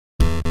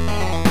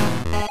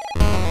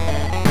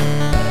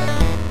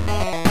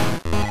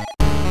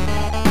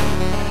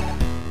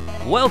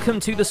Welcome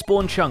to the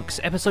Spawn Chunks,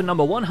 episode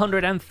number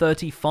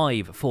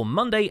 135 for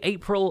Monday,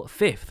 April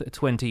 5th,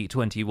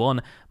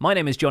 2021. My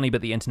name is Jonny,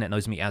 but the internet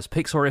knows me as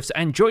Pixelriffs,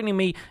 and joining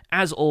me,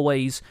 as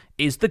always,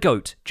 is the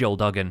GOAT, Joel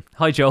Duggan.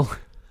 Hi, Joel.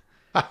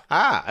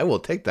 I will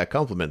take that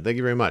compliment. Thank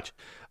you very much.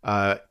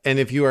 And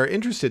if you are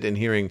interested in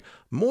hearing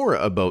more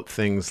about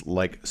things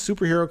like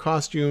superhero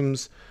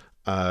costumes,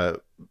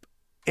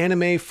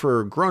 anime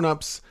for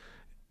grown-ups,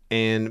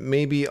 and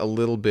maybe a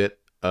little bit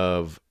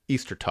of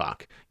Easter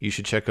talk, you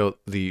should check out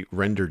the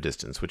Render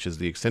Distance, which is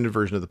the extended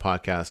version of the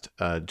podcast.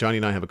 Jonny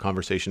and I have a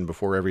conversation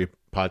before every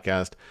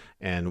podcast,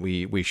 and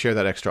we share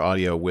that extra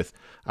audio with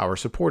our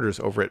supporters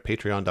over at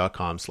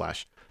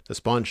patreon.com/the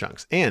Spawn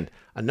Chunks. And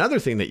another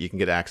thing that you can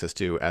get access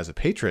to as a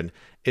patron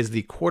is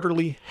the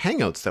quarterly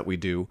hangouts that we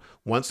do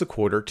once a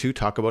quarter to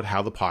talk about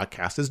how the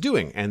podcast is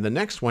doing. And the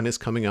next one is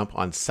coming up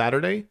on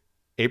Saturday,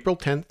 April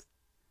 10th,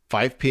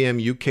 5 p.m.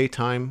 UK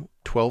time,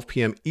 12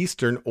 p.m.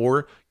 Eastern,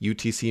 or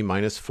UTC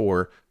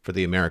 -4 for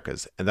the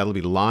Americas. And that'll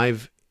be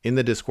live in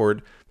the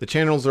Discord. The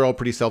channels are all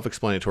pretty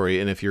self-explanatory,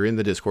 and if you're in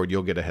the Discord,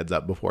 you'll get a heads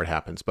up before it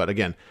happens. But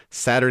again,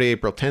 Saturday,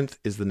 April 10th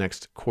is the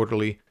next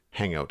quarterly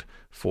hangout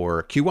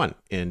for Q1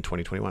 in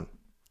 2021.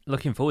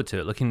 Looking forward to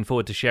it. Looking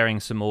forward to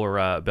sharing some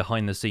more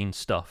behind-the-scenes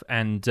stuff.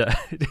 And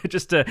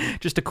just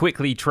to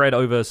quickly tread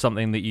over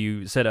something that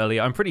you said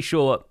earlier, I'm pretty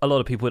sure a lot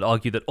of people would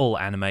argue that all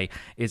anime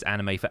is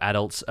anime for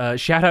adults.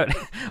 Shout out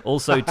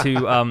also to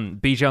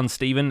Bijan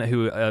Steven,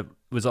 who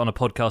was on a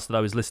podcast that I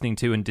was listening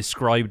to and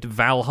described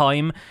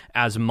Valheim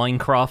as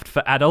Minecraft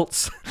for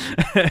adults.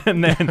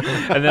 and then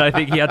I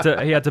think he had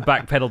to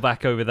backpedal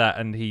back over that,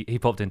 and he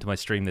popped into my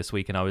stream this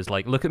week, and I was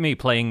like, look at me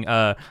playing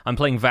I'm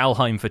playing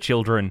Valheim for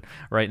children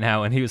right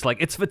now, and he was like,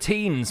 it's for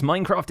teens,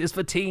 Minecraft is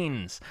for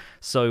teens.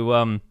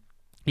 So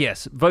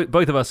yes,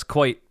 both of us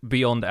quite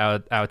beyond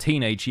our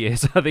teenage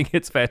years, I think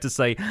it's fair to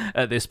say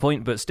at this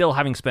point, but still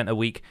having spent a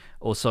week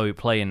or so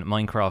playing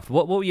Minecraft.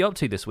 What were you up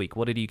to this week?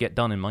 What did you get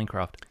done in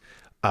Minecraft?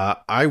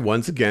 I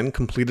once again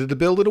completed a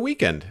build at a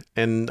weekend,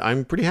 and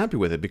I'm pretty happy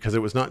with it because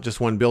it was not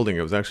just one building,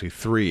 it was actually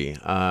three.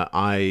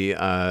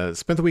 I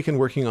spent the weekend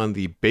working on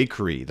the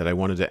bakery that I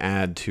wanted to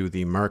add to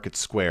the market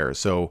square.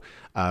 So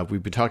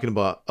we've been talking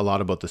a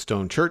lot about the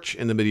stone church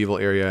in the medieval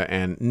area,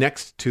 and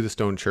next to the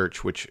stone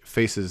church, which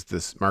faces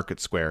this market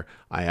square,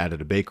 I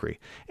added a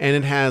bakery. And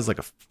it has like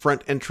a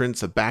front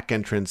entrance, a back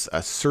entrance,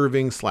 a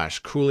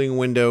serving/cooling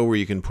window where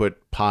you can put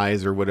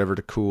pies or whatever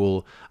to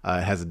cool.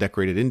 It has a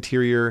decorated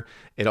interior.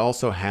 It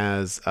also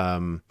has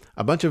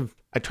a bunch of,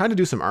 I tried to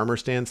do some armor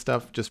stand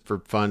stuff just for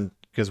fun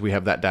because we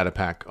have that data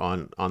pack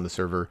on the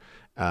server,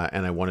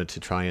 and I wanted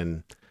to try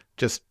and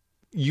just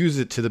use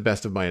it to the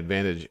best of my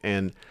advantage.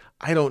 And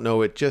I don't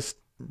know, it just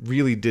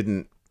really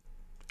didn't.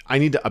 I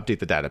need to update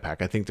the data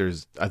pack. I think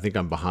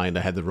I'm behind.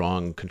 I had the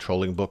wrong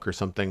controlling book or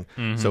something.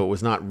 Mm-hmm. So it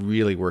was not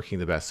really working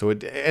the best. So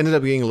it ended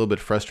up being a little bit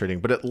frustrating,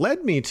 but it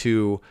led me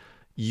to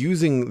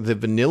using the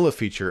vanilla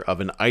feature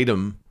of an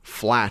item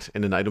flat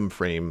in an item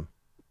frame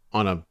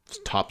on a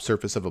top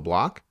surface of a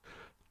block.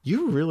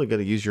 You really got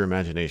to use your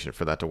imagination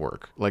for that to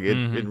work. Like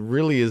it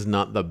really is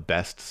not the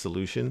best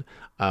solution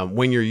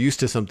when you're used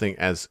to something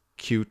as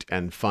cute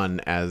and fun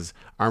as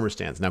armor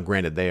stands. Now,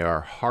 granted, they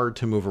are hard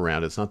to move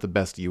around. It's not the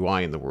best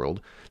UI in the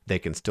world. They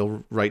can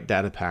still write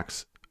data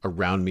packs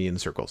around me in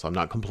circles. I'm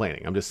not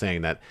complaining. I'm just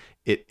saying that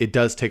it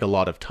does take a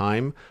lot of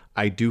time.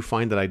 I do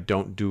find that I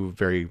don't do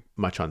very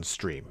much on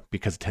stream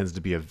because it tends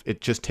to be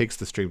it just takes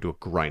the stream to a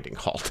grinding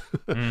halt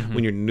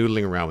when you're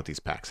noodling around with these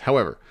packs.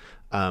 However,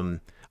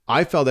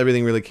 I felt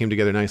everything really came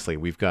together nicely.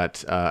 We've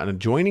got an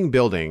adjoining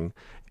building,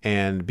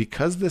 and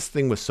because this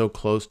thing was so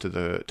close to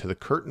the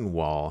curtain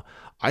wall,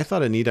 I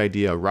thought a neat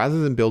idea, rather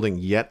than building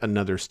yet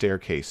another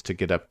staircase to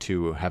get up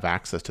to have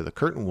access to the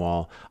curtain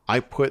wall, I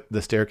put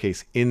the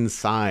staircase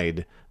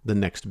inside the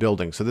next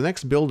building. So the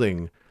next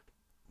building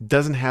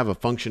doesn't have a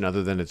function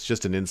other than it's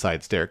just an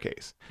inside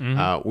staircase,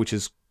 which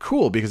is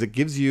cool because it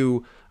gives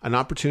you an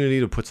opportunity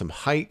to put some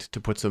height, to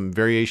put some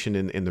variation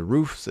in the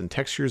roofs and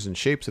textures and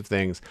shapes of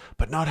things,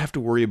 but not have to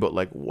worry about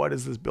like, what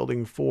is this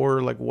building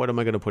for? Like, what am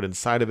I going to put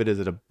inside of it? Is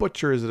it a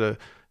butcher? Is it a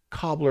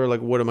cobbler?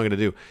 Like, what am I going to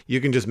do? You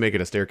can just make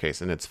it a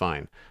staircase and it's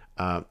fine.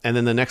 And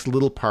then the next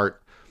little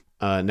part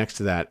next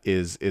to that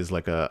is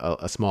like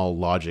a small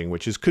lodging,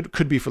 which is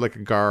could be for like a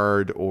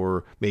guard,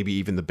 or maybe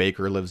even the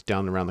baker lives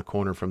down around the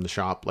corner from the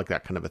shop, like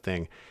that kind of a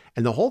thing.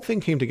 And the whole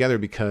thing came together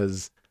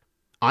because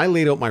I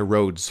laid out my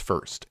roads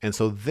first. And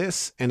so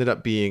this ended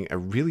up being a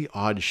really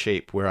odd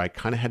shape where I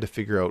kind of had to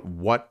figure out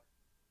what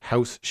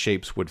house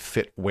shapes would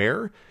fit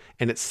where.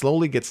 And it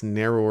slowly gets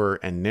narrower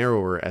and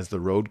narrower as the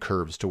road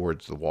curves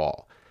towards the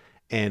wall.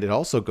 And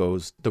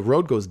the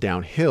road goes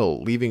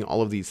downhill, leaving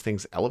all of these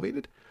things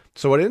elevated.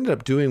 So what I ended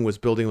up doing was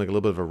building like a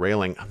little bit of a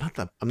railing. I'm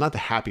not the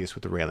happiest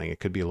with the railing. It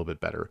could be a little bit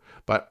better,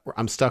 but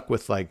I'm stuck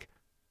with like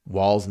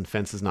walls and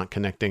fences not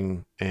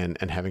connecting and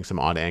having some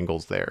odd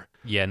angles there.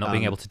 Yeah, not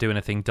being able to do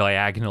anything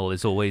diagonal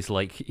is always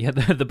like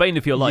the bane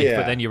of your life,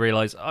 but then you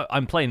realize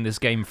I'm playing this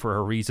game for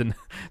a reason,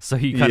 so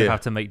you kind of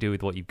have to make do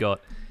with what you've got.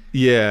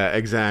 Yeah,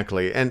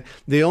 exactly. And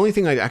the only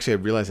thing I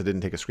realized I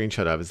didn't take a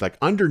screenshot of is like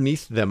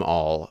underneath them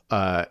all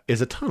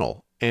is a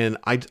tunnel. And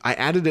I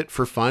added it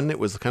for fun. It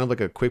was kind of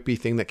like a quippy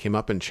thing that came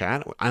up in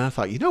chat. And I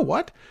thought, you know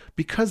what?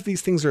 Because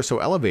these things are so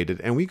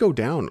elevated and we go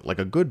down like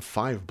a good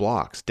 5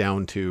 blocks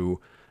down to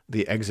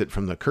the exit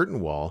from the curtain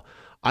wall,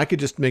 I could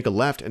just make a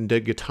left and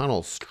dig a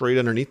tunnel straight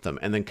underneath them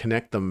and then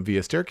connect them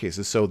via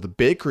staircases. So the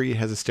bakery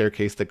has a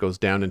staircase that goes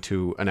down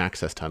into an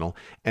access tunnel,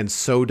 and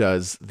so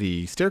does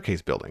the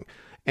staircase building.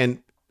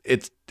 And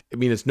it's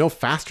no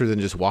faster than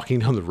just walking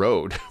down the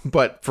road,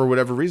 but for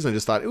whatever reason, I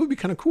just thought it would be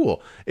kind of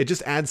cool. It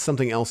just adds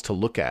something else to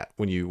look at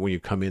when you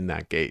come in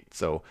that gate.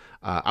 So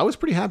I was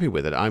pretty happy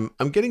with it. I'm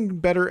getting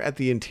better at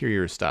the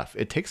interior stuff.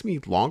 It takes me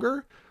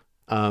longer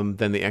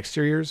than the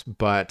exteriors,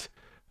 but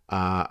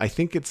I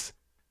think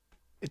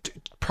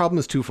problem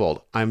is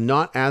twofold. I'm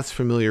not as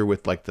familiar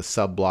with like the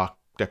sub block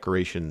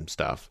decoration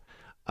stuff.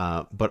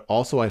 But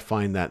also I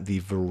find that the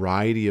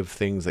variety of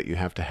things that you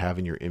have to have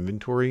in your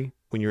inventory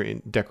when you're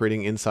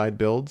decorating inside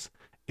builds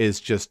is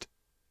just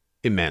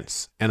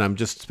immense. And I'm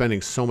just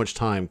spending so much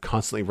time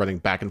constantly running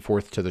back and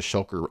forth to the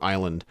Shulker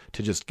Island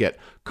to just get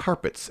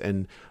carpets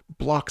and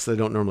blocks that I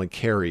don't normally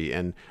carry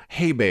and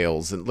hay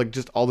bales and like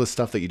just all this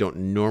stuff that you don't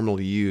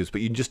normally use,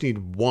 but you just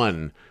need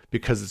one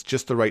because it's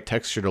just the right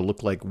texture to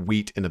look like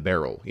wheat in a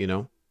barrel, you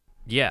know?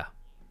 Yeah.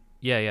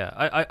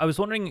 I was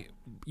wondering,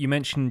 you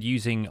mentioned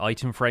using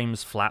item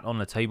frames flat on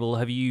a table.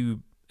 Have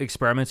you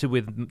experimented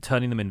with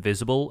turning them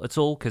invisible at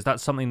all? Because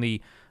that's something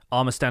the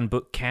Armor Stand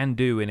book can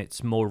do in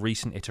its more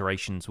recent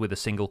iterations with a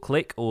single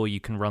click, or you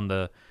can run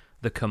the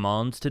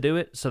command to do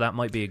it. So that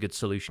might be a good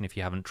solution if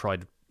you haven't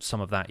tried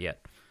some of that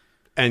yet.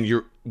 And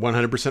you're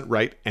 100%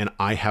 right. And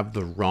I have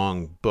the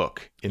wrong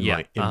book in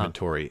my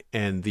inventory.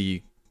 And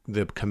the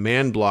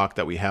command block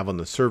that we have on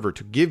the server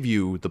to give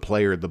you, the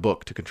player, the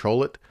book to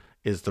control it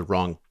is the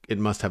wrong. It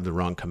must have the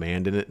wrong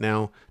command in it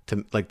now.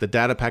 To like the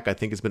data pack, I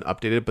think has been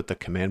updated, but the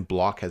command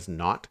block has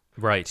not.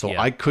 Right. So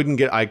I couldn't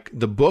get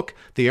the book.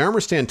 The Armor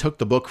Stand took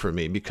the book from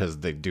me because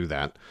they do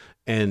that,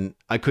 and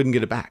I couldn't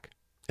get it back.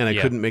 And I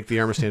couldn't make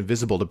the Armor Stand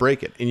visible to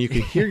break it. And you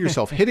can hear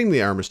yourself hitting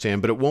the Armor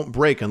Stand, but it won't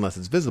break unless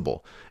it's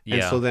visible. Yeah.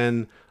 And so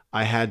then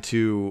I had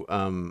to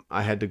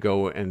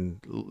go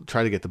and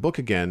try to get the book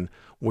again,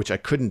 which I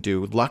couldn't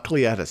do.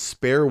 Luckily, I had a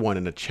spare one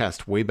in a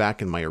chest way back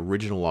in my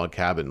original log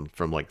cabin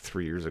from like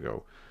 3 years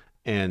ago.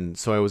 And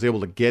so I was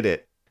able to get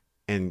it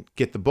and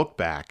get the book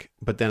back,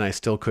 but then I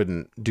still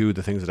couldn't do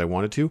the things that I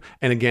wanted to.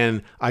 And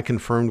again, I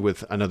confirmed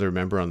with another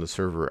member on the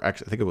server,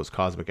 actually, I think it was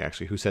Cosmic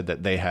actually, who said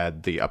that they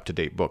had the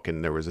up-to-date book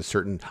and there was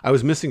I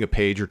was missing a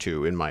page or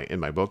two in my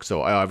book.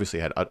 So I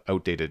obviously had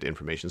outdated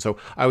information. So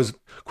I was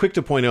quick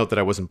to point out that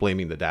I wasn't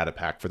blaming the data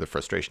pack for the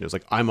frustration. It was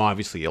like, I'm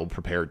obviously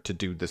ill-prepared to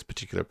do this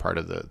particular part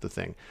of the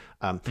thing.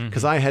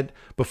 Because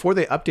before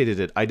they updated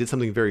it, I did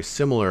something very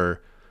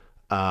similar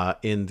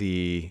in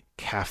the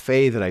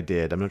cafe that I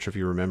did. I'm not sure if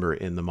you remember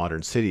in the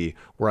Modern City,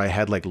 where I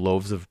had like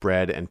loaves of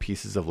bread and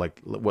pieces of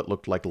like what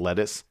looked like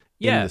lettuce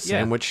in the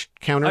sandwich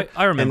counter.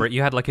 I remember it.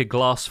 You had like a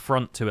glass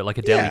front to it, like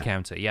a deli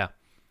counter. Yeah.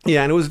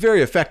 Yeah, and it was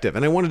very effective.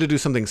 And I wanted to do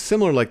something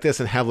similar like this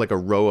and have like a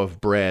row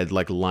of bread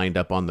like lined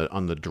up on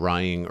the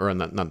drying, or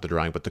not the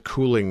drying, but the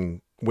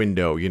cooling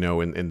window, you know,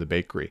 in the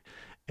bakery.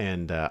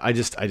 And I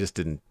just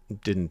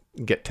didn't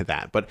get to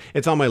that, but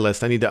it's on my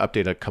list. I need to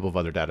update a couple of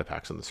other data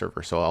packs on the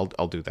server, so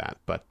I'll do that.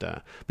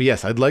 But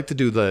yes, I'd like to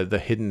do the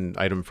hidden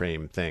item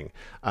frame thing.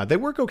 They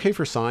work okay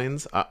for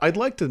signs. I'd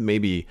like to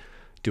maybe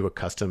do a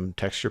custom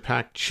texture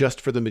pack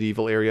just for the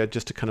medieval area,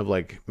 just to kind of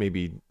like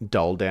maybe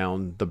dull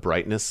down the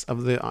brightness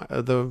of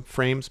the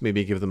frames.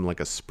 Maybe give them like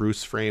a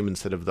spruce frame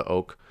instead of the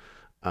oak.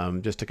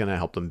 Just to kind of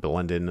help them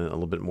blend in a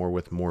little bit more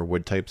with more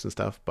wood types and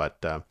stuff. But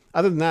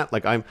other than that,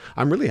 like I'm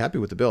really happy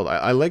with the build.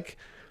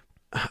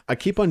 I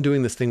keep on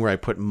doing this thing where I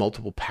put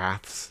multiple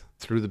paths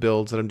through the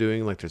builds that I'm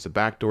doing. Like there's a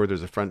back door,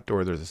 there's a front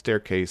door, there's a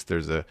staircase,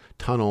 there's a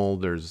tunnel,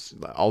 there's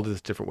all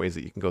these different ways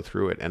that you can go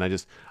through it. And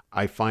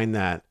I find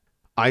that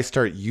I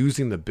start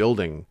using the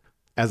building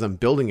as I'm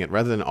building it,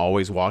 rather than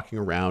always walking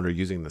around or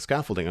using the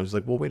scaffolding. I'm just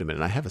like, well, wait a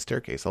minute, I have a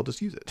staircase, I'll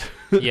just use it.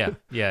 Yeah.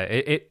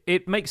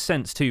 It makes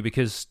sense too,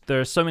 because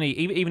there are so many,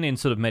 even in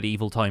sort of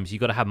medieval times, you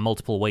got to have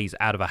multiple ways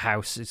out of a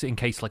house in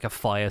case like a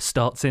fire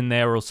starts in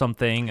there or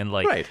something, and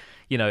like, right.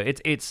 You know,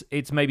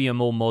 it's maybe a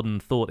more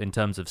modern thought in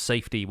terms of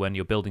safety when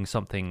you're building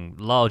something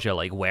larger,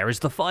 like where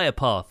is the fire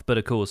path? But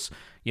of course,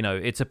 you know,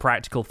 it's a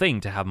practical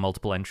thing to have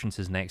multiple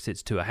entrances and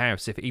exits to a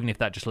house. Even if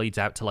that just leads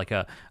out to like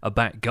a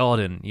back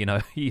garden, you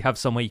know, you have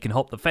somewhere you can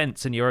hop the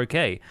fence and you're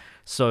okay.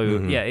 So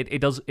yeah, it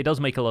does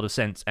make a lot of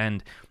sense.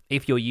 And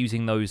if you're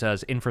using those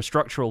as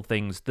infrastructural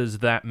things, there's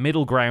that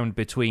middle ground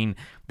between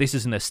this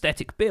is an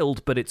aesthetic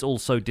build, but it's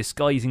also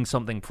disguising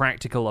something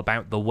practical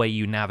about the way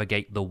you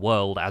navigate the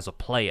world as a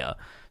player.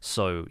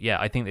 So yeah,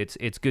 I think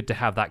it's good to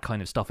have that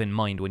kind of stuff in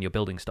mind when you're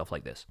building stuff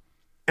like this.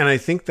 And I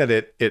think that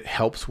it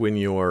helps when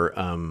you're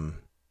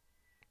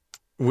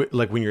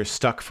like when you're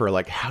stuck for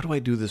like, how do I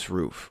do this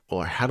roof?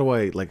 Or how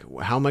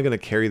am I going to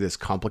carry this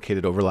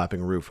complicated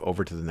overlapping roof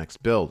over to the next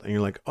build? And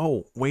you're like,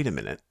 oh, wait a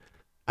minute.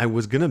 I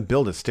was going to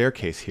build a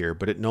staircase here,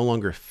 but it no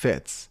longer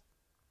fits.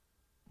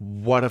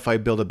 What if I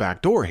build a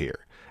back door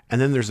here? And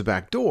then there's a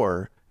back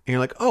door, and you're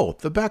like, oh,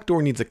 the back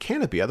door needs a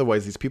canopy.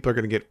 Otherwise, these people are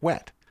going to get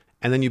wet.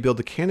 And then you build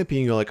the canopy,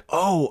 and you're like,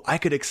 oh, I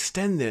could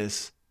extend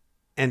this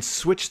and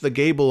switch the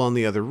gable on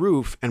the other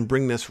roof and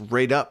bring this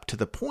right up to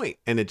the point.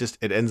 And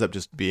it ends up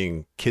just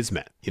being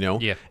kismet, you know?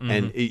 Yeah. Mm-hmm.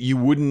 And you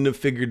wouldn't have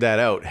figured that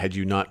out had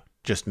you not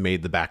just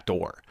made the back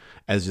door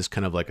as just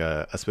kind of like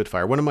a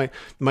Spitfire. One of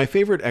my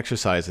favorite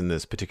exercise in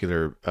this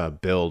particular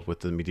build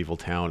with the medieval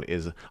town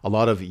is a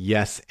lot of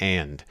yes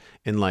and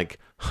like,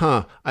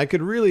 I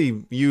could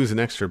really use an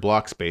extra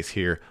block space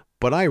here,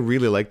 but I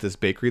really like this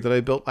bakery that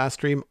I built last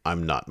stream.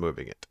 I'm not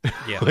moving it.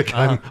 Yeah. Like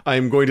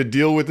I'm going to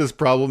deal with this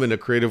problem in a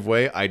creative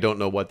way. I don't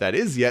know what that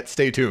is yet.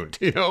 Stay tuned,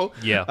 you know?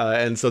 Yeah.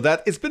 And so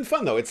it's been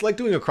fun though. It's like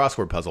doing a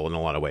crossword puzzle in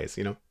a lot of ways,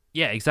 you know?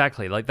 Yeah,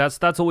 exactly. Like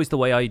that's always the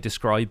way I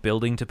describe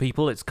building to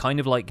people. It's kind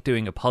of like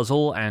doing a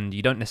puzzle, and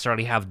you don't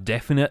necessarily have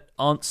definite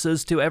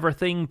answers to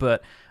everything,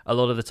 but a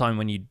lot of the time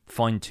when you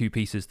find two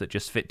pieces that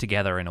just fit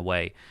together in a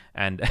way.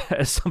 And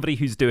as somebody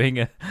who's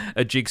doing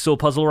a jigsaw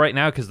puzzle right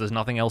now, because there's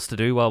nothing else to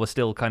do while we're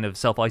still kind of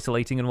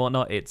self-isolating and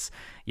whatnot, it's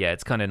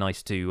kind of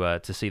nice to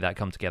see that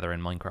come together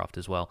in Minecraft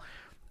as well.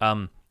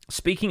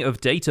 Speaking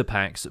of data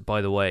packs,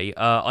 by the way,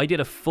 I did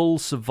a full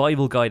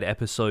survival guide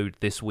episode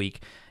this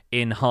week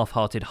in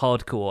Half-Hearted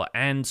Hardcore,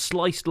 and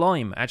Sliced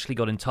Lime actually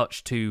got in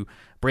touch to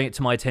bring it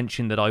to my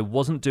attention that I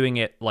wasn't doing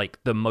it like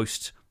the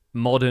most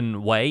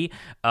modern way.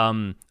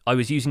 I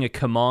was using a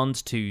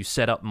command to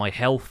set up my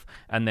health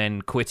and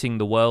then quitting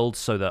the world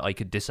so that I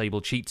could disable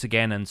cheats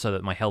again and so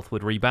that my health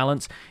would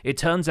rebalance. It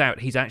turns out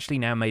he's actually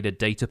now made a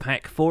data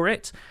pack for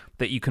it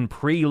that you can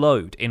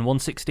preload. In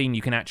 1.16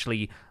 you can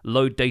actually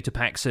load data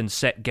packs and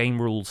set game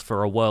rules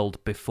for a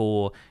world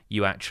before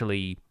you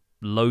actually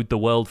load the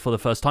world for the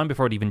first time,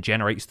 before it even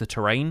generates the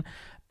terrain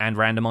and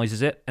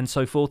randomizes it and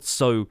so forth.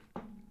 So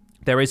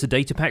there is a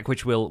data pack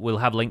which we'll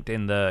have linked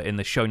in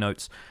the show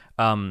notes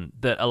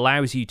that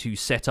allows you to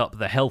set up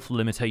the health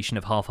limitation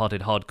of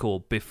Half-Hearted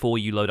Hardcore before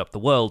you load up the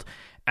world.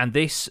 And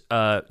this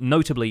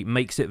notably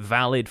makes it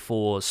valid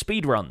for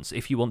speedruns.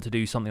 If you want to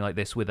do something like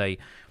this with a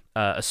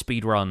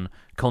speedrun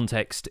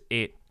context,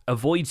 it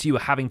avoids you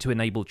having to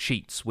enable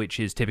cheats, which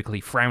is typically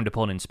frowned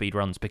upon in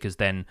speedruns, because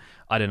then,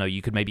 I don't know,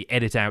 you could maybe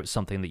edit out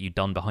something that you'd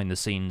done behind the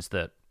scenes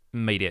that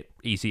made it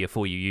easier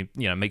for you,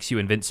 you know, makes you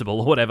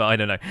invincible or whatever, I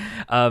don't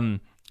know.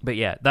 But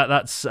yeah,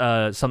 that's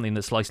something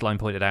that Slice Line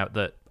pointed out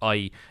that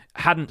I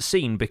hadn't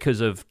seen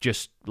because of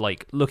just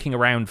like looking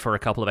around for a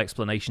couple of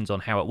explanations on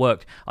how it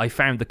worked. I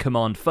found the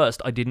command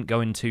first. I didn't go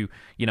into,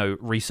 you know,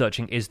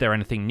 researching, is there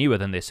anything newer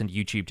than this? And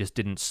YouTube just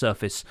didn't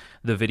surface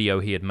the video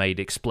he had made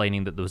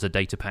explaining that there was a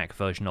data pack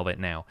version of it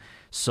now.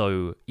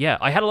 So yeah,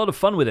 I had a lot of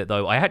fun with it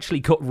though. I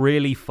actually got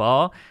really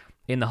far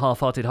in the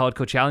Half-Hearted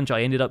Hardcore challenge.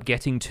 I ended up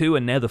getting to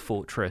a nether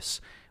fortress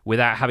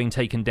without having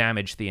taken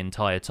damage the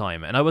entire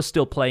time. And I was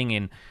still playing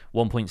in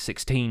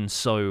 1.16,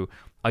 so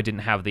I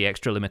didn't have the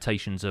extra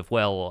limitations of,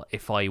 well,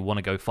 if I want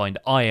to go find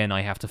iron,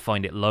 I have to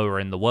find it lower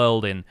in the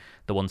world in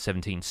the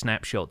 1.17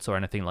 snapshots or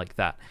anything like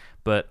that.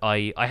 But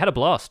I had a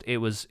blast. It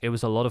was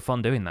a lot of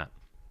fun doing that.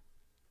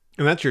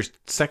 And that's your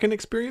second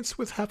experience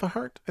with Half a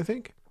Heart, I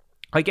think?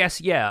 I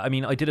guess, yeah. I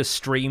mean, I did a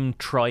stream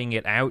trying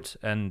it out,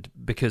 and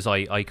because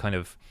I kind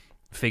of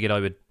figured I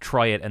would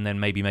try it and then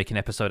maybe make an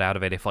episode out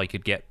of it if I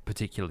could get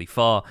particularly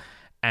far.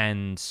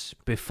 And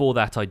before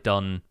that, I'd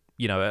done,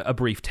 you know, a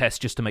brief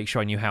test just to make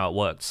sure I knew how it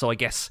worked. So I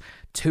guess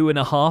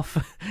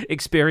 2.5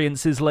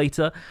 experiences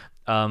later.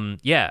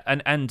 Yeah,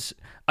 and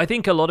I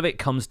think a lot of it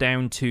comes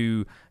down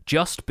to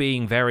just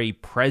being very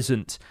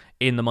present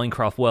in the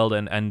Minecraft world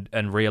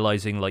and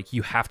realizing, like,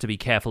 you have to be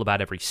careful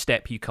about every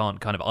step. You can't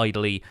kind of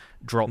idly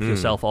drop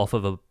yourself off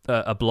of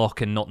a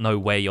block and not know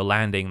where you're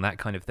landing, that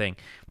kind of thing.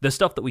 The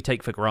stuff that we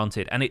take for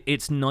granted. And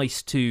it's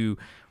nice to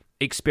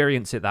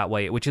experience it that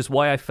way, which is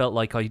why I felt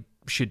like I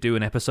should do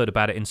an episode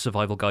about it in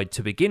Survival Guide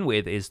to begin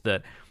with, is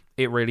that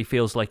it really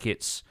feels like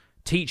it's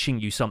teaching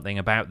you something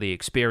about the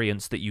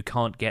experience that you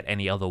can't get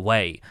any other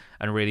way,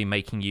 and really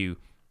making you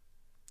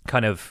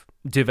kind of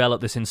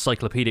develop this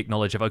encyclopedic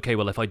knowledge of, okay,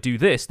 well, if I do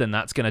this, then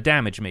that's going to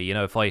damage me. You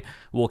know, if I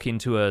walk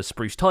into a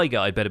spruce taiga,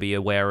 I better be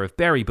aware of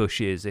berry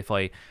bushes. If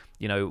I,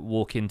 you know,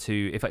 walk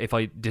into, if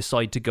I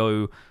decide to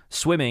go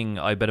swimming,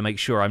 I better make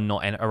sure I'm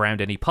not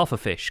around any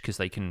pufferfish, because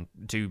they can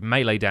do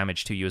melee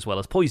damage to you as well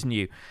as poison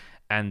you.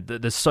 And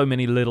there's so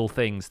many little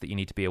things that you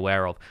need to be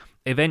aware of.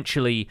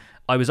 Eventually,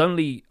 I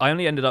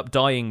only ended up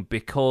dying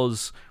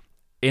because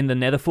in the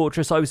nether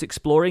fortress I was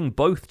exploring,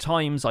 both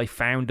times I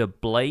found a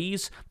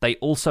blaze, they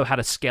also had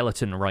a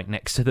skeleton right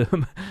next to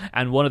them.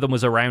 And one of them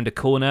was around a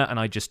corner, and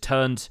I just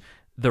turned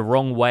the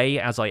wrong way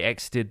as I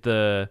exited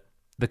the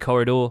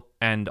corridor,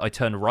 and I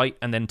turned right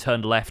and then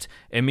turned left,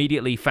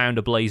 immediately found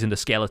a blaze and a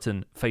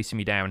skeleton facing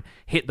me down,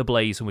 hit the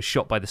blaze and was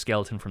shot by the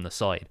skeleton from the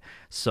side.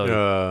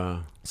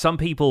 So some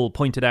people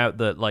pointed out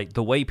that, like,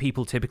 the way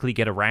people typically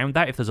get around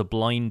that, if there's a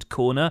blind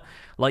corner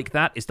like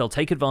that, is they'll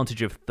take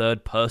advantage of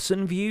third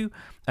person view,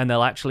 and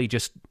they'll actually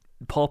just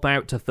pop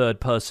out to third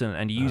person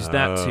and use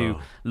that to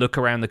look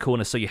around the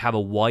corner so you have a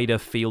wider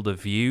field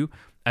of view.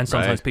 And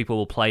sometimes people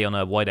will play on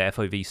a wider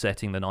FOV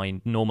setting than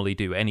I normally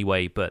do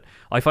anyway, but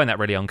I find that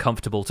really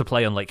uncomfortable to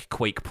play on like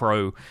Quake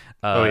Pro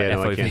FOV.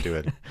 No, I can't do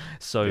it.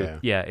 So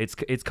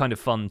it's kind of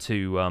fun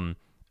to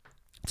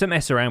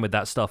mess around with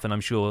that stuff, and I'm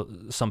sure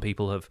some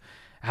people have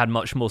had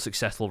much more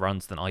successful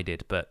runs than I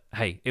did. But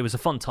hey, it was a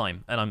fun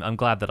time, and I'm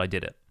glad that I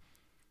did it.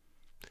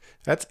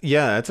 That's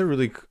a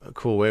really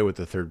cool way with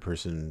the third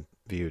person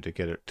view to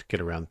get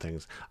around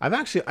things.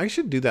 I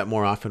should do that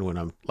more often when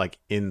I'm like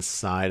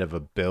inside of a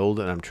build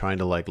and I'm trying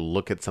to like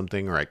look at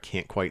something, or I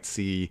can't quite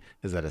see,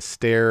 is that a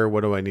stair?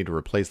 What do I need to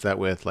replace that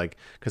with? Like,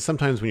 because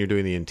sometimes when you're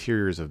doing the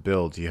interiors of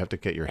builds, you have to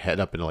get your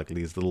head up into like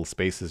these little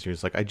spaces. You're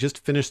just like, I just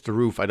finished the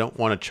roof. I don't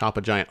want to chop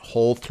a giant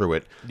hole through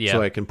it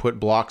so I can put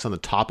blocks on the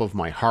top of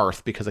my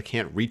hearth because I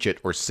can't reach it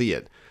or see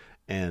it.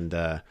 And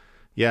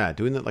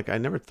doing that, like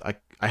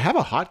I have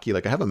a hotkey,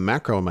 like I have a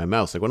macro in my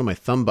mouse, like one of my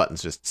thumb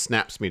buttons just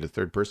snaps me to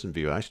third person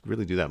view. I should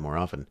really do that more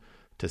often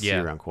to see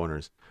around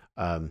corners.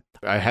 I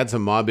had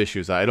some mob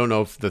issues. I don't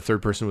know if the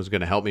third person was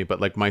going to help me,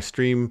 but like my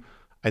stream,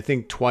 I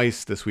think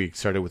twice this week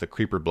started with a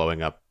creeper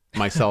blowing up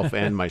myself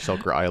and my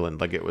Shulker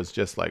Island. Like it was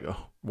just like, oh,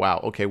 wow,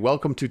 okay,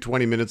 welcome to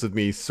 20 minutes of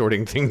me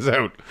sorting things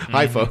out.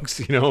 Hi folks,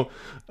 I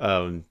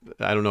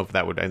don't know if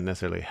that would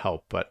necessarily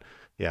help, but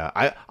yeah,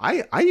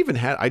 I even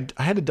had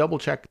I had to double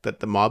check that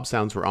the mob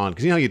sounds were on,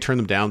 because you know how you turn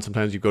them down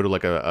sometimes. You go to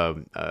like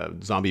a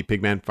zombie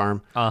pigman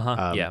farm.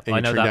 Yeah,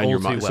 I know that all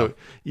too well. So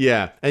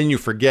and you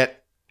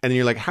forget, and then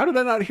you're like, how did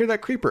I not hear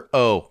that creeper?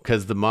 Oh,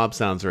 because the mob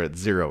sounds are at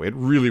 0. It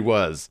really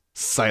was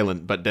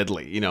silent but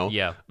deadly.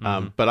 Yeah.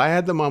 Mm-hmm. But I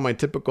had them on my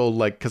typical,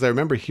 like, because I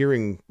remember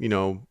hearing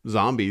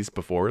zombies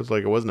before. It's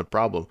like it wasn't a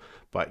problem,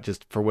 but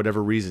just for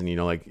whatever reason,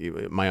 like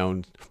my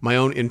own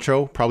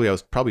intro, I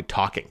was probably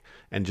talking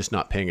and just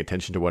not paying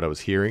attention to what I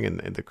was hearing,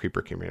 and the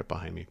creeper came right up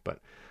behind me. But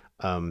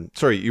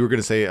sorry, you were going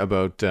to say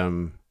about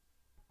the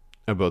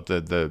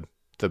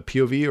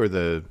POV or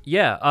the...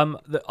 Yeah,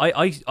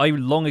 I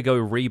long ago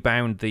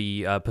rebound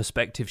the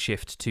perspective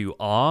shift to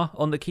R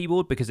on the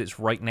keyboard because it's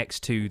right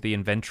next to the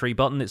inventory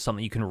button. It's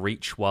something you can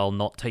reach while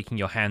not taking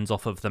your hands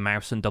off of the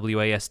mouse and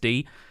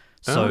WASD.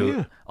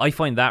 So I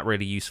find that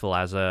really useful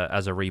as a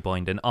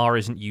rebind, and R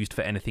isn't used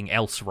for anything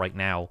else right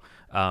now.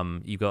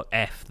 You've got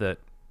F that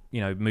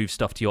moves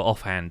stuff to your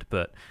offhand,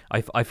 but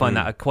I find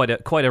that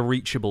quite a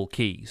reachable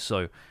key.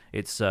 So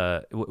it's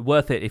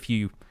worth it if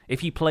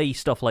you play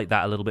stuff like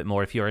that a little bit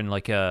more. If you're in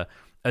like a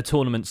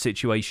tournament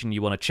situation,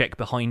 you want to check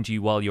behind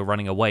you while you're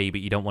running away, but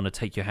you don't want to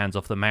take your hands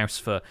off the mouse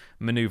for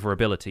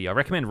maneuverability. I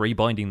recommend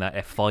rebinding that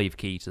F5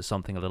 key to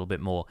something a little bit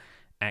more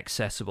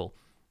accessible.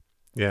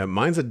 Yeah,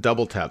 mine's a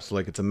double tap, so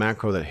like it's a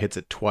macro that hits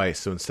it twice.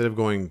 So instead of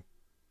going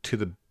to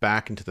the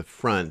back and to the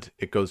front,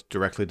 it goes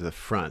directly to the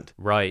front.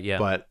 Right, yeah.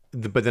 But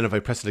then if I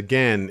press it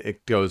again,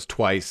 it goes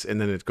twice, and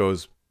then it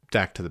goes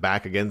back to the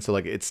back again. So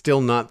like it's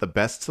still not the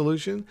best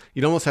solution.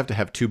 You'd almost have to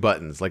have two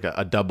buttons, like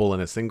a double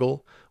and a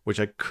single,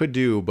 which I could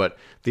do. But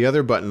the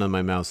other button on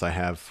my mouse I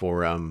have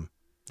for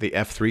the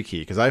F3 key,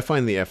 because I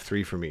find the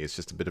F3 for me is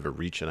just a bit of a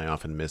reach, and I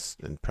often miss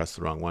and press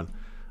the wrong one.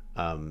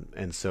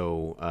 And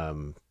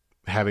so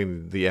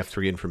having the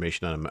F3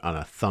 information on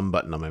a thumb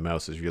button on my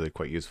mouse is really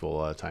quite useful a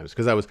lot of times,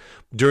 because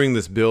during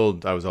this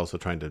build I was also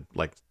trying to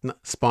like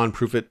spawn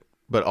proof it,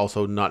 but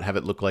also not have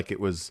it look like it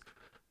was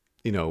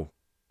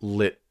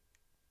lit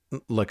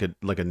like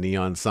a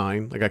neon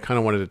sign. Like I kind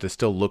of wanted it to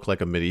still look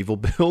like a medieval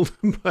build,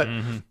 but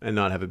and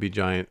not have it be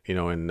giant,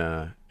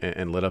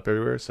 and lit up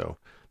everywhere. So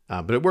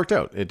but it worked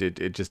out.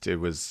 It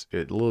was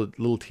a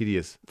little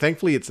tedious.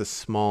 Thankfully it's a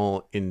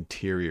small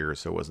interior,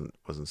 so it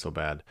wasn't so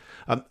bad.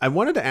 I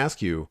wanted to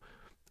ask you,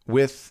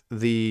 with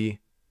the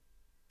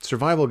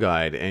survival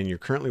guide, and you're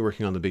currently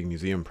working on the big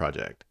museum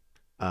project,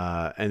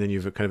 and then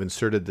you've kind of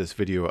inserted this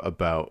video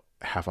about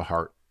Half a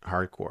Heart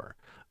hardcore.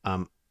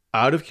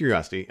 Out of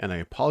curiosity, and I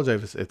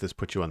apologize if this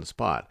puts you on the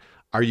spot,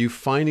 are you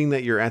finding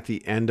that you're at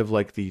the end of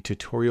like the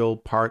tutorial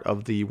part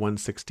of the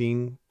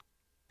 116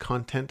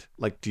 content?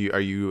 Like, are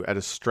you at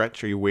a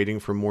stretch? Are you waiting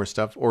for more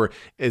stuff, or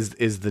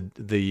is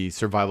the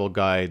survival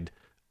guide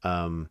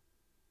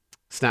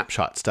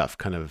snapshot stuff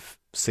kind of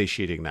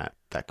satiating that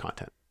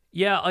content?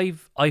 Yeah,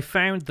 I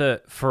found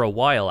that for a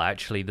while,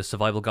 actually, the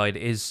survival guide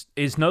is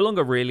no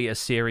longer really a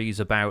series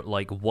about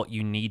like what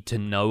you need to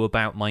know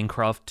about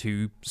Minecraft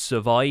to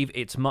survive.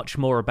 It's much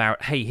more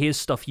about, hey, here's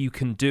stuff you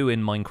can do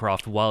in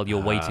Minecraft while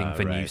you're waiting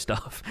for new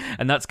stuff.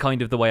 And that's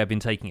kind of the way I've been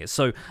taking it.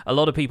 So a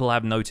lot of people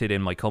have noted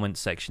in my comments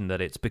section that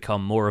it's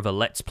become more of a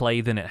let's play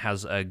than it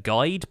has a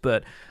guide,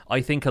 but I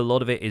think a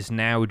lot of it is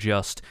now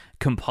just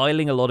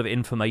compiling a lot of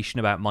information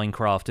about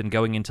Minecraft and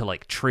going into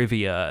like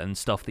trivia and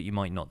stuff that you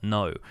might not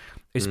know.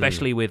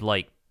 Especially with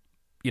like,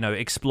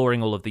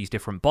 exploring all of these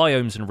different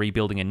biomes and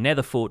rebuilding a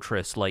nether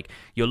fortress. Like,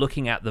 you're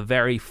looking at the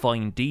very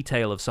fine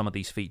detail of some of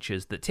these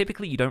features that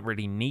typically you don't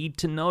really need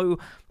to know,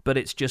 but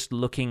it's just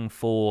looking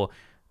for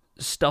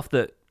stuff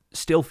that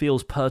still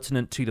feels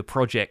pertinent to the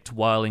project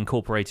while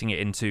incorporating it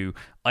into,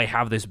 I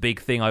have this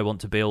big thing I want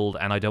to build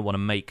and I don't want to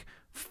make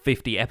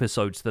 50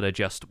 episodes that are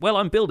just, well,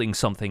 I'm building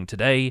something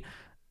today,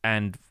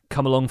 and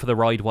come along for the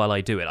ride while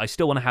I do it. I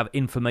still want to have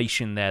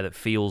information there that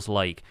feels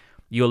like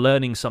you're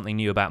learning something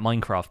new about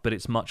Minecraft, but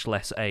it's much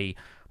less a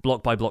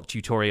block-by-block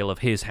tutorial of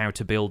here's how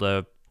to build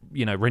a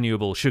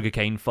renewable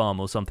sugarcane farm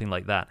or something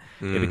like that.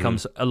 It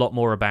becomes a lot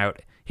more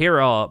about,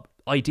 here are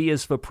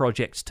ideas for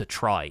projects to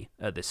try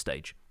at this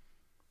stage.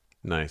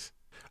 Nice.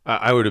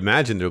 I would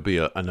imagine there'll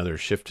be another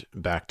shift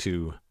back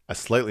to a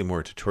slightly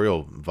more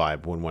tutorial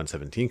vibe when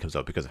 1.17 comes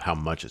out because of how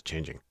much is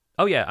changing.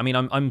 Oh yeah, I mean,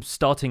 I'm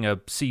starting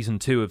a season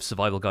 2 of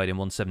Survival Guide in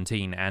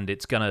 1.17, and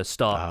it's gonna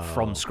start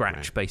from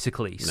scratch,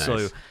 basically. Nice.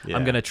 So yeah.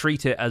 I'm gonna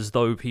treat it as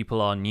though people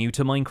are new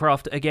to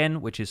Minecraft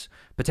again, which is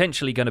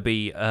potentially going to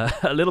be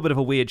a little bit of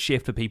a weird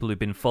shift for people who've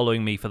been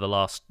following me for the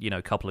last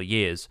couple of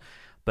years.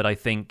 But I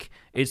think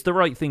it's the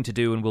right thing to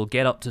do, and we'll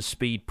get up to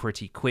speed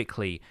pretty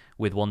quickly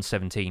with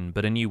 1.17.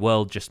 But a new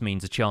world just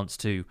means a chance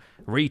to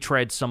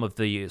retread some of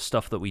the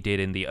stuff that we did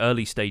in the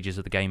early stages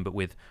of the game, but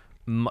with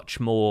much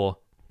more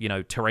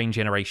terrain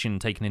generation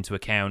taken into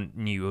account,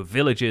 new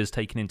villagers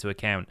taken into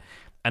account,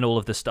 and all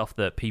of the stuff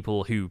that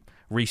people who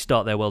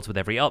restart their worlds with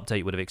every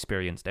update would have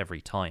experienced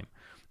every time.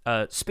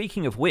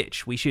 Speaking of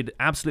which, we should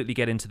absolutely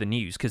get into the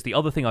news, because the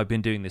other thing I've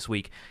been doing this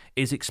week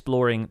is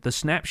exploring the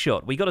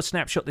snapshot. We got a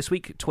snapshot this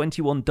week.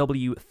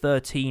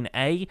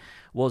 21W13A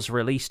was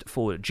released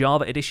for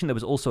Java Edition. There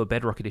was also a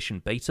Bedrock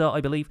Edition beta,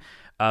 I believe,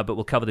 but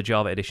we'll cover the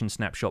Java Edition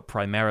snapshot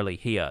primarily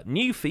here.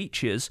 New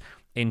features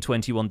in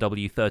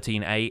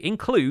 21W13A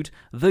include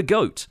the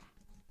goat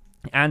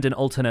and an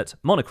alternate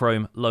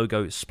monochrome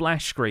logo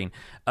splash screen.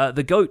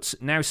 The goats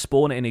now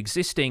spawn in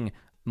existing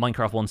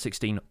Minecraft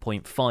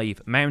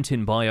 1.16.5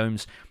 mountain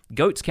biomes.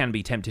 Goats can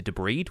be tempted to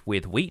breed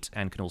with wheat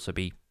and can also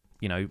be,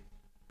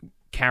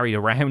 carried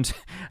around.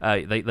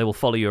 They will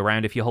follow you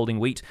around if you're holding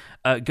wheat.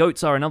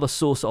 Goats are another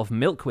source of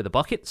milk with a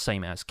bucket,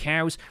 same as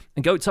cows.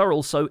 And goats are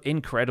also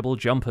incredible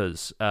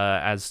jumpers,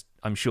 as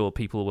I'm sure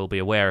people will be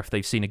aware if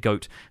they've seen a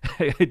goat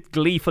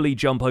gleefully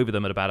jump over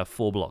them at about a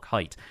 4-block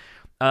height.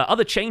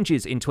 Other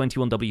changes in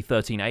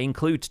 21W13A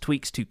include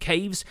tweaks to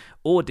caves,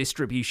 ore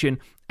distribution,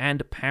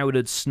 and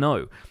powdered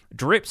snow.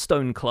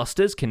 Dripstone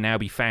clusters can now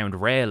be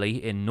found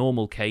rarely in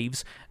normal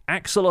caves.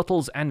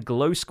 Axolotls and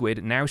glow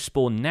squid now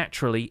spawn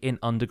naturally in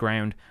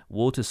underground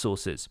water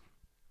sources.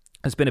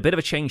 There's been a bit of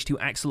a change to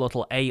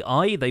axolotl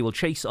AI. They will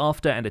chase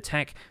after and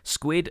attack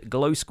squid,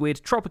 glow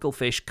squid, tropical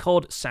fish,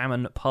 cod,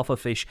 salmon,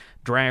 pufferfish,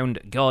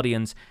 drowned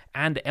guardians,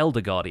 and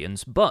elder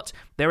guardians. But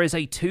there is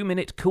a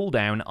 2-minute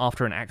cooldown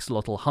after an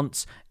axolotl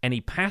hunts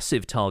any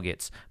passive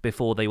targets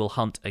before they will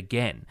hunt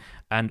again.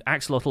 And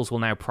axolotls will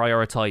now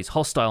prioritize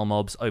hostile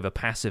mobs over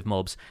passive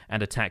mobs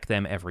and attack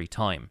them every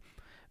time.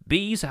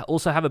 Bees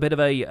also have a bit of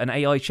an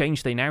AI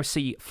change. They now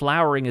see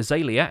flowering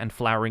azalea and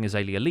flowering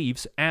azalea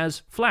leaves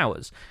as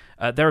flowers.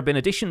 There have been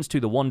additions to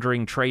the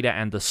Wandering Trader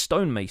and the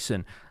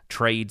Stonemason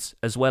trades,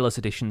 as well as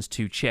additions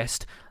to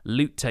chest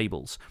loot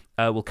tables.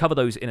 We'll cover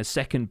those in a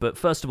second, but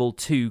first of all,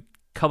 to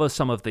cover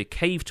some of the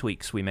cave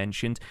tweaks we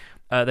mentioned,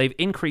 they've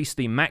increased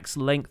the max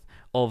length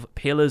of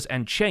pillars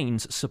and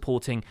chains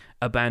supporting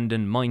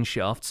abandoned mine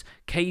shafts.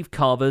 Cave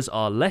carvers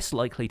are less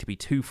likely to be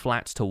too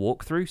flat to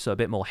walk through, so a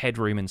bit more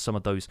headroom in some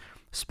of those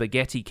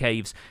spaghetti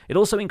caves. It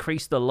also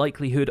increased the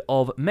likelihood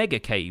of mega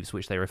caves,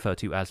 which they refer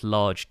to as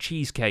large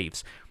cheese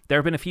caves. There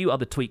have been a few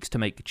other tweaks to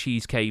make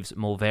cheese caves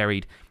more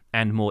varied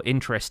and more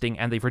interesting,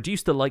 and they've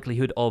reduced the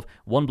likelihood of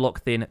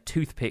 1-block thin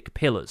toothpick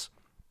pillars.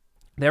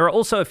 There are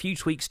also a few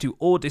tweaks to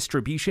ore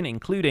distribution,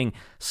 including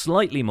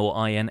slightly more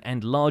iron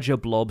and larger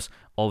blobs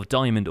of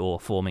diamond ore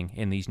forming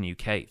in these new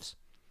caves.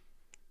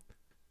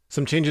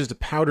 Some changes to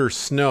powder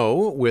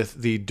snow, with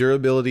the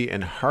durability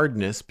and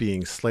hardness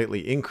being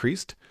slightly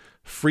increased.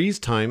 Freeze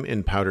time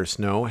in powder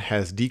snow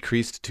has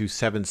decreased to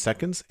 7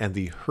 seconds, and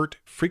the hurt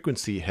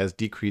frequency has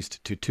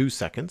decreased to 2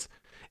 seconds.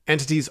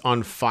 Entities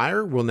on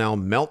fire will now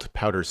melt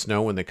powder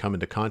snow when they come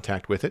into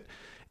contact with it.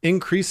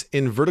 Increase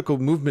in vertical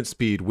movement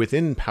speed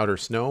within powder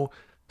snow.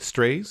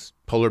 Strays,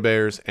 polar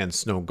bears, and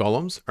snow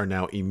golems are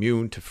now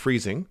immune to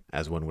freezing,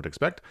 as one would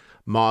expect.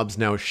 Mobs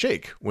now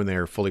shake when they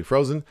are fully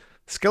frozen.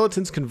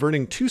 Skeletons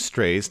converting to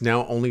strays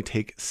now only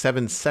take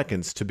 7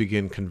 seconds to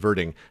begin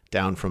converting,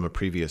 down from a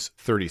previous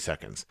 30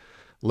 seconds.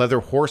 Leather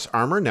horse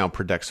armor now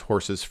protects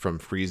horses from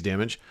freeze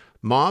damage.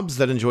 Mobs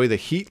that enjoy the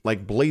heat,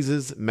 like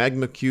blazes,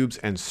 magma cubes,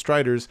 and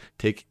striders,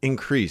 take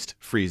increased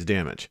freeze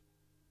damage.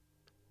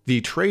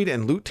 The trade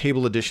and loot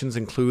table additions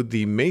include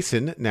the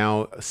Mason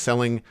now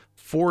selling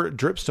 4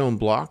 dripstone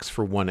blocks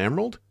for 1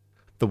 emerald.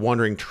 The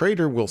Wandering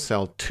Trader will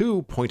sell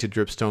 2 pointed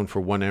dripstone for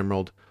 1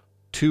 emerald,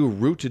 2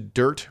 rooted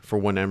dirt for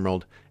 1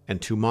 emerald,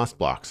 and 2 moss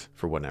blocks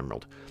for 1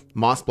 emerald.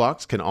 Moss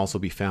blocks can also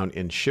be found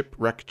in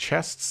shipwreck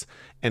chests,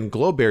 and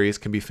glowberries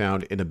can be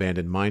found in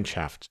abandoned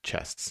mineshaft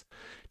chests.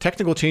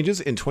 Technical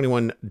changes in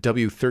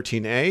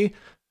 21W13A.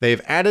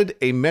 They've added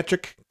a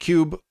metric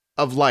cube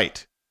of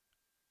light.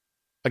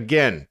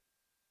 Again,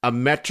 a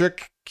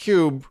metric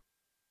cube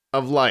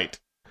of light.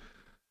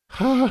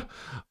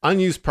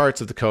 Unused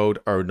parts of the code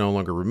are no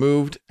longer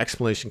removed.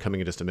 Explanation coming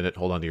in just a minute.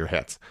 Hold on to your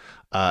hats.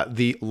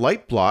 The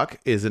light block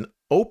is an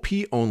OP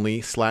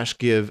only /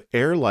 give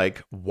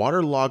air-like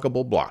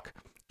waterloggable block.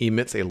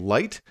 Emits a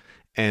light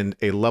and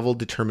a level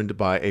determined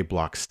by a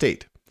block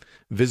state.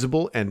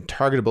 Visible and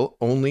targetable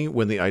only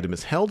when the item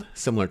is held,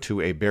 similar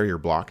to a barrier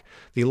block.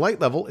 The light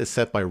level is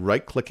set by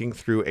right-clicking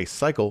through a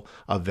cycle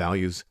of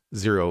values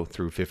 0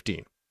 through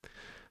 15.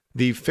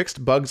 The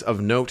fixed bugs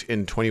of note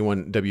in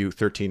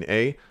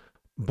 21W13A.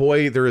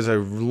 Boy, there is a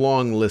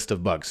long list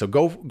of bugs. So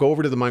go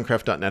over to the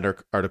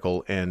Minecraft.net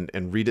article and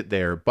read it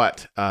there.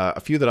 But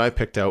a few that I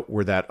picked out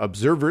were that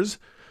observers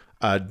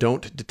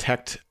don't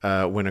detect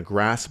when a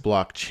grass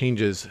block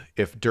changes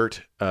if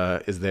dirt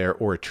is there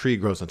or a tree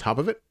grows on top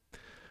of it.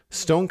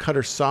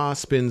 Stonecutter saw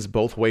spins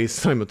both ways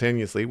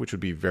simultaneously, which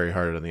would be very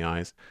hard on the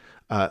eyes.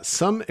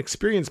 Some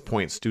experience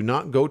points do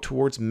not go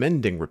towards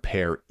mending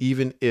repair,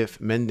 even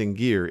if mending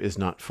gear is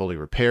not fully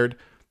repaired.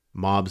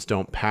 Mobs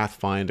don't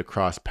pathfind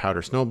across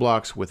powder snow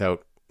blocks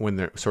when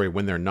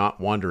they're not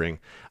wandering.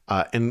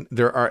 And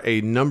there are a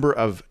number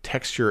of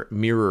texture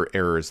mirror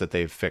errors that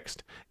they've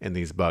fixed in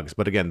these bugs.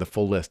 But again, the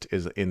full list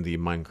is in the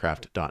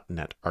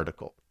Minecraft.net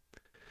article.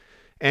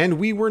 And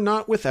we were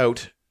not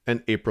without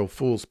an April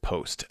Fool's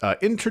post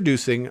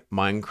introducing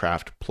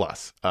Minecraft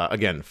Plus.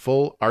 Again,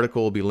 full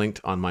article will be linked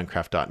on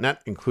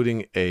Minecraft.net,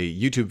 including a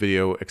YouTube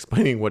video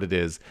explaining what it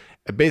is.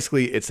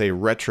 Basically, it's a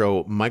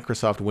retro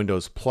Microsoft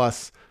Windows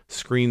Plus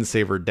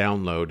screensaver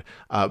download,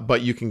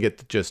 but you can get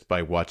the gist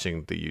by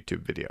watching the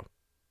YouTube video.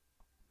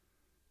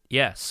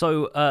 Yeah,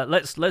 so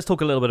let's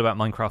talk a little bit about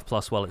Minecraft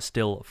Plus while it's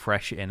still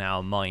fresh in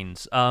our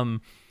minds.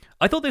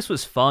 I thought this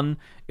was fun.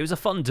 It was a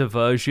fun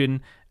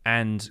diversion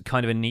and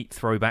kind of a neat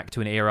throwback to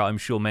an era I'm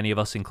sure many of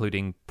us,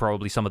 including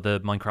probably some of the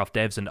Minecraft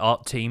devs and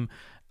art team,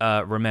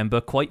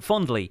 remember quite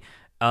fondly.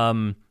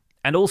 And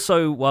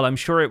also, while I'm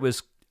sure it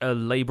was a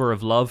labor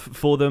of love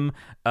for them,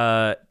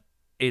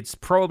 it's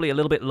probably a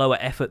little bit lower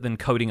effort than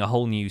coding a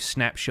whole new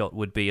snapshot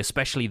would be,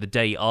 especially the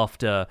day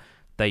after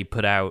they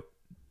put out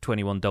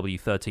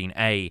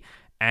 21W13A.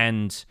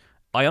 And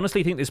I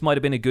honestly think this might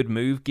have been a good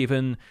move,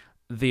 given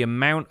the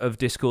amount of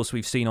discourse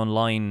we've seen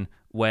online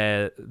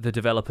where the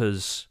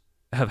developers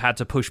have had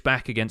to push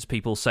back against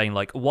people saying,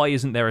 like, why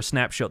isn't there a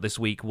snapshot this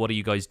week? What are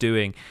you guys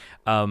doing?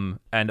 And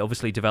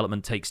obviously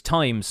development takes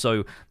time,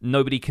 so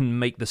nobody can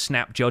make the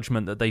snap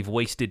judgment that they've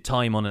wasted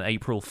time on an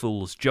April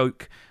Fool's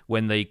joke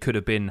when they could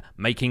have been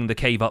making the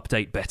cave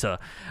update better.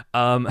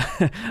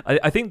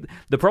 I think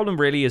the problem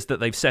really is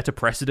that they've set a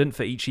precedent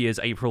for each year's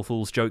April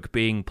Fool's joke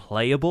being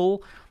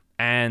playable,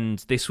 and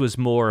this was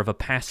more of a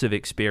passive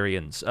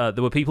experience.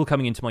 There were people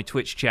coming into my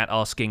Twitch chat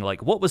asking,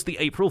 like, what was the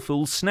April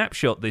Fool's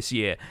snapshot this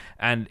year?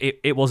 And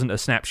it wasn't a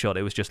snapshot.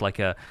 It was just like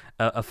a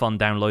fun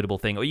downloadable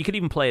thing. Or you could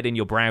even play it in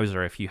your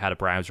browser if you had a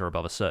browser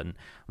above a certain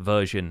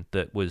version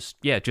that was,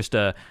 just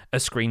a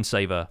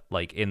screensaver,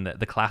 like in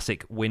the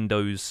classic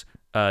Windows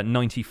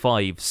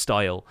 95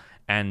 style.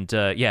 And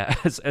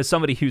as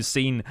somebody who's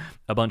seen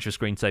a bunch of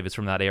screensavers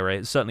from that era,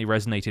 it certainly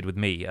resonated with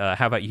me.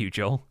 How about you,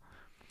 Joel?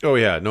 Oh,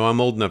 yeah. No,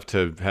 I'm old enough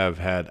to have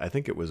had, I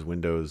think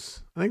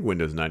Windows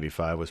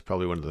 95 was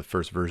probably one of the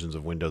first versions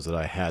of Windows that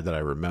I had that I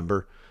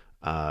remember,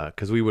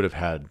 because we would have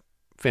had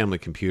family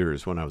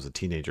computers when I was a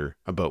teenager,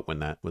 about when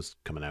that was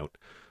coming out.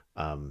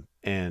 I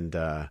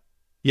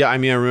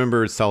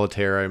remember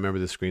Solitaire, I remember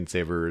the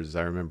screensavers,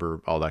 I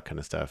remember all that kind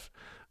of stuff.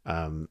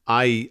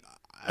 I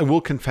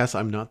will confess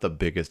I'm not the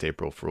biggest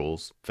April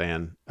Fool's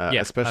fan,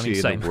 especially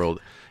in the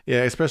world.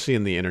 Yeah, especially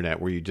in the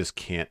internet where you just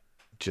can't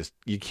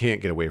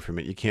get away from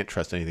it. You can't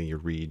trust anything you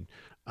read.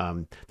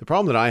 The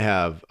problem that I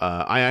have,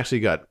 I actually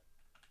got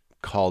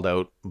called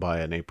out by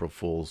an April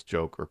Fool's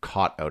joke, or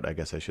caught out, I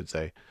guess I should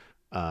say.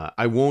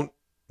 I won't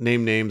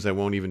name names. I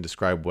won't even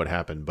describe what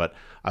happened, but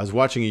I was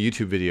watching a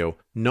YouTube video,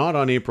 not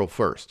on April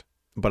 1st,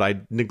 but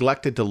I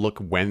neglected to look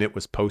when it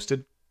was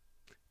posted.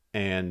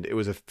 And it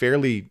was a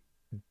fairly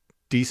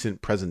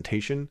decent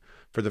presentation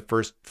for the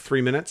first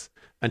 3 minutes,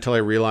 until I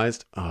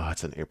realized,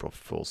 it's an April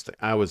Fool's thing.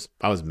 I was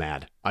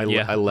mad. I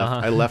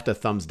left a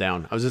thumbs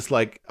down. I was just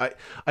like,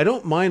 I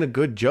don't mind a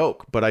good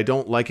joke, but I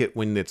don't like it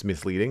when it's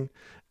misleading.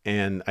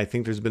 And I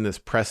think there's been this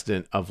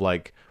precedent of,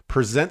 like,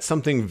 present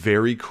something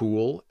very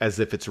cool as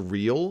if it's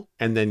real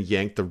and then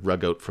yank the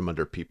rug out from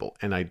under people.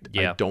 And I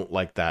don't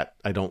like that.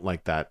 I don't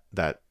like that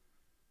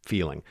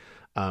feeling.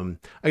 An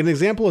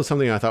example of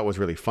something I thought was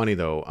really funny,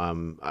 though,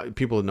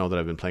 people know that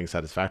I've been playing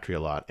Satisfactory a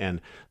lot,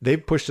 and they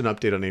pushed an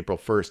update on April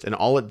 1st, and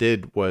all it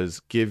did was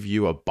give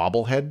you a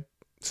bobblehead.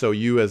 So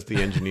you, as the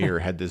engineer,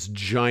 had this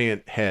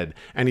giant head,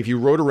 and if you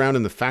rode around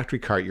in the factory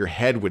cart, your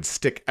head would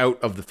stick out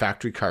of the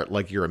factory cart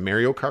like you're a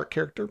Mario Kart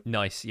character.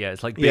 Nice, yeah.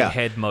 It's like big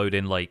head mode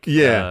in like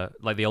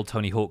the old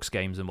Tony Hawk's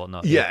games and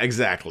whatnot. Yeah,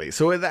 exactly.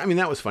 So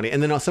that was funny.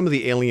 And then some of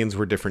the aliens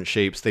were different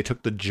shapes. They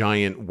took the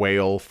giant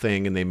whale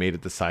thing and they made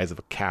it the size of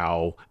a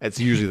cow. It's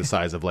usually the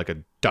size of like a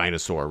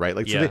dinosaur, right?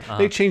 Like, so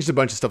they changed a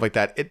bunch of stuff like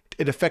that.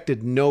 It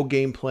affected no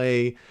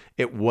gameplay.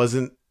 It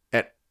wasn't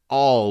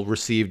all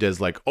received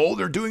as like, oh,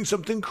 they're doing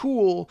something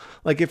cool.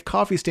 Like, if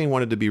Coffee Stain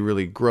wanted to be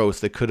really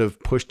gross, they could have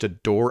pushed a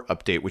door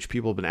update, which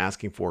people have been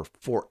asking for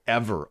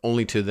forever,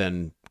 only to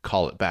then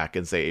call it back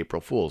and say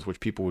April Fools, which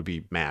people would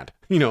be mad,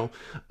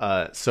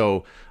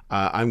 So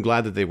I'm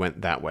glad that they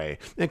went that way.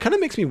 And it kind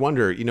of makes me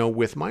wonder,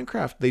 with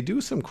Minecraft, they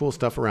do some cool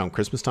stuff around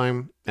Christmas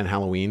time and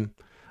Halloween.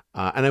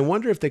 And I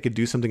wonder if they could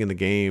do something in the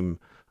game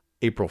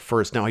April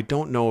 1st. Now, I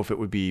don't know if it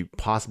would be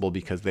possible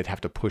because they'd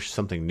have to push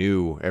something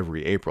new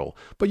every April.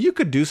 But you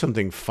could do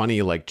something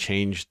funny like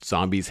change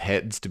zombies'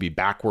 heads to be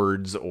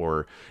backwards,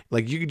 or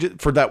like you could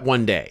just, for that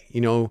one day,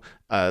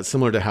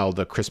 similar to how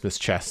the Christmas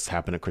chests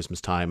happen at Christmas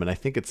time. And I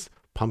think it's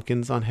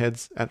pumpkins on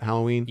heads at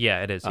Halloween.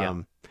 Yeah, it is.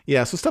 Yeah.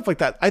 Yeah, so stuff like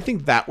that. I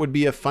think that would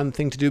be a fun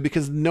thing to do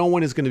because no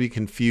one is going to be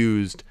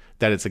confused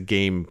that it's a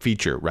game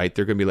feature, right?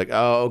 They're going to be like,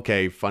 oh,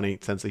 okay, funny,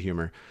 sense of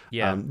humor.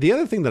 Yeah. The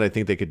other thing that I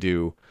think they could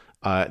do,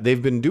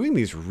 they've been doing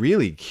these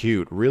really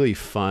cute, really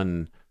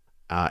fun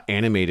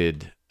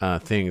animated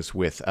things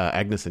with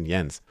Agnes and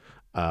Jens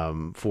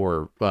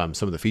for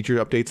some of the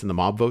feature updates and the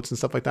mob votes and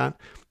stuff like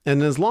that.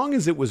 And as long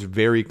as it was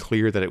very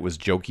clear that it was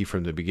jokey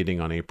from the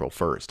beginning on April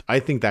 1st, I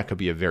think that could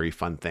be a very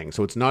fun thing.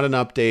 So it's not an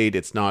update,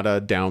 it's not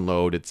a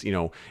download,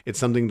 it's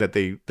something that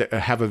that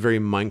have a very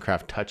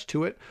Minecraft touch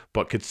to it,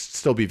 but could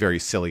still be very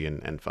silly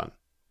and fun.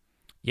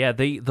 Yeah,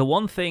 the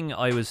one thing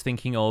I was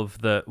thinking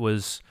of that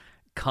was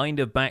kind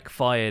of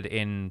backfired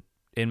in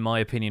my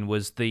opinion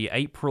was the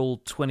April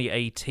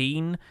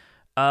 2018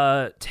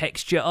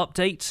 texture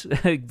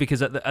update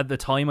because at the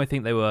time I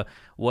think they were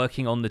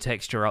working on the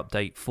texture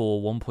update for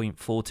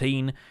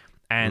 1.14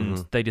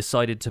 and they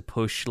decided to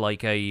push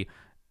like a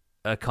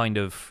kind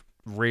of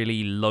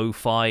really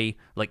lo-fi,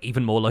 like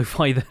even more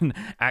lo-fi than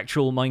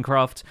actual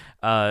Minecraft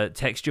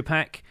texture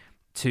pack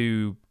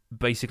to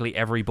basically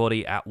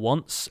everybody at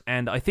once.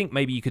 And I think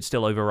maybe you could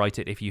still overwrite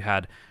it if you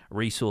had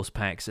resource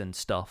packs and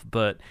stuff,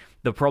 but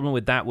the problem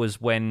with that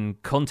was when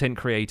content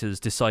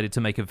creators decided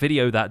to make a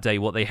video that day,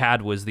 what they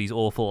had was these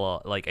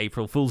awful like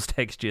April Fool's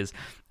textures,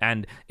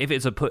 and if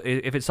it's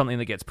something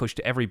that gets pushed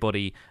to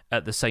everybody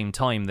at the same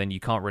time, then you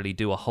can't really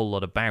do a whole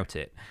lot about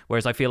it.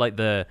 Whereas I feel like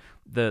the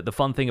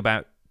fun thing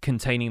about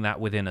containing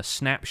that within a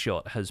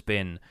snapshot has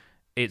been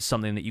it's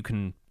something that you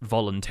can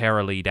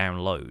voluntarily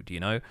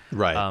download,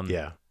 Right,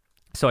 yeah.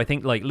 So I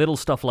think like little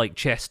stuff like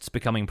chests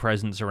becoming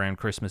presents around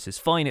Christmas is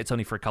fine. It's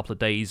only for a couple of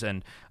days,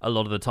 and a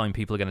lot of the time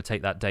people are going to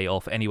take that day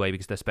off anyway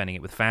because they're spending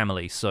it with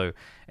family. So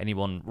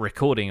anyone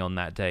recording on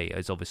that day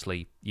is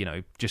obviously,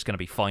 just going to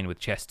be fine with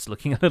chests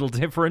looking a little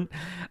different.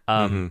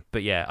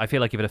 But yeah, I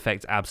feel like if it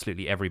affects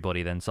absolutely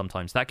everybody, then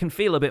sometimes that can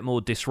feel a bit more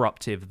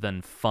disruptive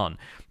than fun.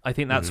 I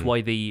think that's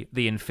why the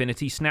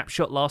Infinity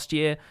Snapshot last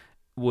year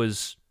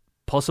was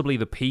possibly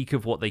the peak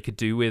of what they could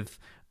do with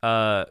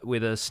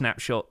a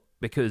snapshot,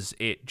 because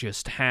it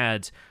just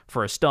had,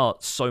 for a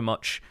start, so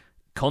much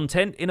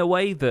content in a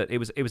way that it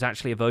was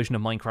actually a version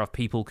of Minecraft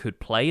people could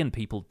play and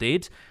people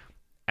did.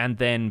 And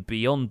then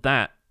beyond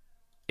that,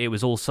 it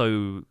was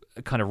also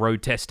kind of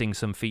road testing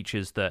some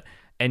features that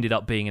ended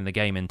up being in the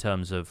game in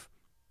terms of,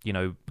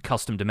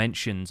 custom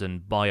dimensions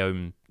and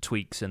biome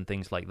tweaks and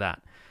things like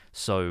that.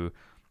 So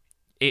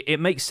it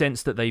makes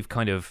sense that they've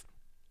kind of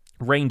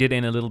reined it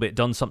in a little bit,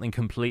 done something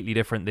completely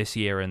different this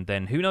year, and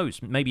then who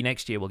knows, maybe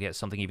next year we'll get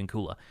something even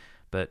cooler.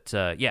 But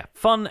yeah,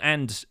 fun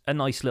and a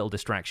nice little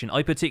distraction.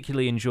 I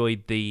particularly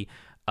enjoyed the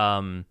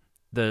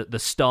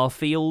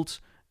Starfield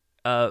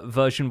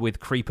version with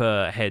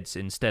creeper heads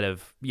instead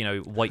of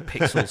white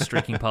pixels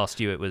streaking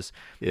past you. It was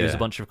a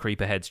bunch of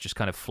creeper heads just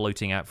kind of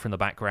floating out from the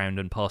background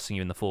and passing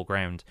you in the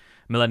foreground,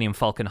 Millennium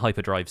Falcon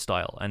hyperdrive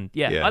style. And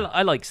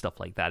I like stuff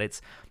like that.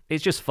 It's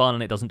just fun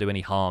and it doesn't do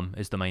any harm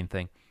is the main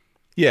thing.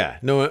 Yeah,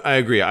 no, I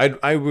agree.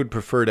 I would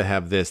prefer to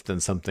have this than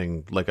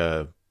something like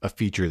a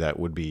feature that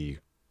would be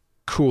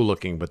cool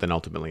looking, but then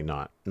ultimately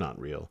not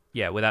real.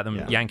 Yeah, without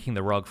them yanking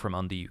the rug from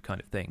under you,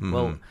 kind of thing.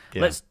 Well,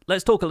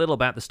 let's talk a little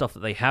about the stuff that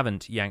they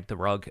haven't yanked the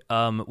rug.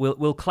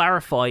 We'll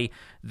clarify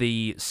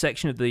the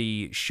section of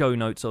the show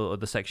notes or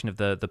the section of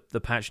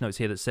the patch notes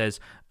here that says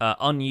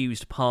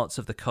unused parts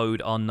of the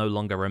code are no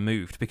longer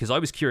removed, because I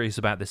was curious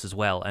about this as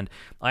well, and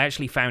I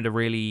actually found a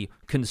really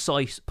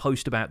concise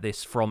post about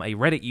this from a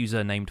Reddit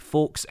user named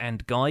Forks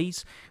and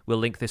Guys. We'll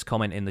link this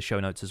comment in the show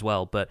notes as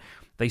well, but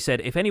they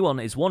said, if anyone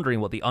is wondering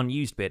what the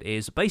unused bit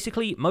is,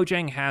 basically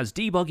Mojang has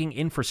debugging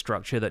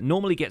infrastructure that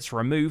normally gets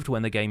removed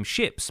when the game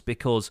ships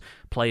because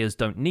players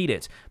don't need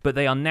it, but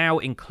they are now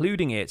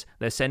including it.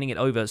 They're sending it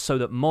over so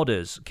that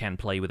modders can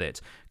play with it.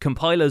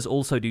 Compilers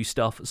also do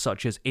stuff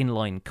such as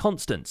inline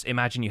constants.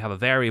 Imagine you have a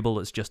variable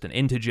that's just an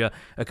integer.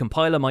 A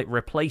compiler might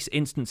replace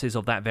instances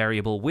of that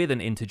variable with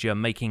an integer,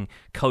 making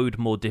code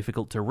more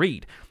difficult to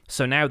read.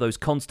 So now those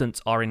constants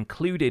are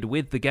included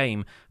with the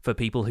game for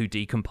people who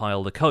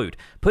decompile the code.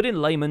 Put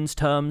in layman's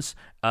terms,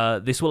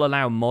 this will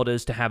allow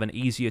modders to have an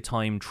easier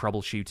time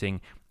troubleshooting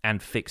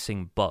and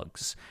fixing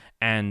bugs.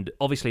 And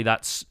obviously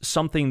that's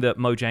something that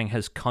Mojang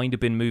has kind of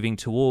been moving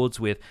towards,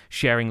 with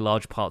sharing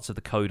large parts of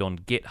the code on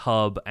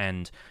GitHub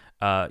and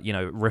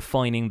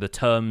refining the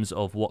terms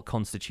of what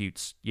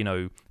constitutes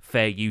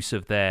fair use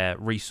of their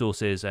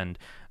resources. And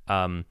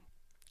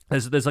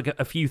there's like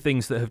a few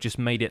things that have just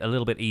made it a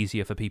little bit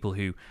easier for people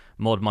who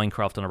mod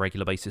Minecraft on a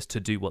regular basis to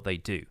do what they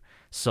do.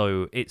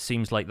 So it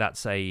seems like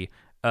that's a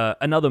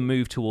another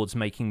move towards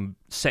making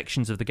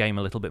sections of the game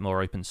a little bit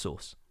more open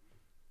source.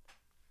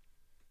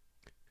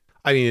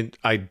 I mean,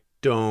 I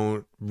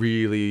don't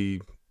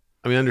really,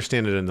 I mean, I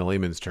understand it in the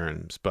layman's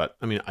terms, but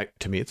I mean,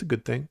 to me, it's a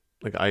good thing.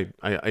 Like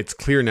it's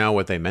clear now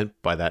what they meant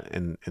by that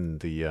in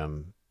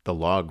the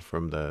log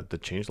from the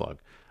changelog.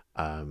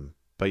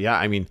 But yeah,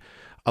 I mean,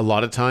 a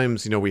lot of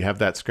times, we have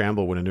that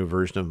scramble when a new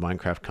version of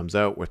Minecraft comes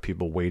out with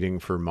people waiting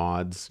for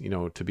mods,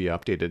 to be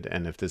updated.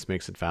 And if this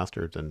makes it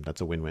faster, then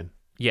that's a win-win.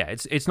 Yeah,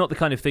 it's not the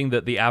kind of thing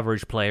that the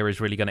average player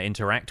is really going to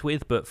interact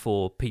with, but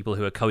for people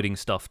who are coding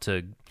stuff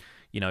to,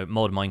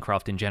 mod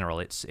Minecraft in general,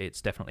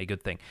 it's definitely a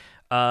good thing.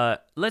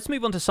 Let's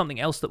move on to something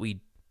else that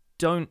we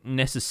don't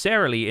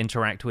necessarily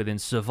interact with in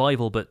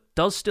survival, but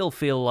does still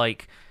feel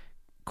like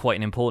quite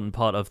an important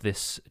part of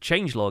this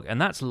changelog,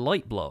 and that's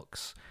light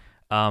blocks.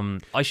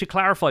 I should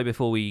clarify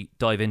before we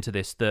dive into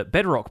this that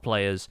Bedrock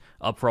players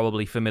are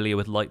probably familiar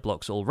with light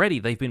blocks already.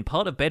 They've been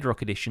part of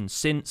Bedrock Edition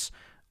since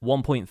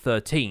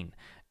 1.13.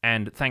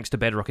 And thanks to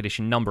Bedrock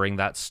Edition numbering,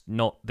 that's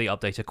not the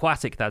update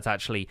Aquatic. That's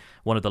actually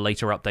one of the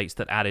later updates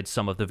that added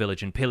some of the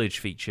village and pillage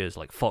features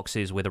like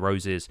foxes, wither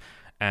roses,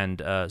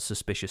 and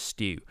suspicious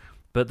stew.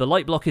 But the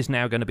light block is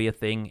now going to be a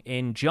thing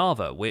in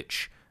Java,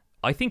 which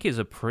I think is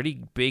a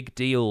pretty big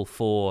deal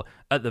for,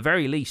 at the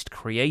very least,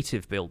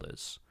 creative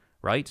builders,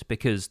 right?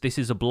 Because this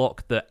is a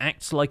block that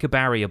acts like a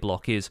barrier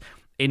block, is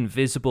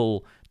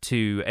invisible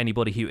to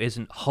anybody who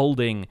isn't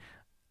holding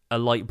a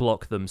light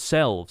block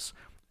themselves,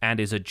 and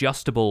is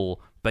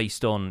adjustable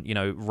based on,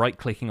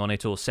 right-clicking on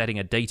it or setting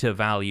a data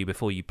value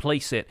before you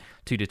place it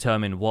to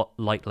determine what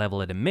light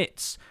level it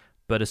emits.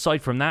 But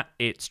aside from that,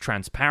 it's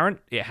transparent.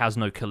 It has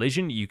no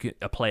collision.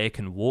 A player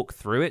can walk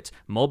through it.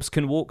 Mobs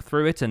can walk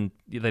through it, and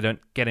they don't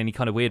get any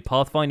kind of weird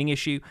pathfinding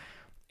issue.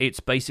 It's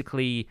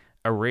basically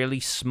a really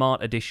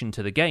smart addition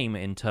to the game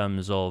in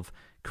terms of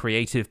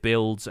creative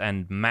builds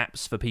and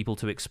maps for people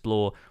to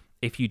explore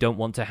if you don't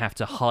want to have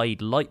to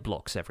hide light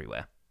blocks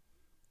everywhere.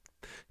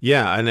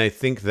 Yeah, and I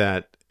think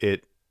that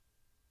it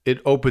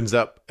opens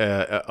up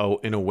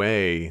in a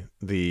way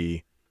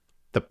the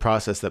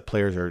process that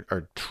players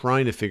are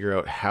trying to figure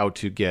out how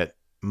to get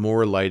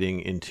more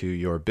lighting into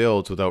your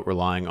builds without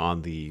relying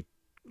on the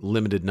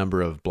limited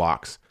number of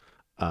blocks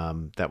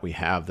that we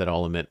have that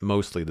all emit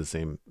mostly the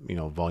same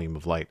volume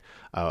of light.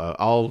 I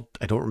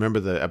don't remember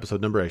the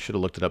episode number. I should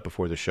have looked it up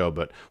before the show,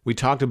 but we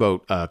talked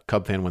about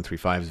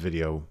Cubfan135's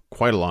video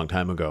quite a long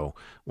time ago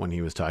when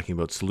he was talking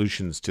about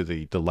solutions to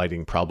the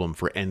lighting problem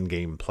for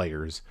endgame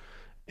players.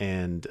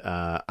 And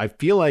I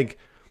feel like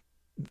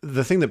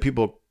the thing that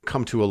people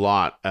come to a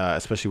lot,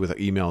 especially with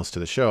emails to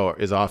the show,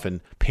 is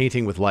often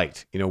painting with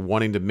light,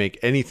 wanting to make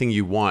anything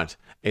you want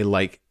a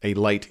light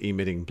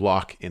emitting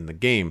block in the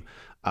game,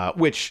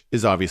 which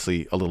is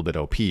obviously a little bit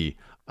OP.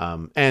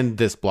 And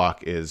this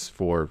block is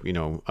for,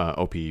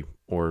 OP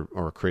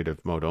or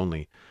creative mode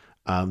only.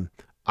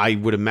 I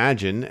would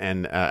imagine,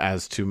 and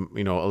as to, a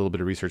little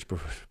bit of research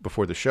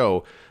before the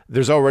show,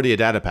 there's already a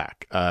data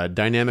pack,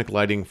 dynamic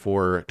lighting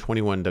for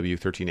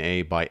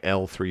 21W13A by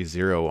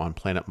L30 on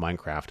Planet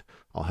Minecraft.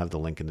 I'll have the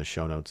link in the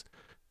show notes.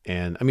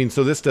 And I mean,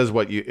 so this does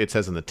what it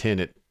says in the tin.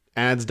 It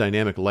adds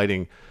dynamic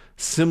lighting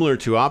similar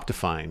to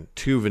Optifine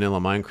to vanilla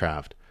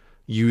Minecraft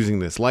using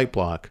this light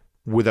block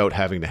without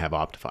having to have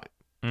Optifine.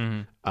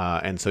 Mm-hmm.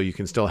 And so you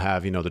can still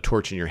have, the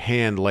torch in your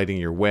hand lighting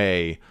your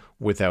way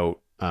without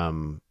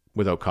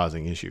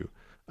causing issue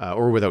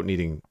or without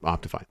needing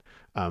Optifine.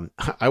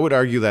 I would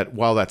argue that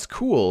while that's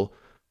cool,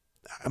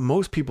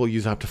 most people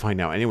use Optifine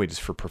now anyway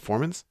just for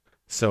performance.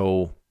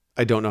 So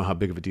I don't know how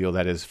big of a deal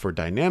that is for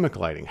dynamic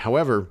lighting.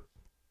 However,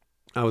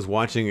 I was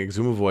watching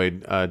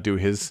Exumavoid do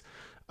his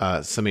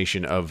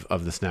summation of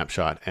the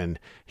snapshot, and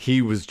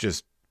he was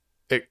just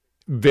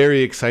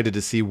very excited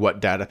to see what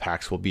data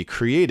packs will be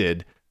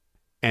created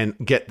and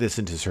get this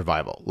into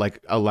survival, like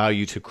allow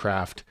you to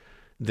craft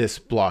this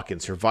block in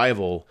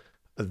survival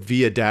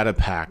via data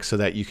pack so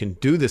that you can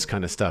do this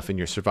kind of stuff in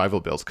your survival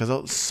builds.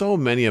 Because so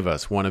many of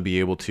us want to be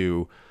able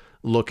to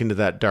look into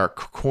that dark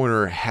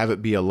corner, have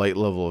it be a light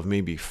level of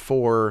maybe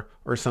 4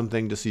 or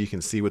something, just so you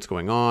can see what's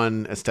going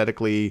on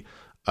aesthetically,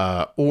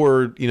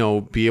 or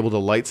be able to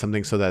light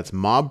something so that it's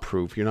mob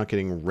proof. You're not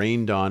getting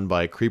rained on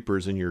by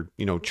creepers in your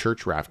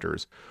church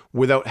rafters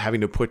without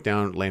having to put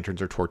down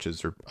lanterns or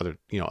torches or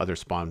other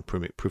spawn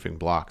proofing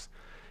blocks.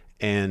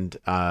 And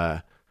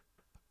on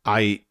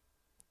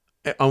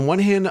one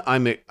hand,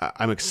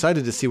 I'm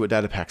excited to see what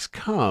data packs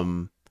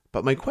come,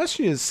 but my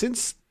question is,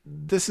 since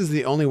this is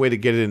the only way to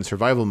get it in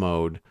survival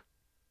mode,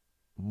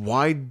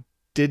 why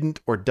didn't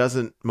or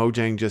doesn't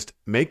Mojang just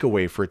make a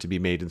way for it to be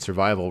made in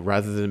survival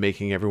rather than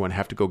making everyone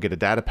have to go get a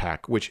data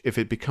pack, which if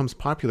it becomes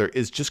popular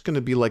is just going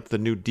to be like the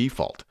new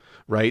default,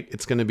 right?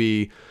 It's going to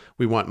be,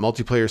 we want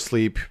multiplayer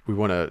sleep, we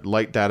want a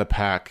light data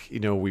pack,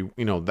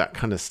 that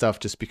kind of stuff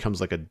just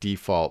becomes like a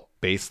default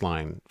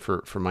baseline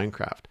for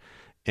Minecraft.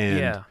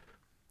 And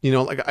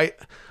yeah.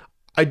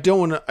 I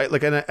don't want to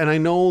like, and I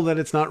know that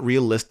it's not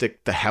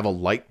realistic to have a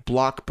light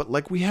block, but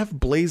like we have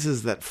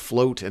blazes that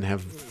float and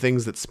have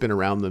things that spin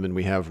around them, and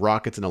we have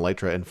rockets and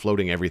elytra and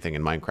floating everything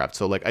in Minecraft.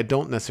 So like, I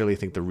don't necessarily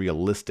think the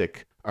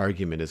realistic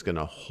argument is going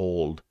to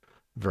hold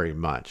very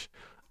much.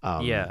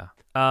 Yeah.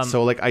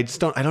 So like, I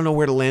don't know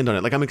where to land on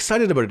it. Like, I'm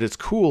excited about it. It's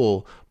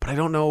cool, but I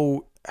don't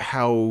know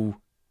how.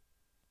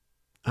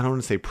 I don't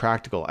want to say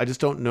practical. I just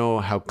don't know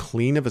how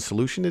clean of a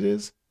solution it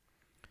is.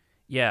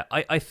 Yeah,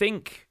 I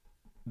think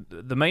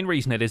the main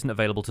reason it isn't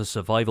available to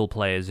survival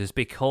players is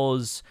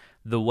because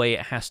the way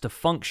it has to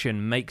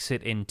function makes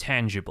it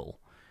intangible.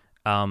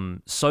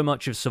 So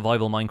much of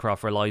survival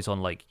Minecraft relies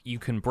on, like, you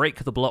can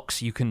break the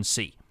blocks you can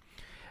see.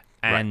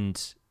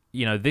 And,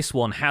 you know, this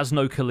one has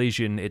no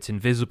collision, it's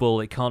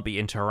invisible, it can't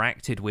be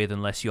interacted with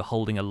unless you're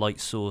holding a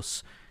light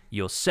source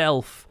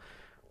yourself.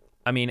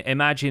 I mean,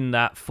 imagine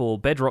that for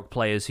Bedrock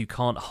players who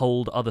can't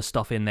hold other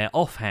stuff in their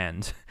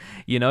offhand.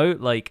 You know,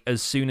 like,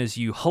 as soon as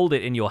you hold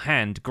it in your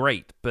hand,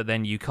 great, but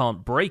then you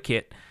can't break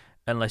it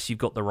unless you've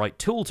got the right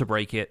tool to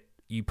break it.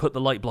 You put the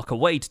light block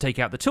away to take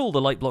out the tool,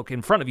 the light block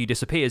in front of you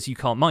disappears, you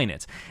can't mine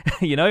it.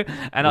 You know?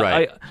 And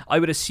I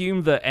would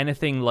assume that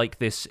anything like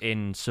this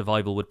in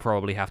survival would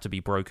probably have to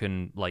be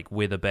broken, like,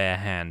 with a bare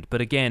hand.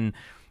 But again,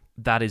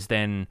 that is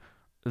then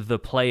the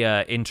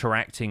player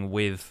interacting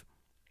with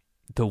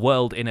the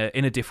world in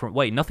a different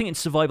way. Nothing in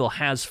survival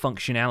has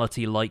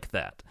functionality like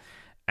that.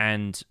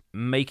 And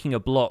making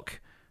a block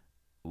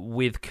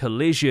with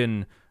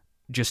collision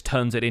just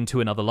turns it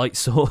into another light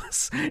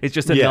source. It's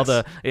just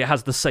another... Yes. It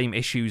has the same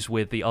issues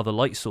with the other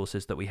light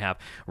sources that we have.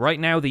 Right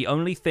now, the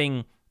only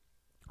thing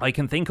I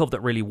can think of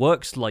that really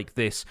works like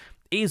this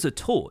is a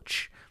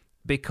torch.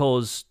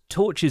 Because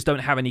torches don't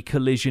have any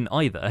collision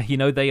either. You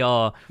know, they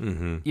are,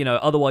 you know,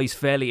 otherwise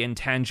fairly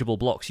intangible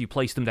blocks. You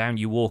place them down,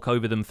 you walk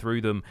over them,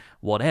 through them,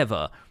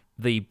 whatever.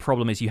 The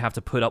problem is you have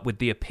to put up with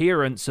the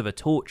appearance of a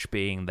torch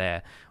being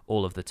there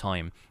all of the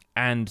time.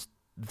 And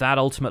that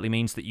ultimately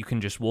means that you can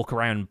just walk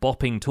around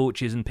bopping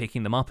torches and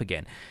picking them up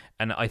again.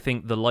 And I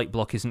think the light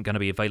block isn't going to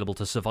be available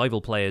to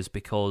survival players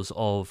because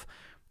of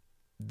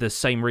the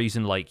same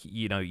reason, like,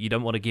 you know, you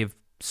don't want to give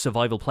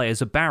survival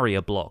players a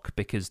barrier block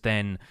because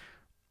then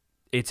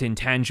it's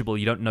intangible.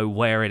 You don't know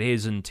where it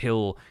is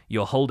until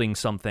you're holding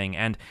something.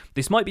 And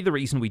this might be the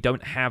reason we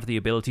don't have the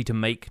ability to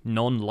make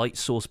non-light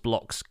source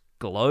blocks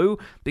glow,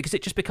 because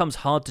it just becomes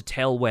hard to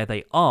tell where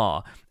they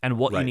are and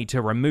what you need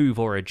to remove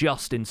or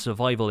adjust in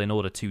survival in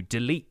order to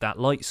delete that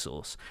light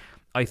source.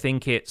 I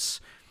think it's,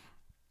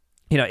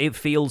 you know, it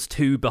feels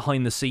too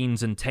behind the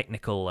scenes and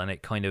technical, and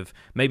it kind of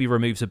maybe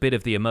removes a bit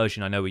of the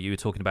immersion. I know you were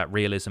talking about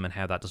realism and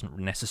how that doesn't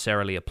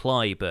necessarily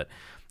apply, but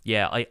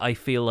yeah, I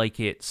feel like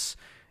it's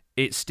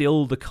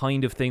still the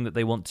kind of thing that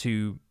they want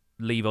to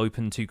leave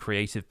open to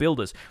creative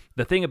builders.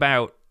 The thing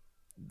about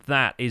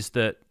that is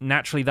that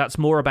naturally that's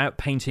more about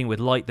painting with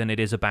light than it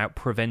is about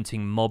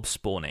preventing mob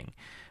spawning,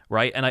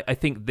 right? And I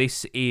think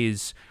this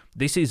is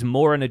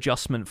more an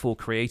adjustment for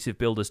creative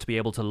builders to be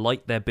able to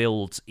light their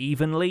builds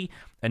evenly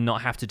and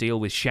not have to deal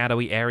with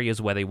shadowy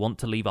areas where they want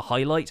to leave a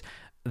highlight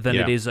than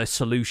it is a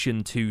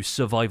solution to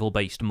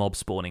survival-based mob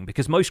spawning.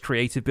 Because most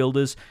creative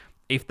builders,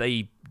 if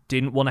they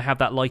didn't want to have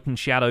that light and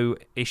shadow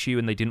issue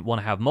and they didn't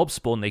want to have mob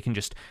spawn, they can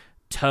just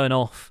turn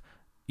off,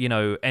 you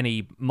know,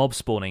 any mob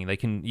spawning. They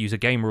can use a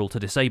game rule to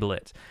disable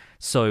it.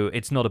 So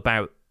it's not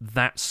about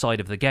that side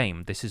of the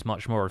game. This is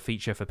much more a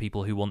feature for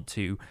people who want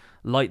to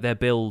light their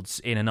builds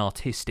in an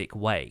artistic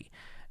way.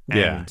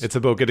 Yeah, it's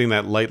about getting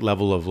that light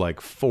level of like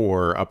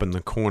 4 up in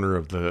the corner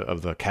of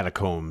the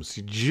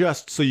catacombs,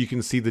 just so you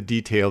can see the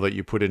detail that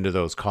you put into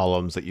those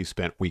columns that you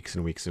spent weeks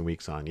and weeks and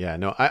weeks on. Yeah,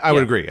 no, I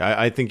would agree.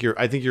 I think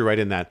you're right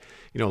in that.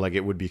 You know, like,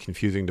 it would be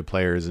confusing to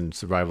players in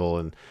survival,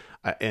 and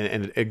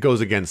it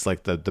goes against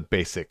like the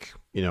basic,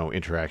 you know,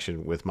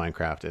 interaction with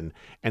Minecraft,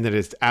 and that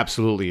it's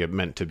absolutely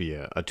meant to be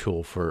a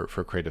tool for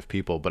creative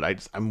people. But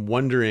I'm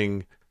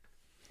wondering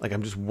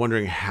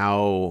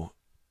how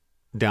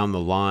down the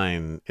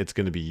line it's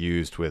going to be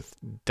used with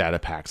data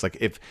packs. Like,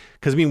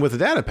 because I mean, with a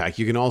data pack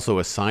you can also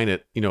assign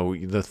it, you know,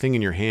 the thing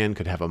in your hand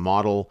could have a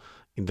model.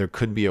 There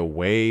could be a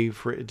way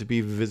for it to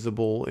be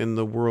visible in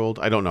the world.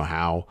 I don't know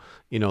how,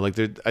 you know, like,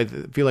 I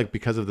feel like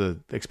because of the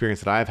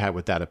experience that I've had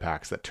with data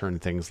packs that turn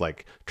things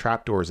like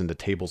trapdoors into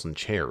tables and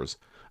chairs.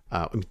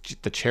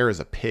 The chair is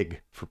a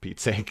pig, for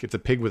Pete's sake. It's a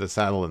pig with a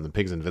saddle and the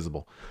pig's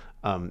invisible.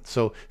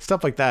 So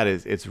stuff like that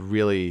it's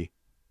really,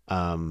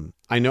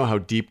 I know how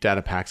deep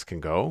data packs can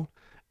go.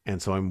 And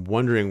so I'm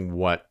wondering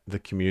what the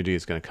community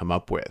is going to come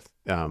up with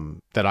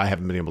that I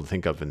haven't been able to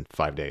think of in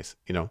 5 days,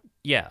 you know?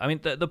 Yeah, I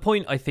mean, the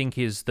point, I think,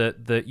 is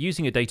that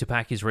using a data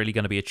pack is really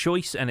going to be a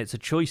choice, and it's a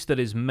choice that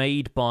is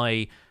made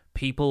by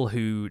people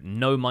who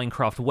know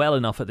Minecraft well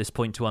enough at this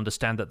point to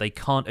understand that they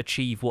can't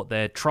achieve what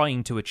they're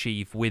trying to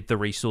achieve with the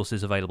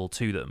resources available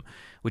to them,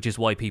 which is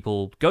why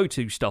people go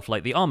to stuff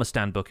like the Armor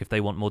Stand book if they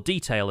want more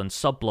detail and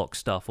sub-block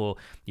stuff, or,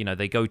 you know,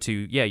 they go to,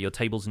 your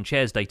tables and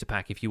chairs data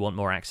pack if you want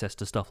more access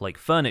to stuff like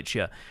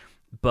furniture.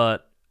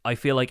 But I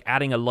feel like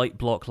adding a light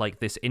block like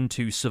this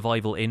into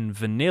survival in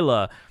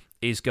vanilla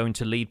is going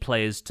to lead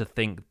players to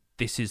think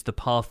this is the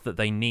path that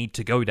they need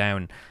to go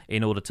down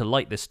in order to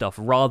light this stuff,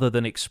 rather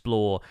than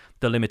explore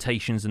the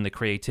limitations and the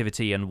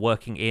creativity and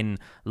working in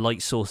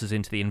light sources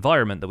into the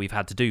environment that we've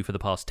had to do for the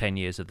past 10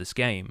 years of this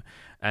game.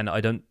 And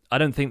I don't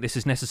think this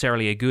is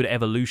necessarily a good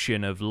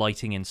evolution of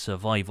lighting in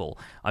survival.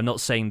 I'm not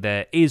saying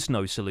there is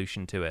no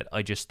solution to it.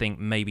 I just think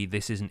maybe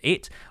this isn't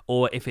it,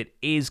 or if it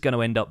is going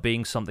to end up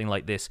being something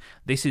like this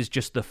is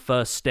just the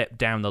first step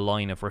down the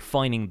line of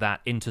refining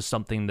that into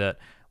something that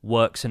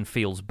works and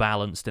feels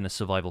balanced in a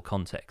survival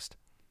context.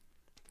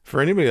 For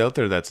anybody out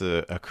there that's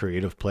a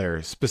creative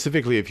player,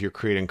 specifically if you're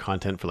creating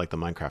content for like the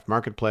Minecraft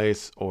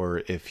Marketplace,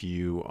 or if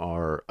you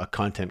are a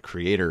content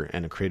creator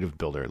and a creative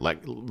builder, like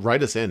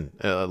write us in,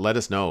 let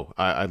us know.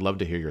 I'd love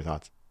to hear your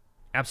thoughts.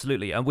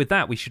 Absolutely. And with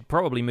that, we should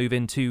probably move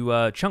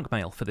into chunk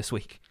mail for this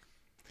week.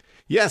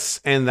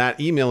 Yes, and that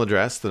email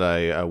address that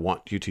I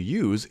want you to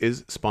use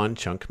is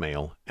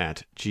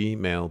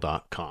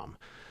spawnchunkmail@gmail.com.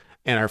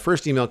 And our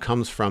first email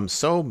comes from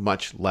So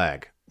Much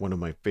Lag, one of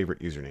my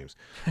favorite usernames.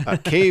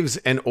 Caves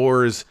and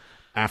ores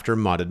after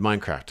modded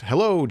Minecraft.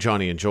 Hello,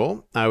 Jonny and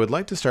Joel. I would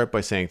like to start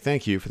by saying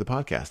thank you for the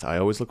podcast. I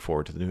always look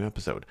forward to the new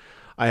episode.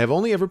 I have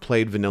only ever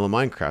played vanilla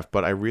Minecraft,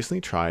 but I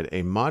recently tried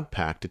a mod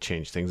pack to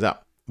change things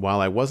up.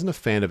 While I wasn't a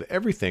fan of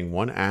everything,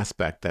 one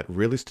aspect that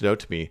really stood out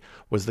to me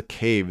was the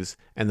caves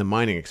and the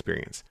mining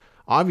experience.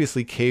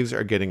 Obviously, caves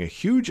are getting a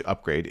huge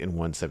upgrade in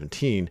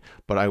 1.17,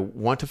 but I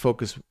want to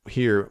focus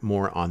here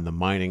more on the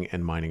mining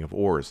and mining of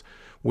ores.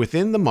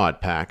 Within the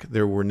mod pack,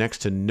 there were next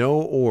to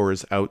no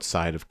ores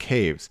outside of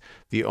caves.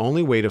 The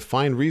only way to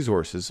find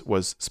resources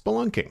was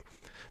spelunking.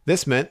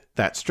 This meant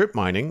that strip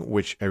mining,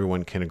 which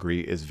everyone can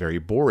agree is very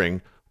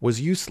boring, was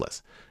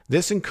useless.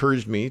 This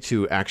encouraged me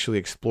to actually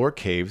explore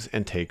caves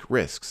and take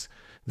risks.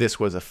 This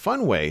was a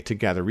fun way to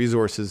gather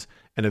resources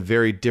and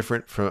very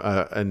different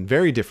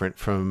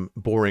from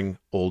boring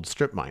old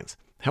strip mines.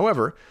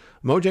 However,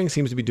 Mojang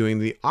seems to be doing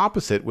the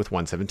opposite with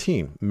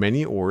 1.17.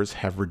 Many ores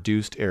have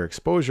reduced air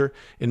exposure.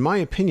 In my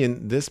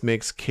opinion, this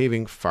makes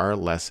caving far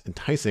less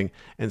enticing,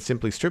 and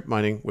simply strip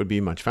mining would be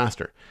much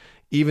faster.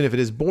 Even if it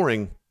is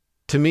boring,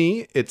 to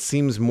me, it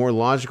seems more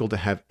logical to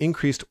have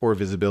increased ore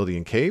visibility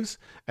in caves,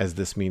 as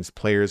this means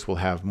players will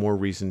have more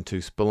reason to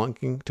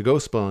go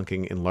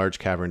spelunking in large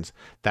caverns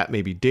that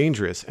may be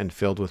dangerous and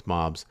filled with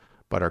mobs,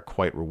 but are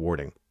quite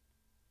rewarding.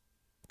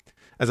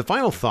 As a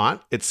final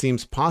thought, it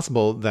seems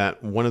possible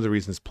that one of the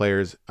reasons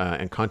players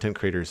and content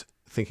creators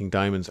thinking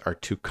diamonds are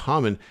too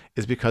common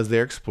is because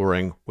they're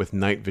exploring with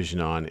night vision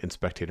on in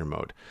spectator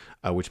mode,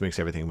 which makes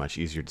everything much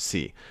easier to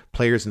see.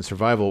 Players in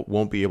survival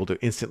won't be able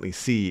to instantly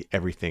see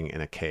everything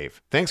in a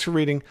cave. Thanks for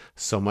reading.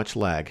 So much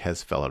lag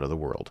has fell out of the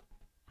world.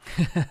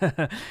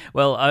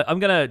 Well, I'm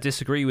going to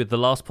disagree with the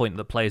last point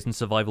that players in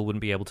survival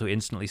wouldn't be able to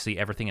instantly see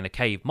everything in a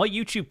cave. My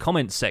YouTube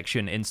comments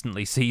section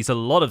instantly sees a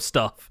lot of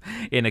stuff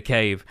in a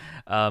cave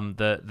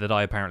that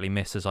I apparently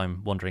miss as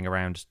I'm wandering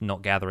around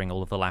not gathering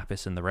all of the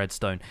lapis and the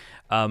redstone.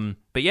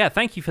 But yeah,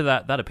 thank you for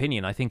that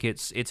opinion. I think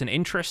it's an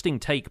interesting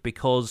take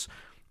because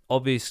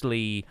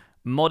obviously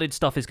modded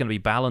stuff is going to be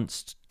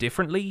balanced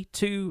differently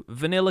to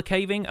vanilla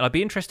caving, and I'd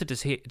be interested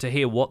to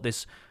hear what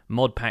this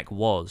mod pack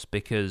was,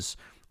 because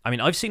I mean,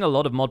 I've seen a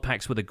lot of mod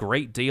packs with a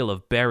great deal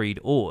of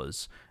buried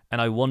ores, and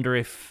I wonder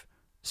if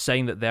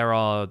saying that there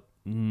are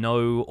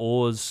no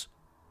ores,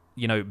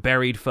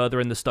 buried further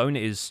in the stone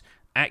is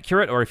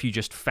accurate, or if you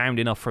just found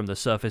enough from the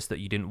surface that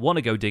you didn't want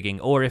to go digging,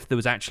 or if there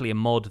was actually a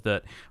mod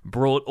that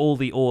brought all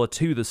the ore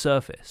to the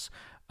surface.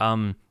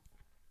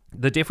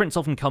 The difference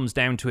often comes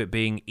down to it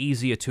being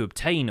easier to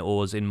obtain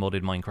ores in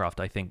modded Minecraft,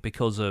 I think,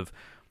 because of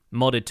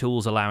modded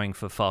tools allowing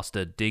for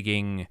faster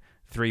digging,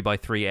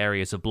 3x3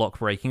 areas of block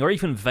breaking, or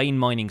even vein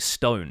mining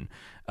stone,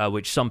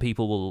 which some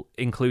people will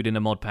include in a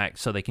mod pack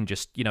so they can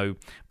just,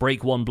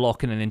 break one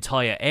block and an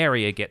entire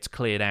area gets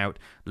cleared out,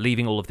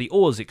 leaving all of the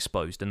ores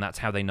exposed, and that's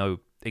how they know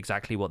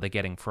exactly what they're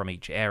getting from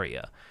each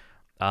area.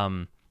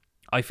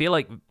 I feel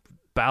like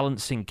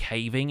balancing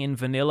caving in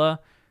vanilla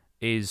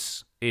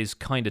is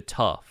kind of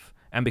tough,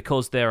 and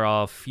because there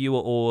are fewer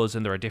ores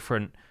and there are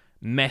different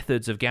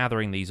methods of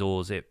gathering these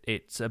ores,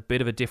 it's a bit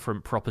of a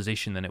different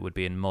proposition than it would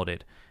be in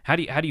modded. How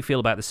do you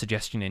feel about the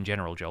suggestion in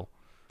general, Joel?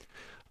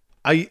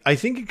 I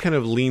think it kind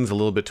of leans a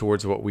little bit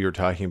towards what we were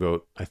talking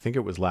about. I think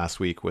it was last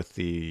week with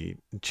the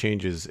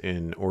changes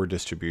in ore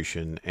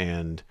distribution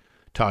and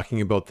talking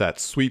about that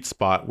sweet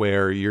spot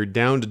where you're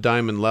down to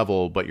diamond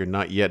level, but you're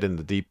not yet in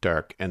the deep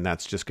dark. And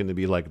that's just going to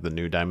be like the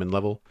new diamond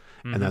level.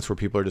 Mm-hmm. And that's where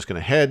people are just going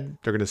to head.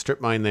 They're going to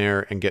strip mine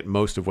there and get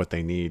most of what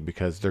they need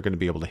because they're going to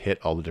be able to hit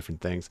all the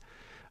different things.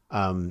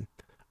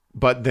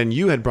 But then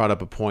you had brought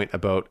up a point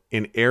about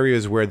in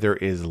areas where there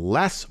is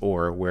less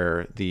ore,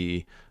 where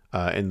the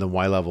in the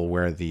Y level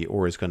where the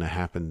ore is going to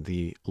happen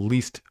the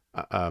least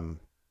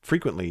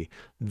frequently,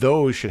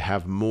 those should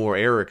have more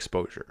air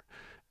exposure.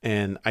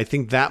 And I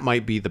think that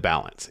might be the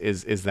balance,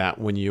 is that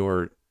when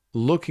you're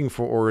looking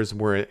for ores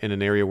where in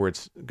an area where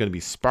it's going to be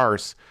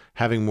sparse,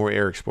 having more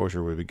air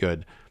exposure would be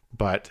good.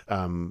 But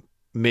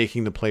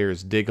making the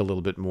players dig a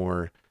little bit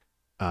more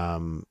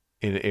in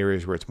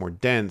areas where it's more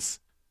dense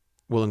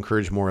will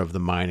encourage more of the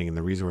mining and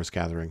the resource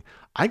gathering.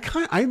 I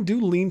do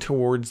lean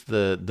towards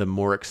the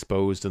more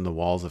exposed in the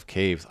walls of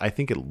caves. I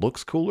think it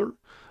looks cooler.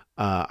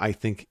 I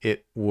think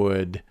it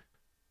would,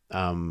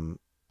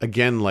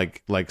 again,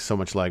 like so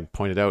much like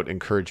pointed out,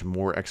 encourage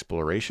more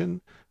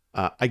exploration.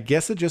 I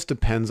guess it just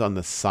depends on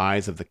the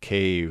size of the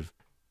cave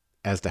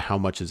as to how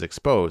much is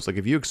exposed. Like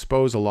if you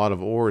expose a lot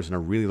of ores in a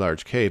really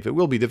large cave, it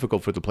will be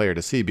difficult for the player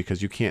to see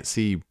because you can't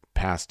see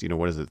past,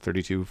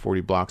 32,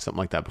 40 blocks, something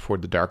like that, before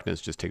the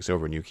darkness just takes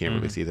over and you can't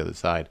really see the other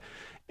side.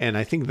 And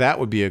I think that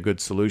would be a good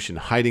solution,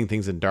 hiding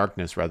things in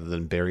darkness rather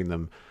than burying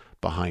them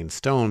behind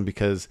stone,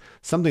 because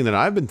something that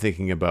I've been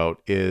thinking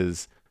about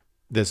is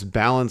this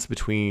balance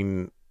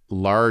between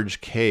large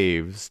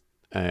caves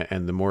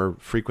and the more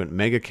frequent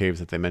mega caves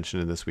that they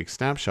mentioned in this week's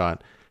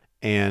snapshot,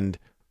 and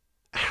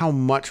how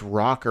much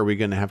rock are we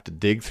going to have to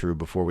dig through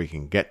before we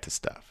can get to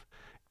stuff?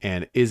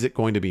 And is it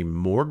going to be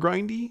more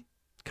grindy?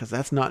 Because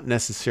that's not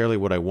necessarily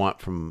what I want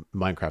from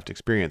Minecraft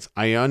experience.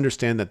 I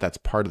understand that that's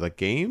part of the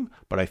game,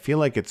 but I feel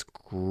like it's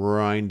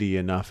grindy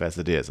enough as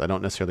it is. I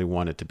don't necessarily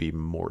want it to be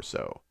more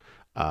so.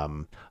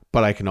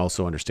 But I can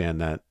also understand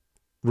that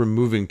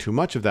removing too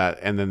much of that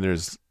and then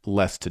there's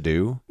less to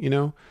do,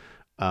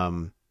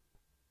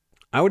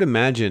 I would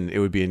imagine it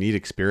would be a neat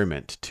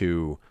experiment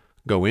to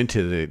go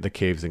into the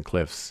caves and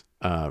cliffs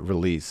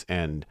release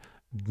and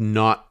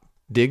not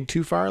dig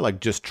too far, like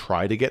just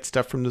try to get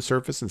stuff from the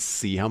surface and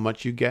see how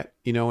much you get,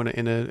 in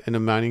a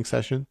mining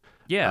session.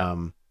 Yeah.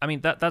 I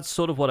mean, that's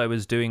sort of what I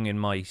was doing in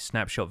my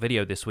snapshot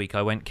video this week.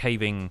 I went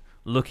caving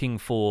looking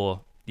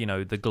for,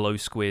 the glow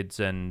squids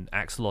and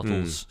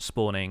axolotls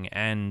spawning,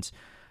 and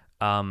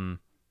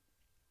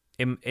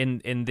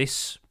in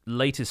this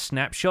latest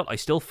snapshot, I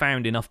still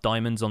found enough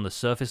diamonds on the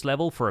surface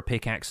level for a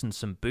pickaxe and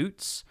some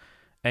boots.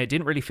 It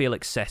didn't really feel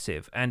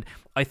excessive. And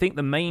I think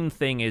the main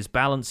thing is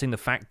balancing the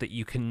fact that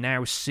you can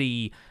now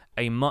see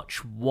a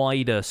much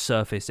wider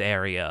surface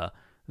area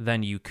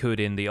than you could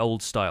in the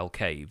old style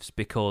caves,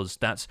 because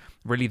that's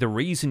really the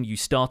reason you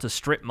start a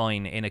strip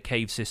mine in a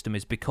cave system,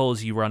 is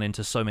because you run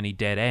into so many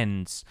dead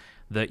ends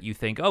that you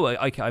think,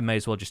 I may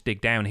as well just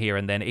dig down here,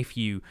 and then if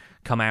you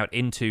come out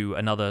into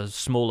another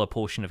smaller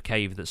portion of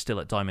cave that's still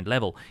at diamond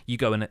level, you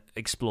go and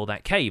explore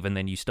that cave, and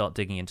then you start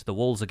digging into the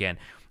walls again.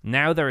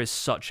 Now there is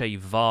such a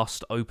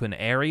vast open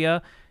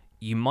area,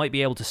 you might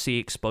be able to see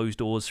exposed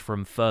ores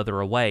from further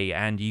away,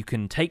 and you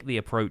can take the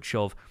approach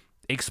of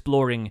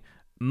exploring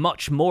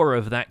much more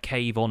of that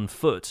cave on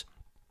foot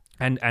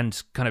and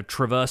kind of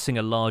traversing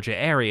a larger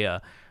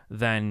area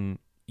than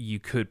you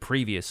could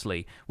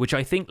previously, which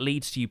I think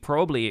leads to you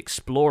probably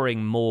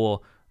exploring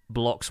more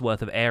blocks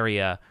worth of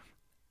area,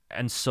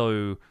 and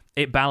so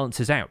it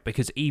balances out,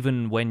 because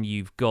even when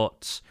you've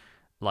got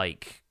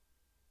like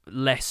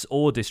less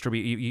ore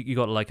you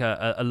got like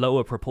a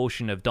lower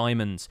proportion of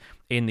diamonds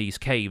in these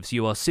caves,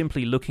 you are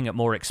simply looking at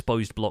more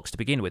exposed blocks to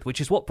begin with,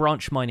 which is what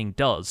branch mining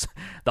does.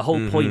 The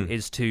whole point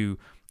is to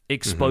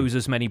expose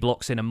as many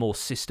blocks in a more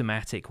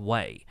systematic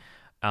way.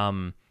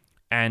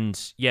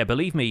 And yeah,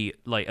 believe me,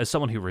 like as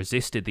someone who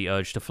resisted the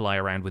urge to fly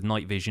around with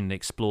night vision and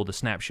explore the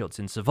snapshots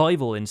in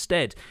survival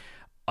instead,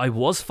 I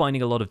was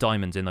finding a lot of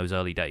diamonds in those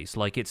early days.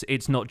 Like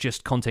it's not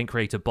just content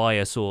creator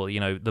bias or,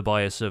 the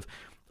bias of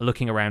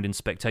looking around in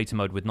spectator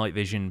mode with night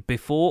vision.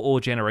 Before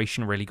ore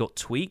generation really got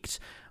tweaked,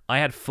 I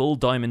had full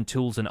diamond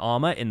tools and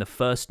armor in the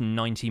first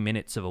 90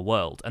 minutes of a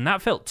world, and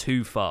that felt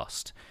too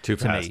fast. Too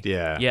fast, me.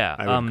 Yeah.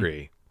 I would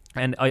agree.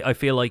 And I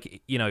feel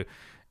like,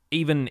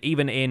 even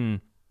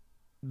in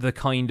the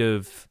kind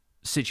of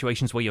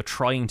situations where you're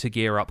trying to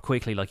gear up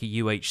quickly, like a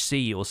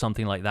UHC or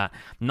something like that,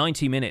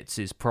 90 minutes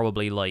is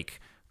probably like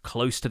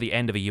close to the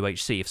end of a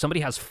UHC. If somebody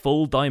has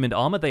full diamond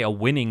armor, they are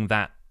winning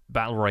that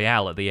battle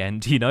royale at the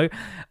end,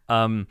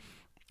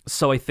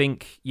 So I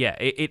think, yeah,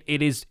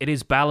 it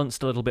is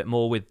balanced a little bit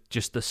more with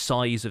just the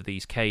size of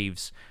these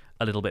caves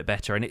a little bit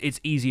better, and it's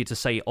easier to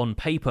say on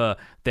paper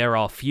there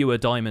are fewer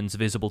diamonds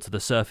visible to the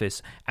surface,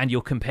 and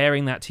you're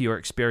comparing that to your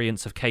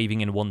experience of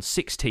caving in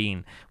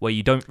 1.16 where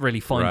you don't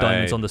really find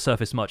diamonds on the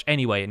surface much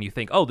anyway, and you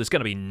think, there's going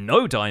to be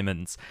no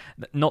diamonds.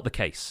 Not the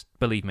case,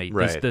 believe me.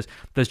 Right.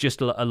 There's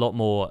just a lot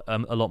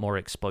more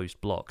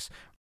exposed blocks.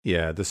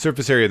 Yeah, the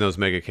surface area in those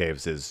mega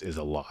caves is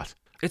a lot.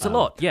 It's a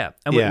lot, yeah,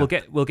 and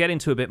we'll get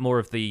into a bit more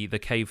of the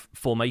cave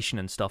formation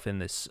and stuff in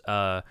this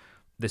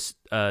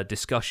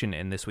discussion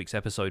in this week's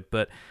episode,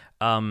 but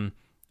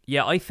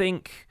I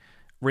think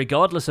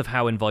regardless of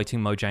how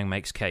inviting Mojang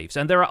makes caves,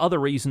 and there are other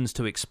reasons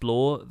to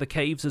explore the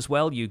caves as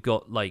well. You've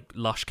got like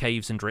lush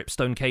caves and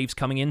dripstone caves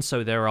coming in,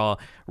 so there are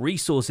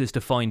resources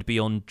to find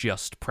beyond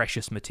just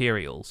precious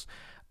materials.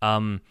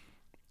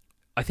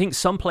 I think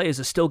some players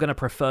are still going to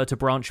prefer to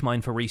branch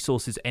mine for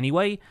resources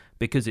anyway,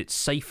 because it's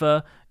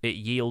safer, it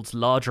yields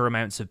larger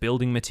amounts of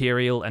building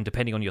material, and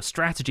depending on your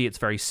strategy, it's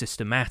very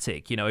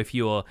systematic. If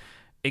you're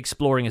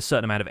exploring a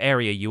certain amount of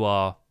area, you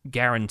are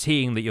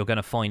guaranteeing that you're going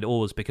to find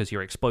ores because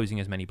you're exposing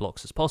as many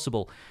blocks as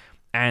possible.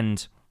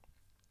 And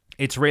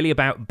it's really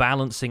about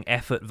balancing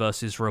effort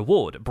versus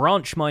reward.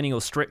 Branch mining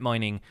or strip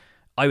mining,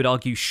 I would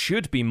argue,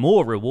 should be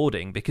more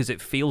rewarding because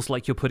it feels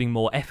like you're putting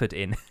more effort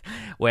in.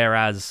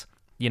 Whereas,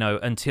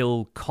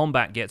 until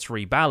combat gets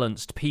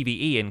rebalanced,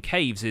 PvE in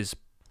caves is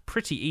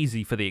pretty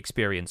easy for the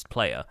experienced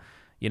player.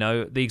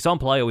 The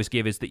example I always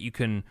give is that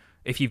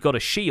if you've got a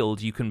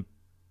shield, you can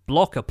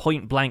block a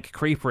point-blank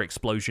creeper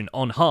explosion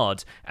on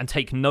hard and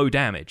take no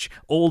damage.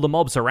 All the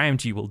mobs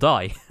around you will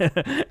die,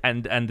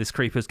 and this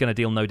creeper's going to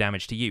deal no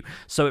damage to you.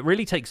 So it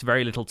really takes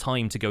very little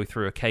time to go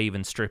through a cave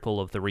and strip all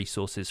of the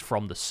resources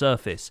from the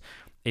surface,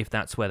 if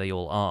that's where they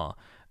all are.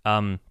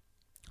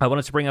 I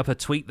wanted to bring up a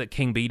tweet that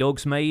King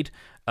B-Dogs made,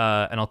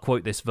 and I'll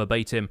quote this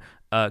verbatim.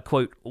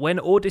 Quote, when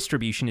ore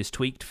distribution is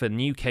tweaked for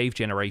new cave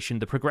generation,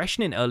 the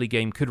progression in early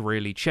game could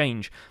really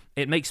change.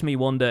 It makes me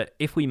wonder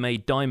if we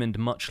made diamond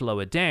much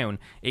lower down,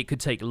 it could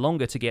take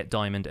longer to get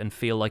diamond and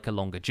feel like a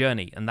longer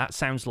journey. And that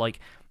sounds like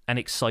an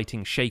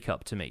exciting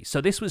shake-up to me.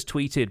 So this was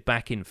tweeted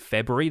back in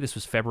February. This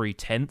was February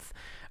 10th.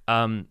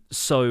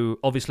 So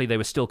obviously they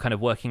were still kind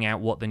of working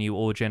out what the new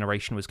ore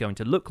generation was going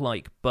to look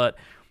like. But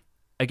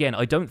again,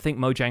 I don't think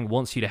Mojang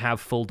wants you to have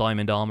full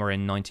diamond armor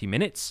in 90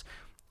 minutes.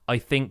 I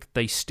think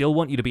they still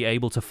want you to be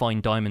able to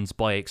find diamonds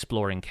by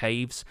exploring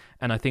caves,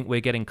 and I think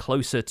we're getting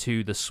closer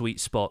to the sweet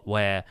spot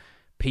where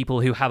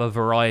people who have a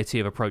variety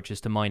of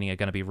approaches to mining are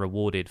going to be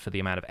rewarded for the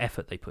amount of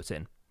effort they put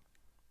in.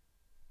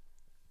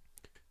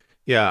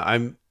 Yeah,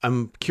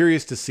 I'm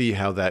curious to see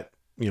how that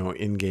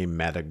in-game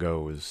meta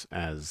goes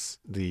as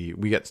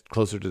we get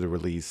closer to the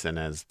release, and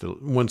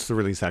once the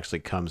release actually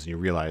comes and you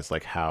realize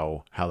like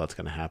how that's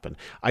going to happen.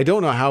 I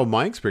don't know how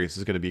my experience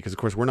is going to be because of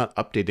course we're not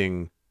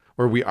updating.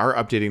 Or we are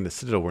updating the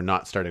Citadel, we're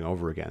not starting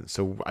over again.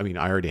 So, I mean,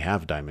 I already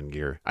have diamond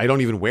gear. I don't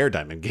even wear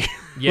diamond gear.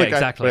 Yeah,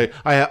 exactly.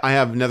 I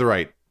have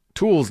netherite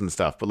tools and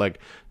stuff, but like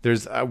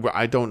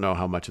I don't know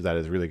how much of that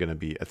is really going to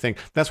be a thing.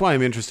 That's why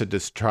I'm interested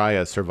to try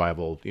a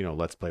survival,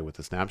 let's play with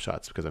the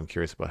snapshots, because I'm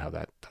curious about how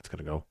that's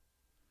going to go.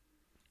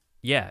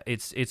 Yeah,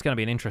 it's going to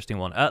be an interesting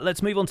one.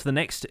 Let's move on to the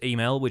next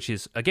email, which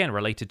is, again,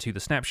 related to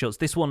the snapshots.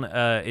 This one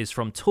is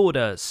from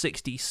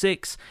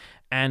Torda66,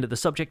 and the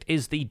subject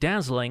is the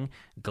dazzling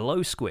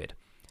glow squid.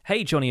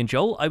 Hey, Jonny and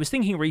Joel, I was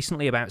thinking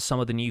recently about some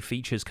of the new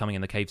features coming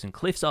in the Caves and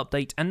Cliffs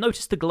update and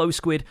noticed the glow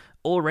squid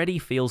already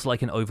feels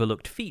like an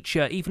overlooked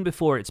feature even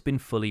before it's been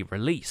fully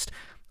released.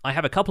 I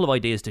have a couple of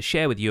ideas to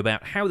share with you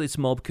about how this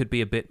mob could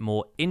be a bit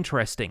more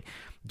interesting.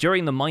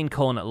 During the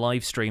Minecon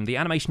livestream, the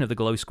animation of the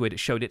glow squid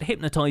showed it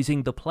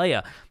hypnotizing the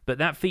player, but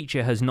that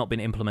feature has not been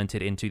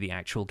implemented into the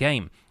actual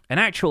game. An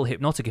actual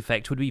hypnotic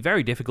effect would be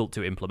very difficult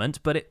to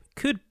implement, but it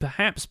could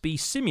perhaps be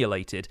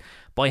simulated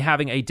by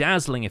having a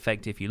dazzling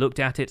effect if you looked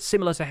at it,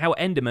 similar to how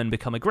Endermen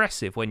become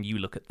aggressive when you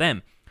look at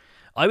them.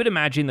 I would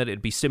imagine that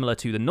it'd be similar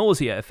to the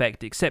nausea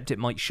effect, except it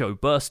might show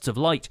bursts of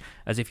light,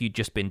 as if you'd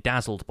just been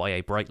dazzled by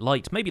a bright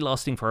light, maybe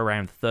lasting for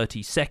around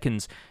 30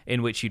 seconds,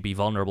 in which you'd be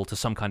vulnerable to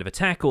some kind of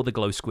attack or the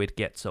glow squid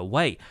gets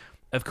away.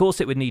 Of course,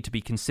 it would need to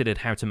be considered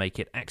how to make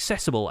it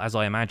accessible, as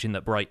I imagine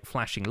that bright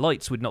flashing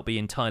lights would not be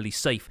entirely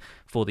safe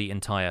for the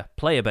entire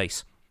player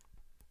base.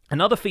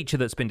 Another feature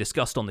that's been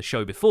discussed on the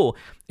show before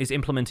is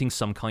implementing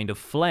some kind of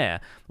flare.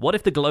 What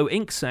if the glow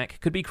ink sac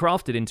could be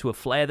crafted into a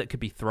flare that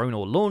could be thrown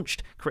or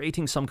launched,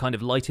 creating some kind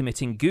of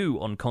light-emitting goo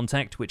on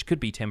contact, which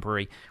could be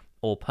temporary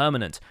or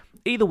permanent?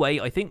 Either way,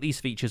 I think these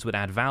features would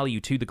add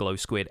value to the glow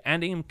squid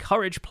and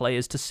encourage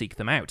players to seek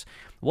them out.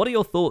 What are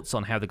your thoughts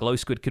on how the glow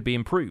squid could be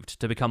improved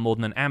to become more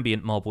than an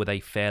ambient mob with a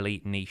fairly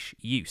niche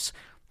use?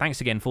 Thanks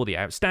again for the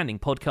outstanding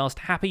podcast.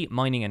 Happy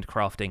mining and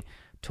crafting,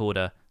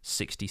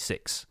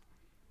 Torda66.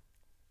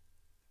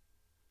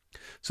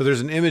 So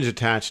there's an image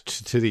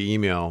attached to the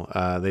email.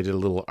 They did a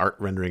little art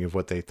rendering of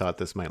what they thought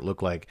this might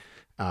look like.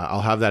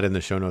 I'll have that in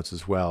the show notes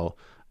as well.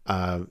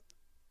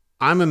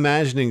 I'm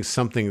imagining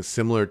something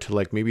similar to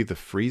like maybe the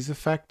freeze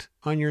effect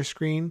on your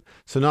screen.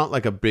 So not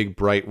like a big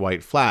bright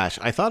white flash.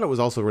 I thought it was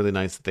also really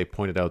nice that they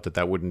pointed out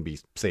that wouldn't be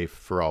safe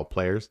for all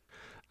players.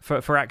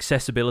 For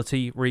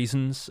accessibility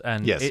reasons,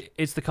 and yes.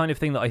 It's the kind of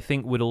thing that I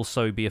think would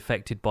also be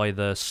affected by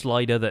the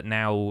slider that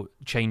now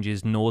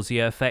changes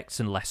nausea effects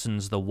and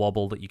lessens the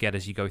wobble that you get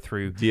as you go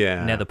through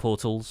nether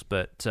portals.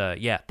 But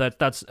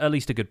that's at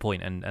least a good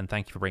point, and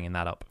thank you for bringing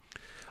that up.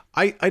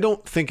 I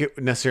don't think it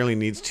necessarily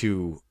needs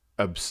to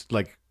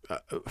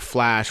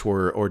flash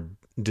or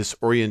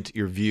disorient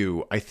your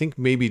view. I think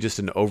maybe just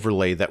an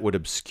overlay that would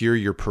obscure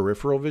your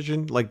peripheral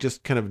vision, like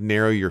just kind of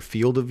narrow your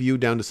field of view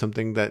down to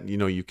something that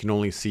you can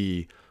only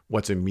see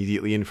what's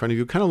immediately in front of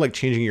you, kind of like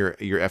changing your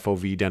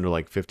FOV down to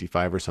like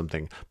 55 or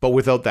something, but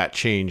without that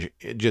change,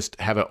 just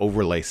have an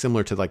overlay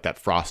similar to like that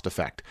frost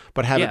effect,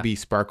 but have it be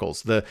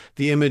sparkles. The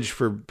image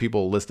for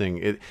people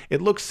listening,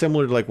 it looks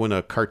similar to like when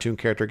a cartoon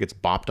character gets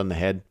bopped on the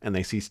head and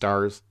they see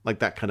stars, like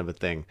that kind of a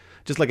thing,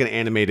 just like an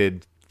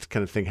animated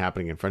kind of thing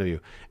happening in front of you.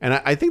 And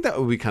I think that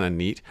would be kind of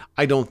neat.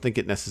 I don't think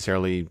it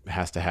necessarily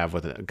has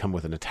to come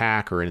with an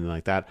attack or anything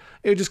like that.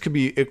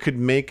 It could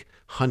make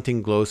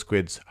hunting glow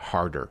squids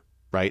harder.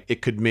 right?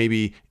 It could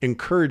maybe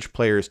encourage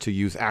players to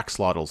use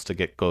axolotls to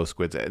get glow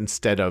squids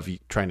instead of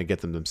trying to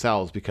get them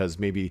themselves, because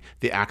maybe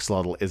the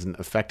axolotl isn't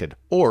affected.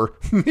 Or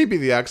maybe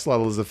the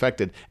axolotl is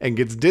affected and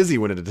gets dizzy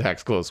when it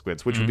attacks glow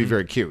squids, which would be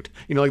very cute.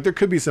 Like there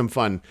could be some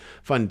fun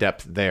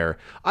depth there.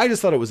 I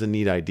just thought it was a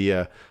neat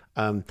idea.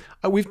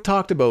 We've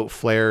talked about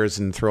flares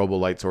and throwable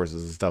light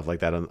sources and stuff like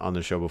that on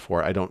the show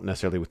before. I don't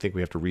necessarily think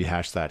we have to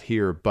rehash that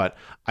here, but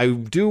I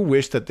do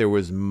wish that there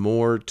was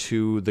more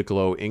to the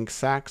glow ink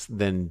sacks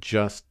than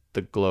just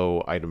the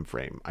glow item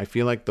frame. I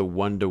feel like the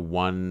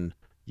 1-to-1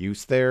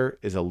 use there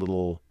is a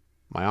little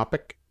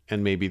myopic,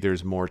 and maybe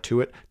there's more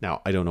to it.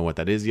 Now, I don't know what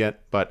that is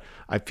yet, but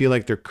I feel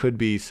like there could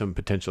be some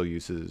potential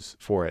uses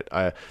for it.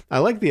 I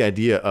like the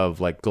idea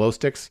of like glow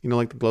sticks,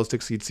 like the glow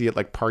sticks you'd see at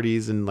like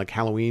parties and like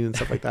Halloween and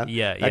stuff like that.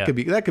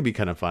 That could be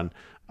kind of fun.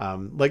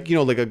 Like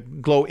a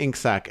glow ink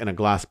sack and a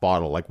glass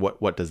bottle. Like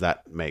what does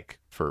that make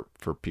for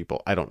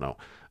people? I don't know.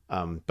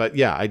 But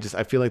yeah,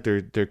 I feel like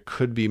there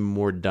could be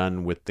more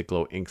done with the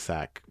glow ink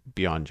sack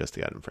beyond just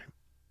the item frame.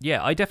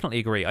 Yeah, I definitely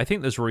agree. I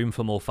think there's room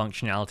for more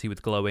functionality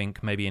with glow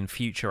ink, maybe in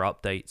future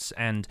updates.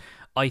 And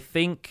I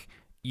think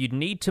you'd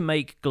need to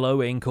make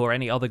glow ink or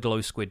any other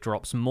glow squid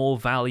drops more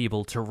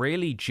valuable to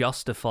really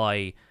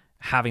justify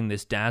having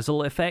this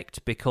dazzle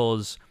effect,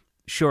 because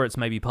sure, it's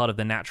maybe part of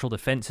the natural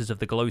defenses of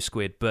the glow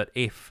squid, but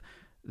if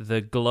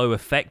the glow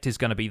effect is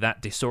going to be that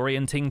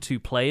disorienting to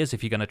players,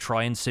 if you're going to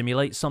try and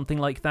simulate something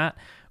like that,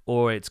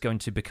 or it's going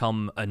to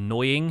become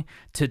annoying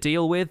to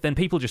deal with, then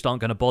people just aren't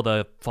going to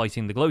bother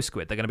fighting the glow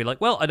squid. They're going to be like,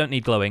 well, I don't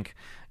need glow ink,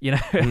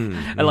 And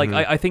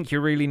I think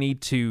you really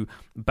need to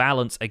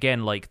balance,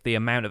 again, like the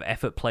amount of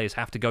effort players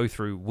have to go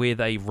through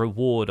with a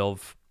reward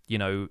of,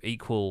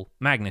 equal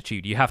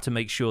magnitude. You have to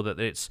make sure that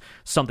it's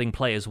something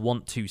players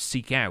want to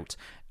seek out.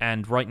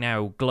 And right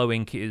now, glow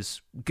ink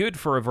is good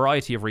for a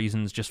variety of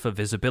reasons, just for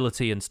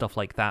visibility and stuff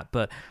like that,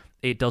 but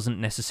it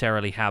doesn't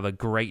necessarily have a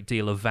great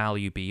deal of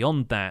value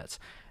beyond that.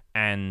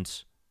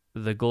 And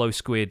the glow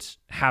squid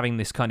having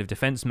this kind of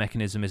defense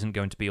mechanism isn't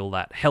going to be all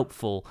that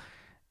helpful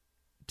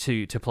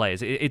to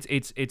players.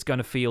 It's going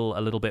to feel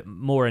a little bit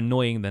more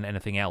annoying than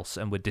anything else,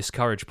 and would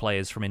discourage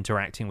players from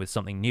interacting with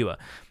something newer.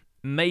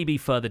 Maybe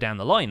further down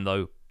the line,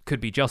 though,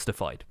 could be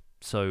justified.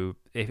 So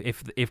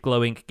if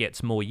glow ink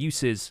gets more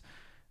uses,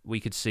 we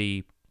could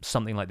see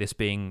something like this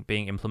being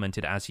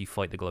implemented as you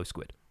fight the glow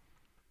squid.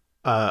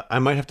 I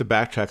might have to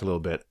backtrack a little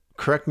bit.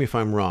 Correct me if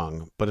I'm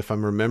wrong, but if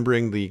I'm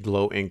remembering the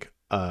glow ink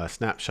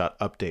snapshot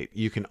update,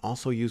 you can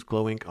also use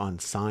glow ink on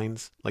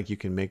signs. Like you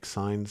can make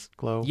signs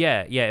glow.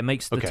 Yeah, it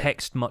makes the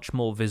text much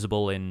more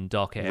visible in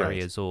darker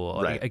areas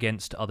or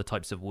against other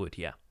types of wood.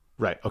 Yeah.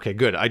 Right. Okay,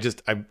 good.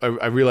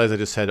 I realized I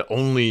just said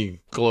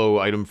only glow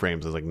item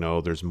frames. I was like, no,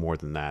 there's more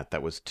than that.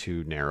 That was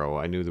too narrow.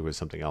 I knew there was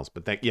something else,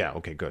 but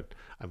okay, good.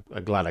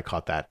 I'm glad I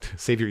caught that.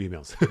 Save your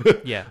emails.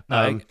 Yeah.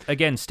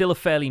 Again, still a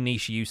fairly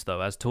niche use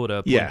though, as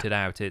Torda pointed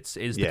out. It's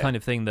the kind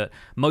of thing that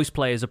most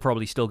players are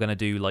probably still going to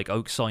do, like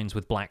oak signs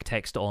with black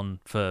text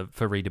on for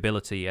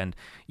readability, and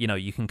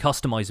you can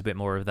customize a bit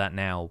more of that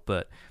now.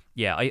 But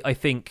yeah, I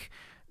think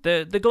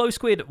the glow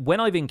squid, when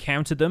I've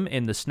encountered them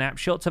in the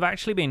snapshots, have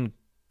actually been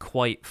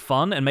quite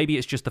fun, and maybe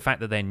it's just the fact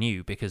that they're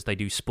new, because they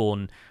do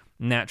spawn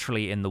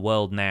naturally in the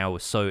world now,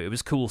 so it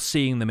was cool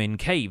seeing them in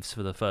caves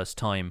for the first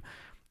time,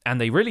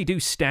 and they really do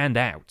stand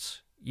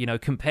out,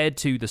 compared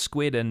to the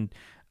squid and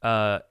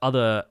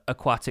other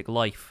aquatic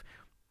life.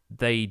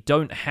 They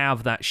don't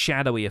have that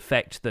shadowy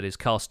effect that is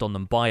cast on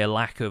them by a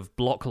lack of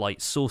block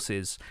light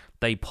sources.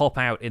 They pop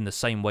out in the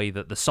same way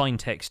that the sign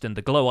text and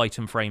the glow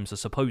item frames are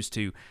supposed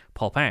to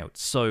pop out,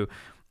 so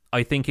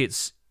I think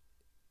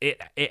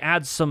it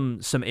adds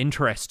some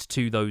interest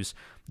to those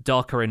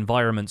darker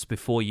environments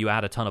before you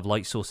add a ton of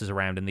light sources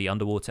around, and the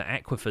underwater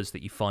aquifers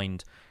that you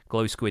find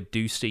glow squid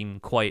do seem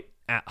quite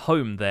at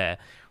home there.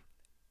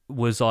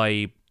 Was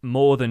I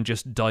more than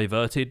just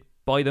diverted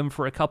by them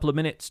for a couple of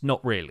minutes?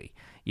 Not really.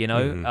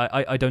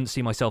 I don't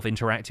see myself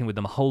interacting with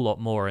them a whole lot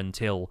more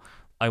until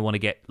I want to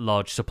get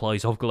large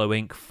supplies of glow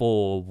ink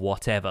for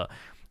whatever.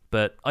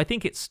 But I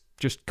think it's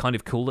just kind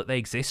of cool that they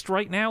exist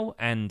right now,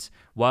 and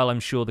while I'm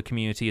sure the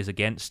community is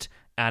against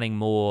adding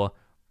more,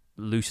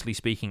 loosely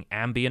speaking,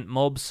 ambient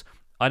mobs,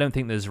 I don't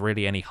think there's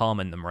really any harm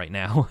in them right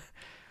now.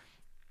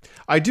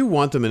 I do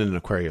want them in an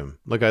aquarium.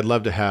 Like, I'd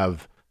love to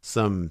have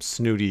some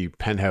snooty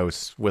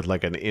penthouse with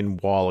like an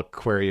in-wall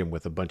aquarium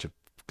with a bunch of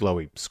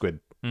glowy squid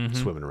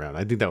swimming around.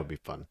 I think that would be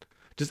fun.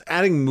 Just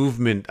adding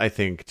movement, I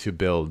think, to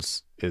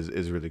builds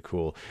is really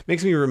cool.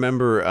 Makes me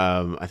remember,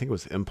 I think it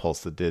was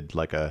Impulse that did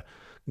like a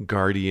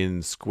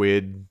guardian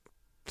squid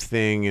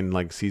thing in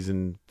like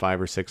season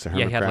 5 or 6 of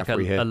Hermitcraft. He had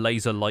like a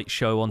laser light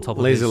show on top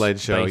of laser his light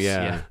show. base.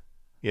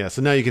 Yeah.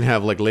 So now you can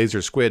have like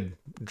laser squid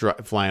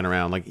flying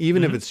around. Like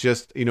even if it's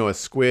just a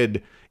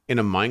squid in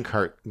a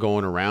minecart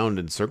going around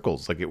in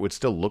circles, like it would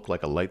still look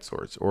like a light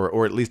source,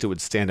 or at least it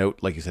would stand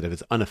out. Like you said, if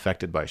it's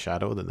unaffected by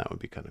shadow, then that would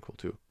be kind of cool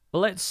too.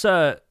 Well, let's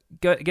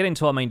get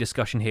into our main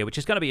discussion here, which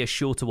is going to be a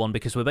shorter one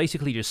because we're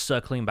basically just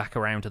circling back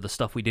around to the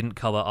stuff we didn't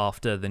cover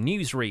after the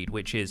news read,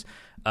 which is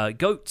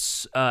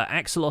goats,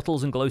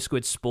 axolotls, and glow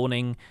squids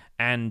spawning,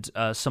 and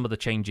some of the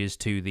changes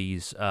to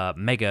these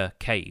mega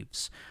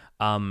caves.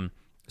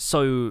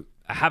 So,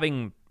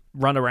 having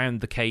run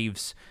around the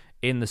caves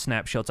in the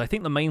snapshots, I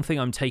think the main thing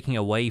I'm taking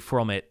away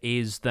from it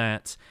is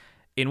that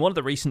in one of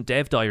the recent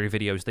Dev Diary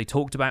videos, they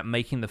talked about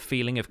making the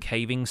feeling of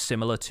caving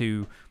similar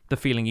to the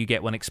feeling you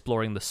get when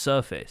exploring the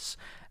surface.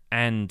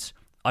 And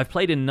I've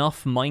played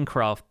enough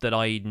Minecraft that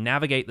I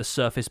navigate the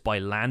surface by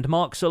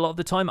landmarks a lot of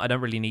the time. I don't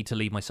really need to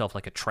leave myself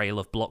like a trail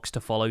of blocks to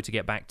follow to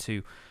get back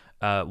to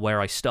where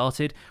I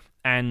started.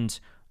 And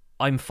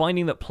I'm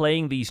finding that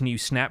playing these new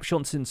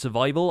snapshots in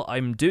survival,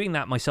 I'm doing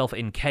that myself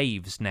in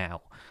caves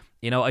now.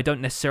 You know, I don't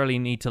necessarily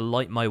need to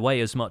light my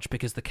way as much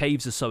because the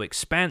caves are so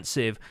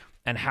expansive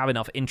and have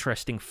enough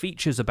interesting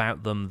features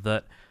about them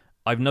that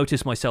I've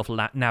noticed myself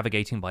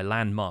navigating by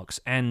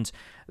landmarks. And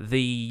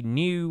the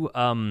new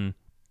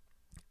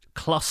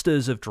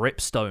clusters of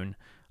dripstone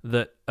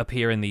that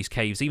appear in these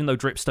caves, even though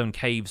dripstone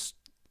caves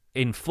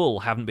in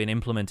full haven't been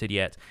implemented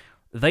yet,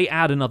 they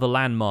add another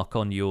landmark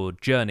on your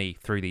journey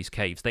through these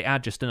caves. They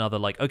add just another,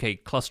 like, okay,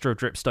 cluster of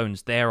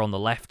dripstones there on the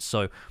left,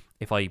 so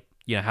if I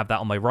have that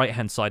on my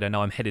right-hand side, I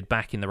know I'm headed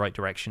back in the right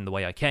direction the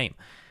way I came.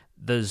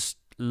 There's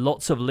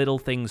lots of little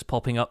things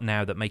popping up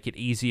now that make it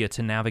easier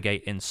to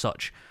navigate in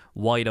such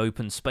wide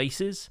open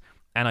spaces.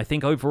 And I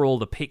think overall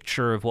the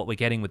picture of what we're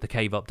getting with the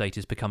cave update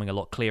is becoming a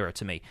lot clearer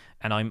to me.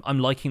 And I'm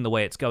liking the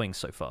way it's going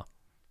so far.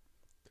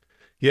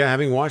 Yeah,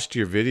 having watched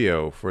your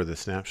video for the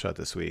snapshot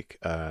this week,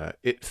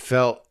 it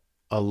felt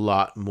a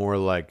lot more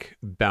like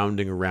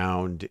bounding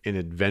around in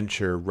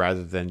adventure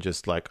rather than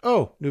just like,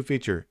 oh, new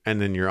feature,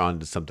 and then you're on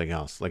to something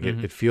else. Like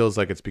it feels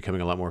like it's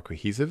becoming a lot more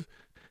cohesive.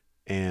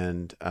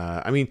 And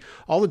I mean,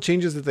 all the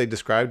changes that they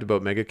described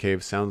about Mega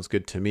Cave sounds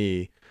good to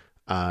me.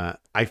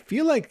 I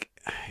feel like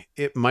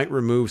it might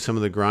remove some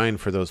of the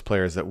grind for those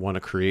players that want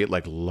to create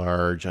like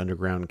large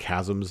underground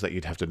chasms that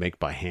you'd have to make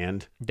by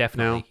hand.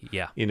 Definitely, now.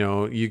 yeah. You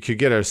know, you could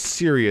get a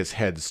serious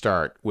head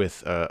start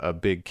with a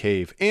big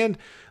cave. And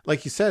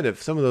like you said,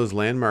 if some of those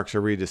landmarks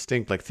are really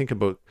distinct, like think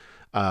about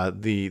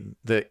the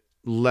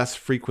less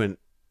frequent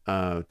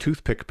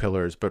toothpick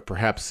pillars, but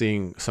perhaps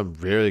seeing some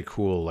really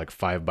cool like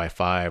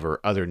 5x5 or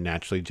other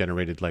naturally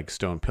generated like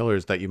stone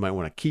pillars that you might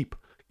want to keep,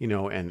 you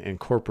know, and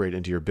incorporate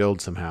into your build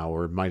somehow,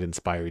 or might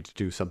inspire you to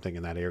do something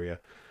in that area.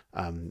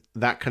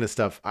 That kind of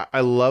stuff.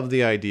 I love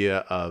the idea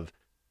of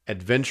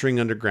adventuring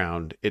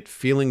underground, it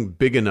feeling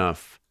big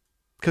enough,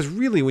 because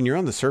really when you're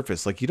on the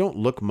surface, like you don't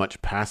look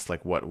much past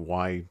like what,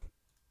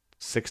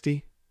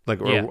 Y60?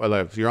 Like, or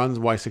if you're on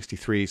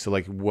Y63, so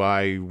like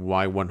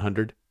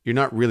Y100, you're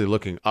not really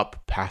looking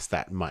up past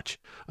that much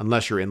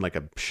unless you're in like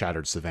a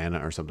shattered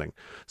savanna or something.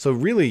 So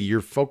really you're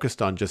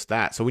focused on just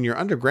that. So when you're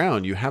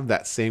underground, you have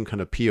that same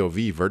kind of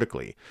POV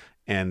vertically.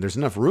 And there's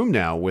enough room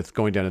now with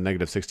going down to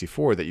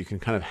 -64 that you can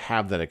kind of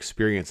have that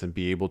experience and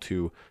be able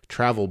to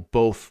travel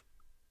both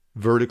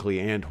vertically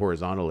and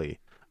horizontally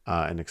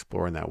and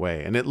explore in that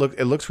way. And it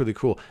looks really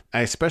cool.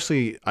 I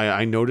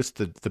noticed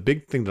the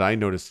big thing that I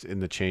noticed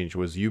in the change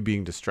was you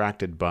being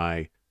distracted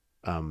by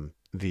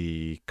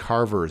the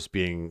carvers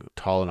being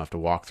tall enough to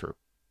walk through.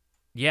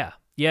 Yeah.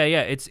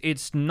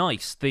 It's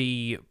nice.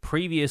 The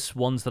previous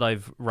ones that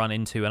I've run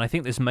into, and I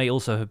think this may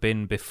also have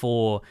been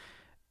before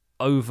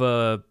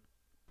over,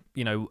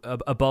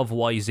 above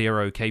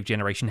Y0 cave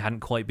generation hadn't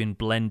quite been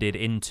blended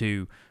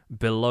into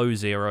below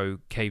 0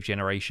 cave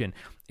generation,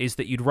 is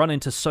that you'd run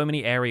into so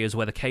many areas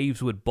where the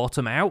caves would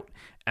bottom out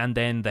and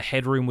then the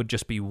headroom would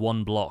just be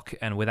one block,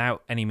 and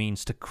without any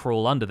means to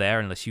crawl under there,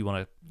 unless you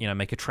want to,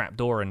 make a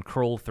trapdoor and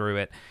crawl through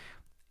it,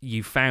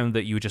 you found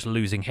that you were just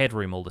losing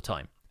headroom all the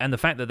time. And the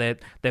fact that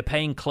they're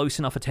paying close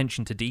enough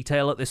attention to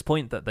detail at this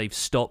point that they've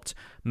stopped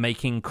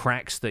making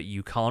cracks that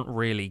you can't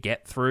really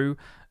get through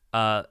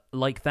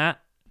like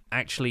that,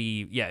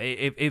 actually, yeah,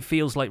 it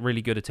feels like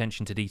really good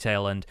attention to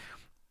detail, and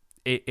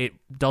it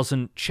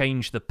doesn't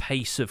change the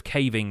pace of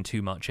caving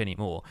too much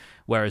anymore,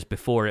 whereas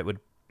before it would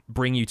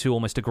bring you to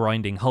almost a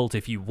grinding halt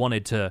if you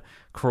wanted to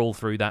crawl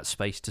through that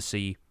space to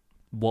see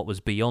what was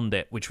beyond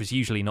it, which was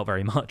usually not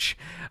very much.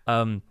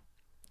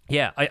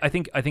 Yeah, I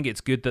think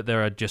it's good that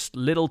there are just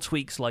little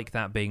tweaks like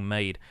that being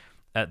made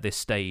at this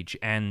stage.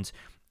 And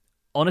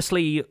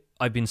honestly,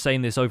 I've been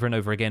saying this over and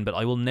over again, but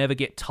I will never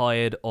get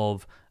tired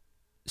of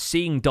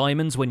seeing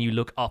diamonds when you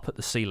look up at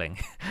the ceiling.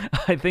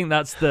 I think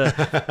that's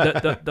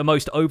the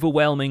most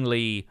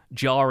overwhelmingly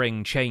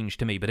jarring change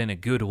to me, but in a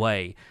good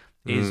way,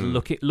 is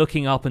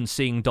looking up and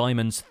seeing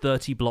diamonds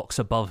 30 blocks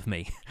above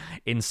me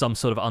in some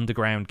sort of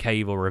underground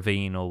cave or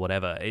ravine or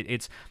whatever.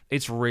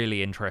 It's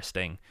really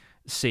interesting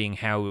seeing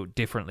how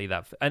differently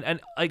that...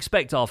 And I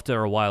expect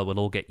after a while we'll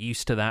all get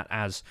used to that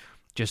as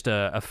just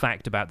a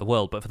fact about the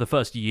world, but for the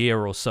first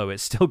year or so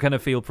it's still going to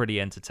feel pretty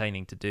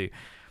entertaining to do.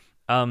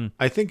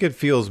 I think it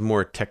feels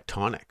more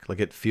tectonic, like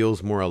it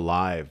feels more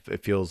alive.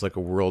 It feels like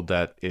a world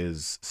that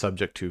is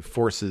subject to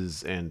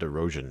forces and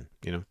erosion,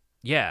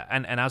 Yeah,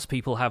 and as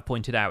people have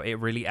pointed out, it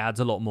really adds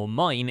a lot more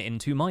mine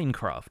into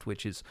Minecraft,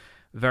 which is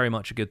very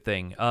much a good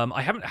thing.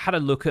 I haven't had a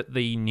look at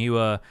the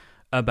newer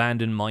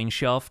abandoned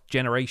mineshaft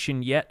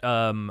generation yet.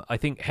 I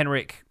think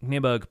Henrik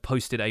Nieberg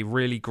posted a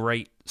really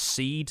great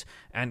seed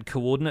and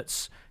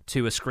coordinates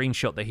to a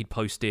screenshot that he'd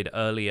posted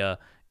earlier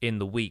in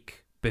the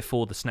week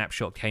before the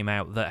snapshot came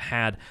out that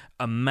had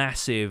a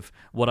massive,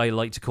 what I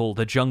like to call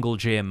the jungle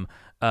gym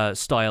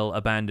style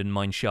abandoned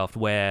mineshaft,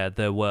 where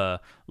there were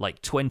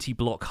like 20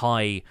 block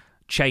high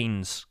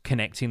chains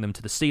connecting them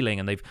to the ceiling,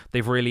 and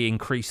they've really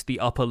increased the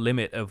upper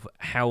limit of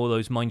how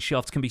those mine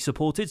shafts can be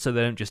supported, so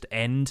they don't just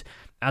end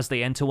as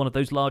they enter one of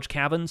those large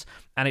caverns.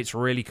 And it's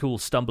really cool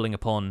stumbling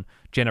upon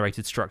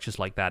generated structures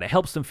like that. It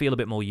helps them feel a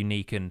bit more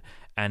unique and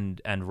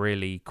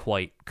really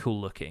quite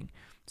cool looking.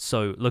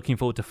 So looking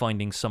forward to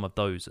finding some of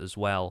those as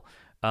well.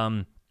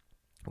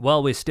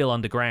 While we're still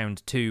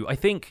underground too, I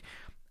think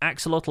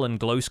axolotl and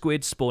glow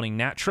squid spawning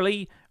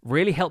naturally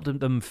really helped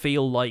them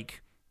feel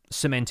like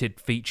cemented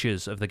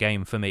features of the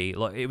game for me.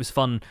 Like, it was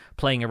fun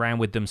playing around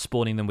with them,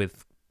 spawning them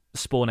with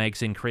spawn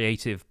eggs in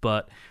creative,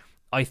 but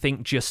I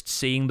think just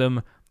seeing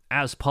them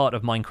as part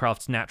of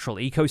Minecraft's natural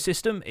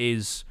ecosystem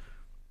is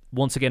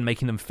once again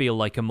making them feel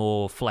like a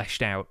more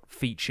fleshed out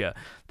feature.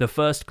 The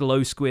first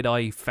glow squid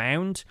I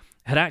found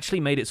had actually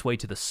made its way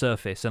to the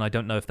surface, and I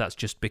don't know if that's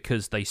just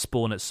because they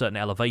spawn at certain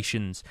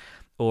elevations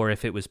or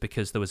if it was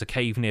because there was a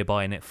cave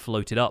nearby and it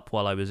floated up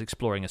while I was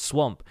exploring a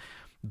swamp,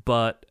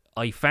 but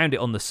I found it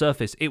on the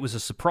surface. It was a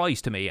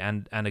surprise to me,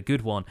 and a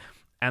good one.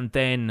 And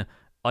then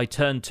I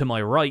turned to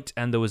my right,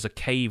 and there was a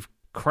cave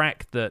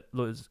crack that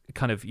was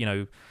kind of,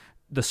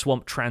 the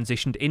swamp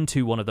transitioned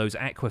into one of those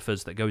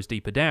aquifers that goes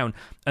deeper down,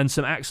 and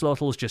some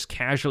axolotls just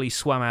casually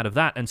swam out of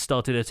that and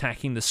started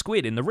attacking the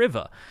squid in the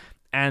river.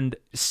 And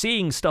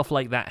seeing stuff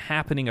like that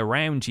happening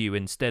around you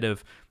instead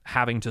of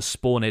having to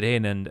spawn it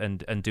in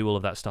and do all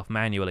of that stuff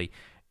manually,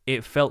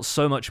 it felt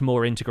so much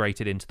more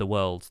integrated into the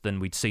world than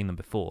we'd seen them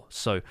before.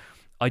 So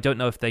I don't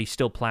know if they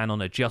still plan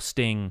on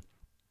adjusting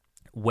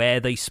where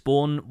they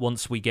spawn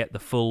once we get the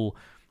full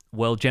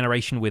world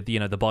generation with, the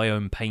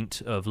biome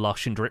paint of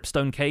lush and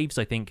dripstone caves.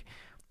 I think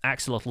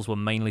axolotls were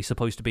mainly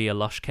supposed to be a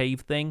lush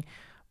cave thing,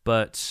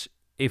 but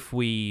if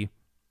we,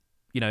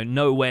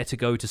 know where to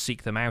go to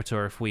seek them out,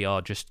 or if we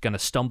are just going to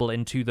stumble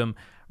into them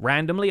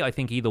randomly, I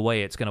think either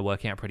way it's going to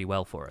work out pretty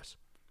well for us.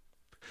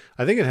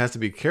 I think it has to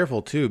be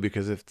careful too,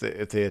 because if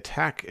they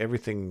attack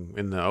everything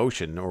in the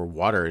ocean or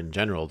water in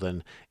general,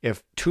 then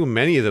if too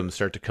many of them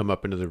start to come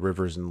up into the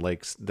rivers and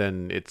lakes,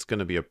 then it's going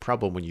to be a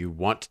problem when you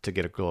want to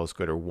get a glow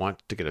squid or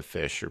want to get a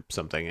fish or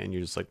something, and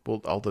you're just like,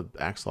 well, all the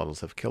axolotls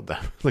have killed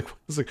them.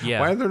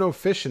 Why are there no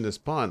fish in this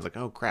pond? It's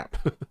like, oh crap.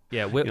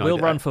 Yeah, Will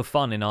Run for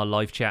Fun in our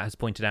live chat has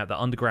pointed out that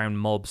underground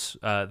mobs,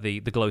 the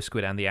glow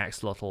squid and the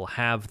axolotl,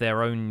 have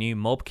their own new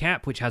mob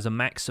cap, which has a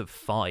max of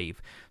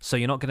 5. So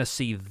you're not going to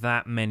see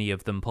that many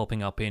of them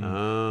popping up in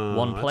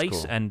one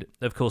place. Cool. And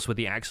of course, with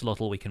the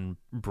axolotl, we can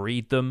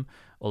breed them,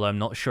 although I'm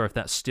not sure if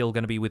that's still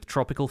going to be with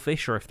tropical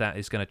fish or if that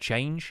is going to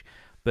change.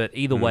 But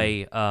either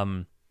way,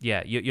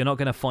 you're not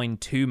going to find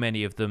too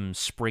many of them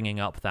springing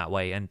up that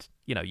way. And,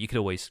 you could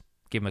always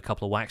give them a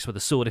couple of whacks with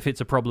a sword if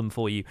it's a problem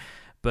for you.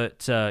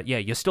 But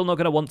you're still not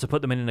going to want to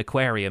put them in an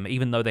aquarium,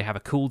 even though they have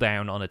a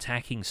cooldown on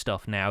attacking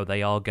stuff now.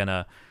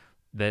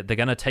 They're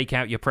gonna take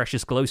out your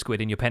precious glow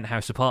squid in your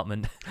penthouse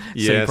apartment.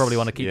 So you probably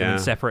want to keep them in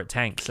separate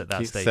tanks at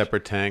that stage.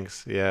 Separate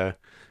tanks, yeah.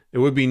 It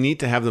would be neat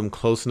to have them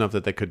close enough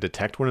that they could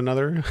detect one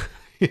another,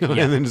 and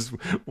then just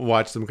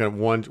watch them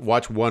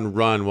watch one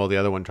run while the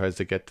other one tries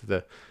to get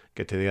to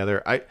the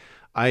other.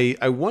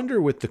 I wonder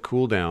with the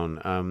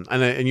cooldown,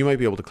 and you might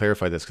be able to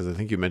clarify this, because I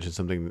think you mentioned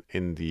something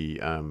in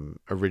the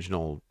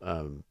original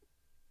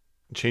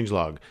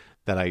changelog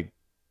that I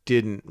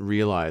didn't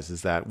realize,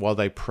 is that while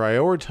they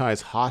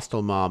prioritize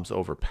hostile mobs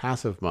over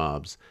passive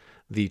mobs,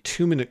 the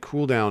 2-minute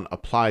cooldown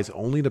applies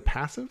only to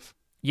passive.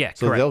 Yeah,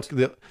 so correct.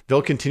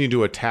 They'll continue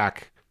to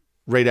attack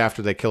right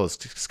after they kill a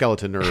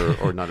skeleton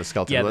or not a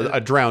skeleton, a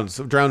drown.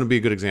 So drown would be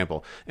a good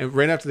example. And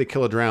right after they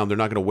kill a drown, they're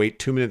not going to wait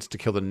 2 minutes to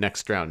kill the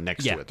next drown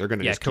next to it. They're going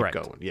to just keep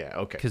going. Yeah,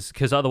 okay.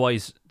 Because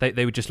otherwise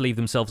they would just leave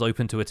themselves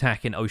open to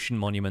attack in ocean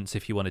monuments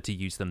if you wanted to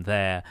use them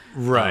there.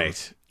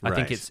 Right. I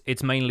think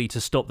it's mainly to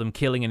stop them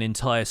killing an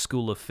entire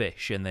school of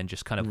fish and then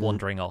just kind of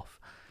wandering off.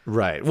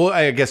 Right. Well,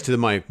 I guess to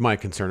my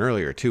concern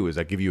earlier too is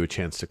I give you a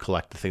chance to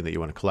collect the thing that you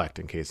want to collect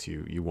in case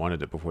you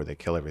wanted it before they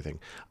kill everything.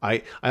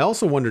 I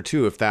also wonder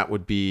too if that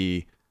would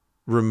be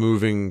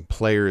removing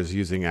players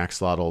using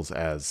axolotls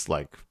as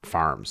like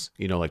farms,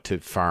 like to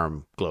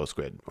farm glow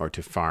squid, or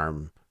to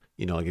farm,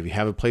 like if you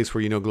have a place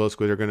where glow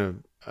squid are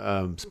going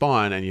to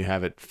spawn and you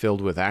have it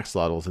filled with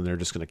axolotls and they're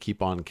just going to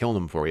keep on killing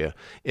them for you.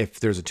 If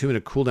there's a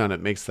 2-minute cooldown,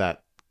 it makes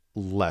that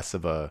less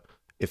of a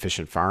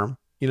efficient farm,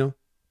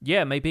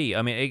 Yeah, maybe.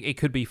 I mean, it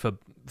could be for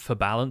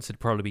balance.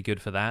 It'd probably be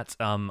good for that.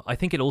 I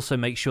think it also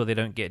makes sure they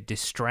don't get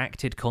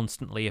distracted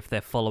constantly if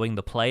they're following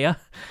the player.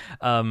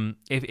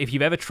 If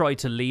you've ever tried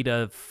to lead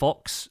a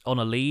fox on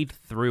a lead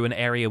through an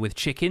area with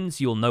chickens,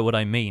 you'll know what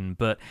I mean.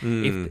 But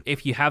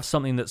if you have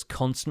something that's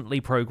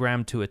constantly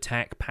programmed to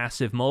attack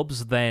passive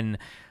mobs, then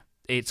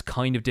it's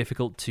kind of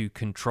difficult to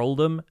control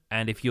them.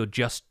 And if you're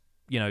just,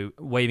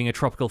 waving a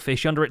tropical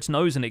fish under its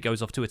nose and it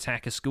goes off to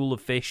attack a school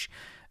of fish,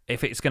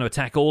 if it's going to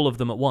attack all of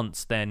them at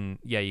once, then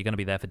yeah, you're going to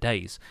be there for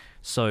days.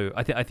 So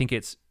I think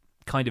it's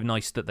kind of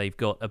nice that they've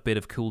got a bit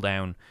of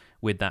cooldown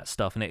with that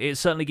stuff, and it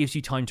certainly gives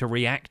you time to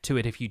react to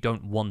it if you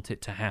don't want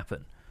it to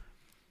happen.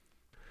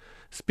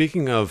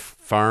 Speaking of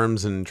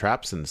farms and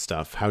traps and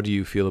stuff, how do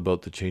you feel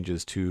about the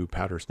changes to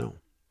powder snow?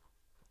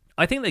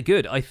 I think they're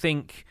good. I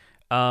think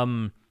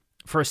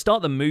for a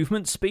start, the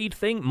movement speed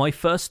thing, my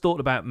first thought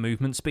about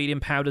movement speed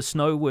in powder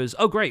snow was,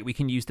 oh great, we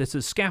can use this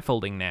as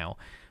scaffolding now.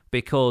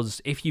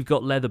 Because if you've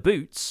got leather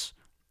boots,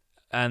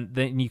 and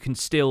then you can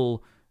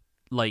still,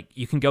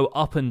 you can go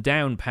up and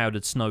down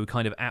powdered snow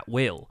kind of at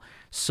will.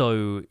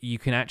 So you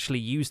can actually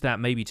use that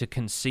maybe to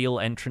conceal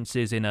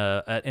entrances in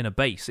a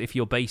base. If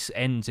your base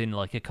ends in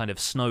a kind of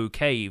snow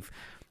cave,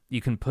 you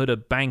can put a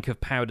bank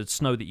of powdered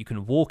snow that you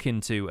can walk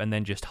into and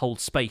then just hold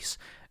space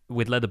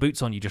with leather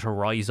boots on. You just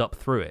rise up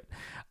through it.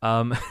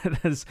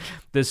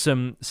 There's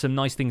some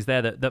nice things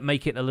there that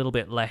make it a little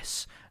bit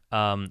less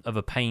of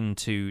a pain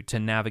to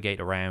navigate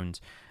around.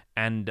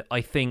 And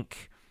I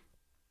think,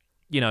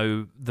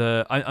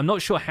 I'm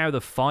not sure how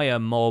the fire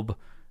mob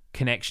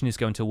connection is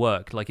going to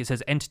work. Like it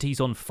says, entities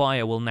on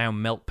fire will now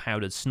melt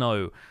powdered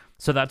snow.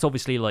 So that's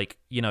obviously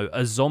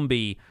a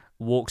zombie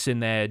walks in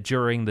there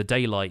during the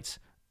daylight,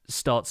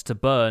 starts to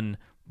burn,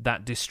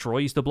 that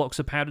destroys the blocks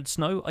of powdered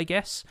snow, I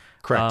guess.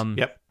 Correct.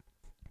 Yep.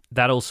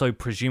 That also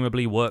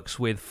presumably works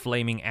with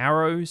flaming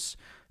arrows.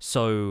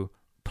 So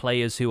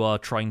players who are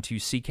trying to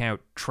seek out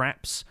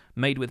traps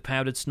made with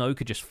powdered snow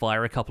could just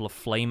fire a couple of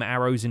flame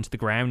arrows into the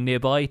ground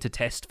nearby to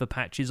test for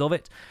patches of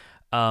it.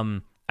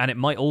 And it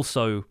might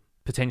also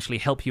potentially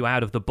help you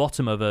out of the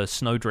bottom of a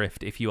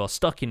snowdrift if you are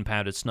stuck in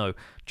powdered snow,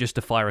 just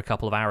to fire a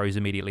couple of arrows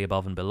immediately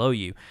above and below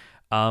you.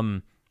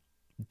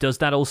 Does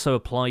that also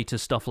apply to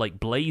stuff like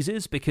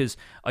blazes? Because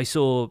I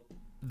saw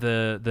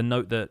the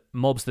note that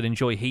mobs that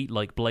enjoy heat,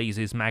 like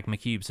blazes, magma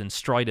cubes, and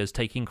striders,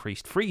 take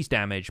increased freeze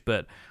damage,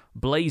 but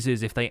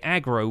blazes, if they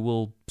aggro,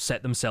 will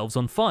set themselves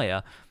on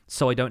fire.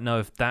 So I don't know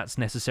if that's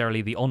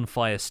necessarily the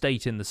on-fire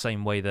state in the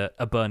same way that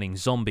a burning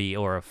zombie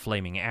or a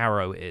flaming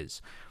arrow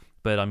is.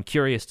 But I'm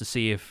curious to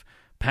see if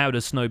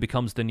powder snow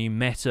becomes the new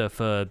meta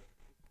for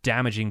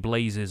damaging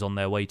blazes on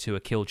their way to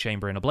a kill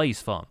chamber in a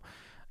blaze farm.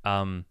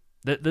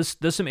 There's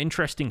some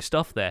interesting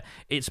stuff there.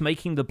 It's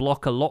making the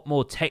block a lot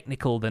more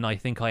technical than I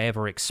think I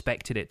ever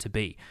expected it to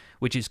be,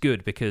 which is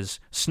good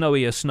because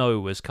snowier snow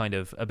was kind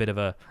of a bit of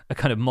a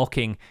kind of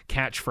mocking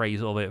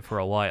catchphrase of it for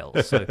a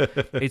while. So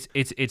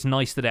it's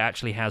nice that it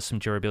actually has some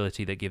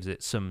durability that gives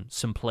it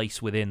some place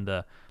within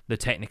the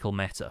technical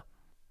meta.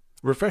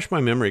 Refresh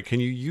my memory. Can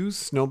you use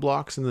snow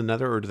blocks in the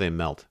Nether, or do they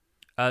melt?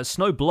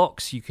 Snow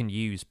blocks you can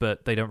use,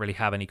 but they don't really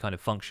have any kind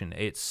of function.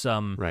 It's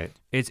right.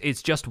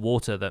 It's just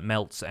water that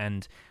melts,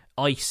 and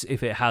ice,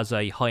 if it has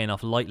a high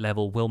enough light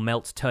level, will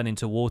melt, turn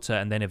into water,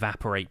 and then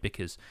evaporate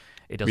because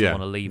it doesn't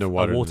want to leave a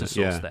water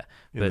source there.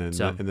 But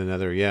in the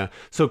Nether, yeah.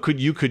 So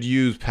you could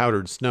use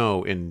powdered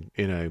snow in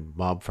a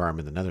mob farm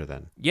in the Nether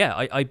then? Yeah,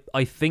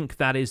 I think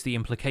that is the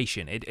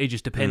implication. It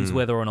just depends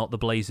whether or not the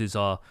blazes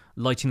are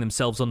lighting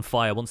themselves on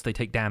fire once they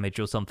take damage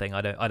or something.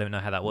 I don't know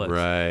how that works.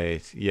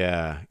 Right.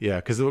 Yeah.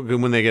 Because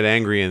when they get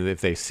angry and if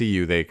they see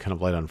you, they kind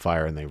of light on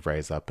fire and they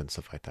rise up and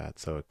stuff like that.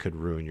 So it could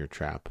ruin your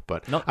trap.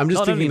 But I'm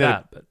just thinking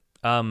but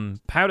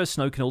powder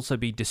snow can also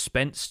be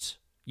dispensed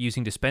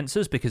using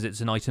dispensers because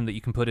it's an item that you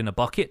can put in a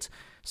bucket.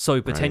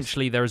 So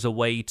potentially there is a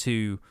way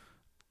to,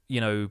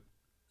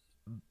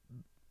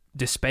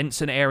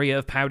 dispense an area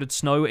of powdered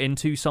snow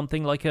into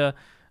something like a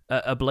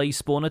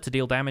blaze spawner to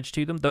deal damage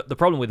to them. The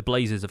problem with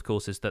blazes, of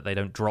course, is that they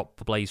don't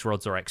drop blaze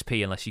rods or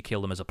XP unless you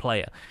kill them as a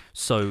player.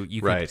 So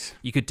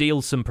you could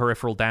deal some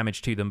peripheral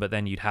damage to them, but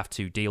then you'd have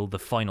to deal the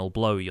final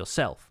blow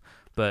yourself.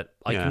 But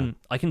I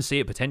can see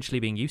it potentially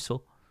being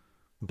useful.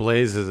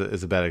 Blaze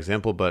is a bad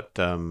example, but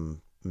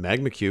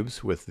magma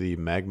cubes with the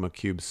magma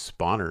cube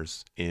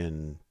spawners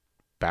in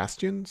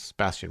bastion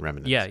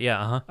remnants.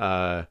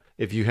 Yeah.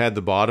 If you had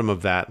the bottom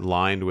of that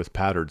lined with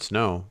powdered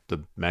snow,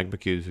 the magma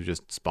cubes would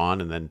just spawn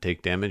and then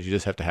take damage. You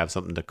just have to have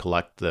something to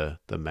collect the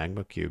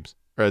magma cubes,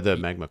 or the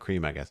magma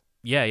cream, I guess.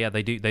 Yeah,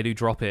 they do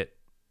drop it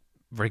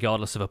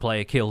regardless of a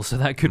player kill, so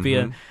that could be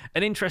an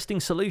interesting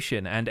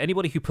solution. And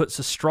anybody who puts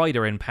a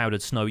strider in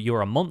powdered snow,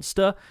 you're a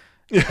monster.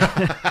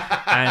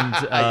 And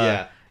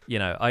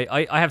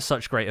I have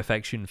such great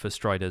affection for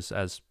striders,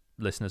 as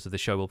listeners of the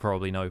show will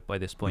probably know by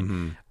this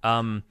point.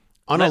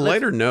 On a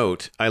lighter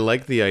note, I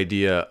like the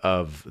idea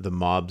of the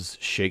mobs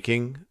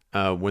shaking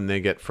when they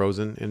get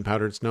frozen in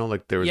powdered snow.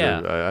 Like there was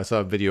I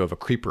saw a video of a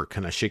creeper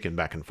kind of shaking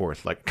back and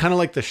forth, kind of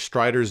like the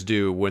striders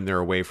do when they're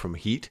away from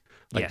heat.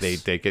 Like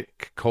Yes. they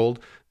get cold.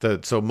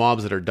 So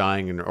mobs that are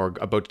dying or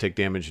about to take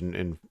damage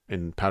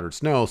in powdered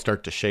snow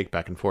start to shake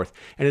back and forth.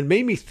 And it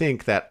made me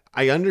think that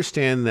I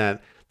understand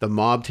that the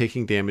mob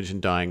taking damage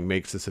and dying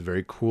makes this a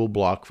very cool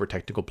block for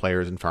technical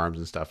players and farms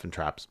and stuff and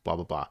traps, blah,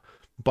 blah, blah.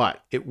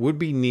 But it would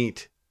be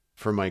neat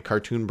for my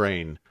cartoon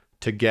brain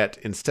to get,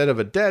 instead of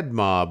a dead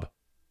mob,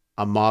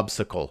 a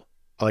mobsicle.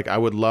 Like, I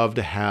would love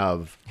to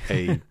have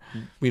a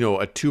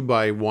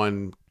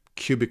 2x1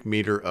 cubic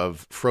meter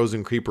of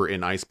frozen creeper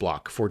in ice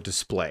block for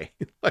display.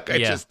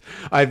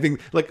 I think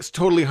like it's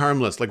totally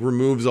harmless, like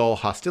removes all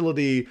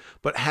hostility,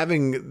 but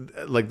having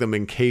like them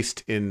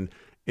encased in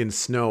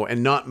snow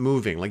and not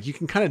moving, like you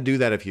can kind of do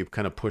that if you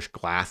kind of push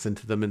glass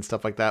into them and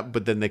stuff like that,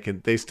 but then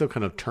they still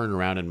kind of turn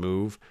around and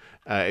move.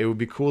 It would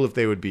be cool if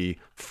they would be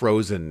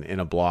frozen in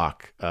a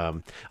block.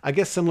 I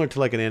guess similar to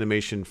like an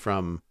animation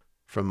from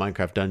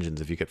Minecraft Dungeons,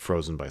 if you get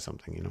frozen by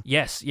something, you know?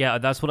 Yes, yeah,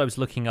 that's what I was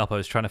looking up. I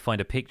was trying to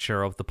find a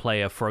picture of the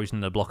player frozen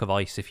in a block of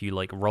ice. If you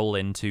like roll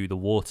into the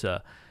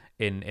water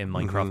in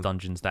Minecraft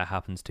Dungeons, that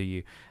happens to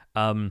you.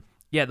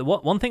 The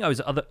one thing I was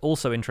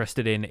also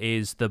interested in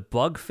is the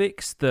bug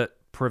fix that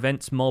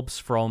prevents mobs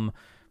from...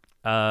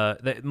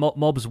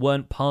 mobs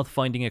weren't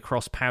pathfinding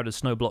across powdered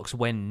snow blocks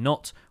when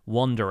not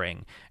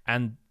wandering.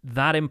 And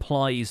that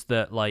implies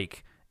that,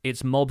 like...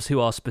 it's mobs who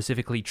are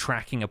specifically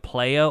tracking a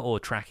player or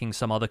tracking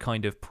some other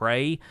kind of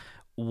prey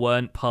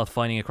weren't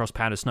pathfinding across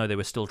powdered snow. They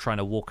were still trying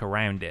to walk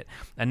around it.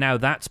 And now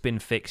that's been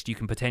fixed. You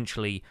can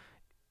potentially,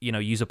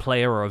 use a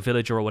player or a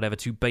villager or whatever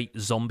to bait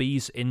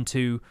zombies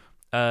into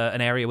an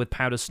area with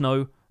powdered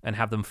snow and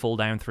have them fall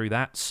down through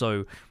that.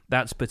 So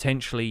that's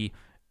potentially,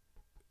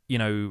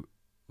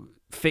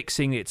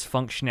 fixing its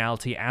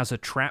functionality as a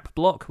trap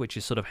block, which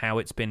is sort of how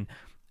it's been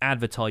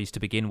advertised to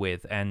begin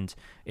with, and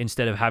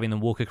instead of having them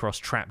walk across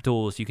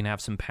trapdoors, you can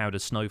have some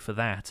powdered snow for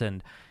that.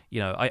 And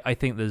I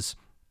think there's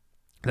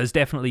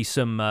definitely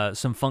some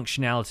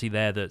functionality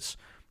there that's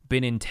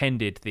been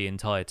intended the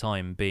entire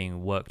time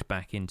being worked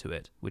back into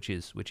it, which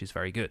is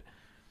very good.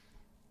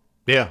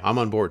 Yeah, I'm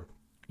on board.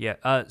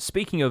 Yeah.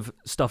 Speaking of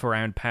stuff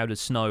around powdered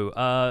snow,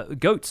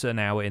 goats are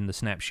now in the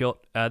snapshot.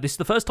 This is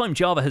the first time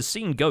Java has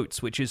seen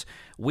goats, which is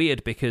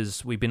weird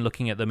because we've been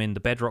looking at them in the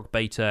Bedrock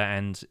beta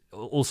and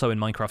also in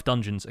Minecraft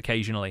Dungeons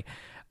occasionally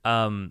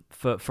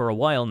for a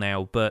while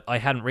now. But I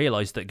hadn't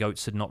realized that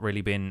goats had not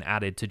really been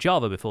added to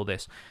Java before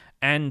this.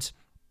 And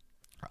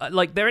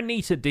they're a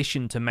neat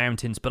addition to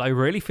mountains, but I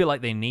really feel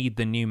like they need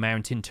the new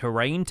mountain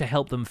terrain to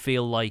help them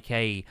feel like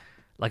a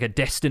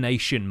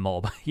destination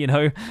mob,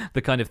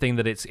 the kind of thing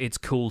that it's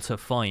cool to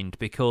find,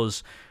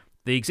 because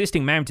the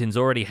existing mountains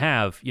already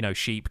have,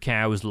 sheep,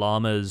 cows,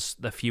 llamas,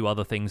 a few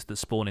other things that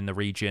spawn in the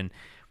region.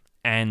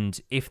 And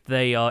if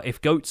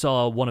goats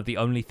are one of the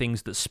only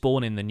things that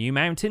spawn in the new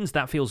mountains,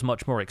 that feels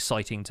much more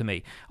exciting to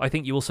me. I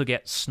think you also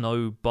get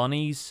snow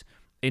bunnies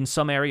in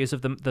some areas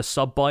of the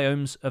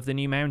sub-biomes of the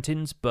new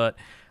mountains, but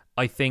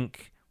I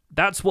think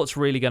that's what's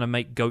really going to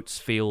make goats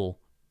feel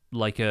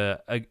like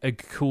a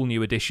cool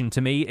new addition to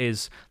me,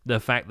 is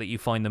the fact that you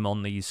find them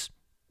on these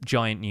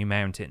giant new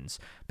mountains,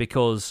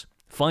 because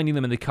finding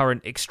them in the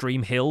current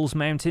extreme hills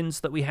mountains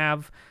that we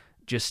have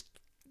just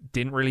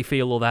didn't really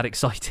feel all that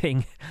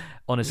exciting,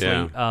 honestly.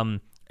 Yeah.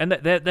 And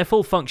their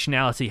full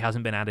functionality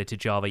hasn't been added to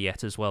Java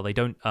yet as well. They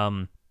don't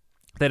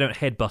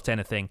headbutt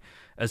anything,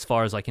 as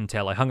far as I can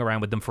tell. I hung around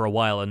with them for a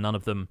while and none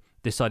of them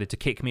decided to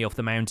kick me off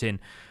the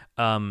mountain.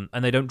 And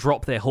they don't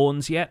drop their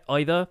horns yet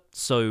either,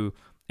 so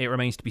it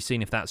remains to be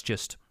seen if that's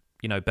just,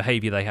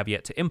 behavior they have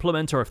yet to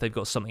implement, or if they've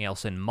got something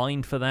else in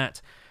mind for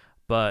that.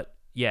 But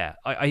yeah,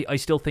 I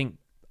still think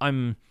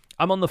I'm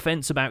on the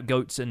fence about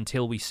goats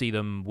until we see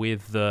them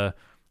with the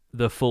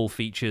full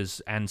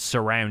features and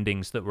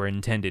surroundings that were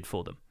intended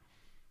for them.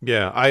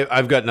 Yeah,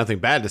 I've got nothing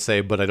bad to say,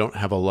 but I don't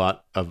have a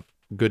lot of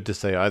good to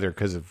say either,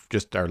 because of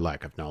just our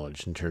lack of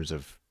knowledge in terms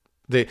of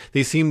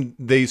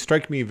they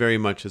strike me very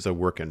much as a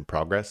work in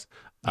progress.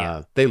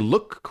 Yeah. They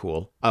look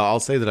cool. I'll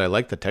say that I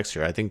like the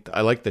texture. I think I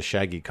like the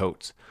shaggy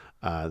coats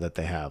that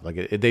they have.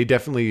 Like they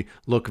definitely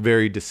look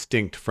very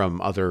distinct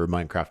from other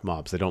Minecraft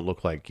mobs. They don't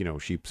look like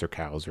sheep or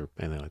cows or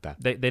anything like that.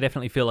 They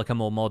definitely feel like a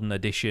more modern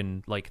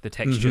edition. Like the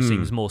texture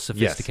seems more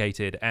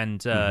sophisticated.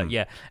 Yes.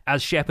 And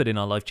as Shepard in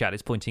our live chat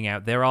is pointing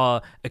out, there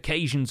are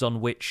occasions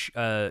on which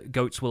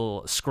goats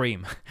will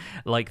scream,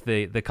 like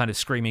the kind of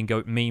screaming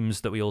goat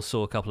memes that we all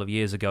saw a couple of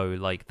years ago.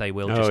 Like they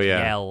will just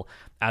yell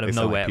out of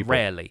nowhere, like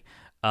rarely.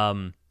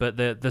 But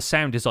the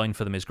sound design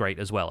for them is great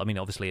as well. I mean,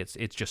 obviously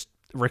it's just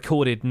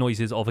recorded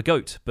noises of a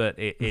goat, but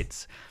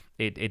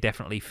it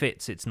definitely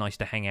fits. It's nice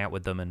to hang out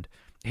with them and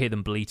hear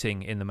them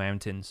bleating in the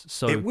mountains.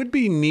 So it would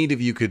be neat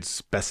if you could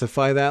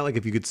specify that, like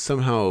if you could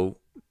somehow,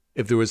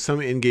 if there was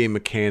some in-game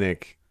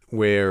mechanic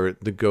where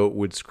the goat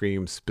would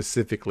scream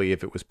specifically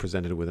if it was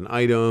presented with an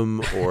item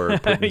or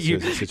put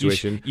in a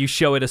situation. You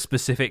show it a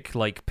specific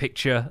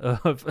picture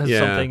of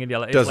something, and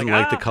you're like, doesn't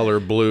like the color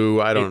blue.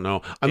 I don't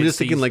know. I'm just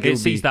thinking like it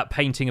sees that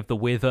painting of the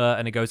wither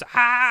and it goes,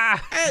 ah!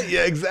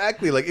 Yeah,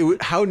 exactly. Like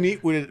how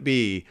neat would it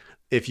be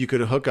if you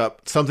could hook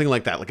up something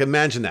like that. Like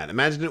imagine that.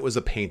 Imagine it was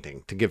a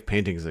painting, to give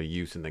paintings a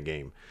use in the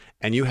game.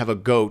 And you have a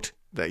goat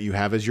that you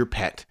have as your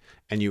pet,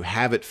 and you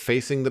have it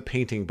facing the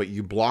painting, but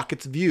you block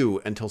its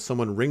view until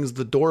someone rings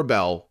the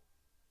doorbell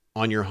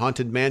on your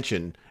haunted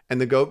mansion,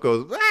 and the goat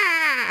goes,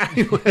 ah!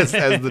 as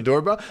the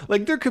doorbell.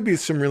 Like, there could be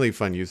some really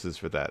fun uses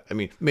for that. I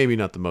mean, maybe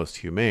not the most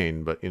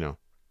humane, but, you know.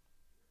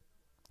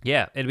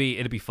 Yeah,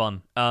 it'd be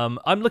fun.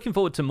 I'm looking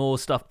forward to more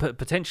stuff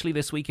potentially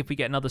this week if we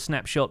get another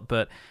snapshot,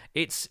 but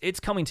it's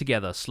coming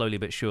together slowly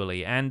but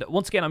surely. And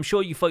once again, I'm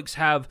sure you folks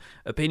have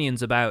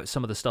opinions about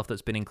some of the stuff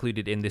that's been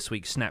included in this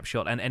week's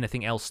snapshot and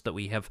anything else that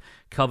we have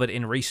covered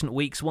in recent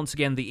weeks. Once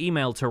again, the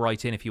email to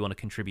write in if you want to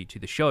contribute to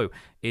the show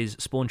is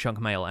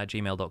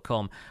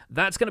spawnchunkmail@gmail.com.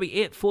 That's going to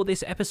be it for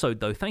this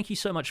episode, though. Thank you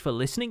so much for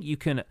listening. You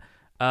can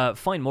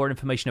find more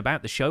information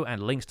about the show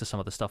and links to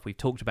some of the stuff we've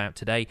talked about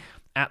today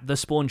at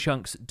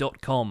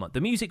thespawnchunks.com.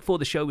 The music for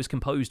the show was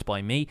composed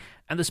by me,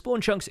 and The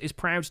Spawn Chunks is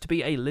proud to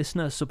be a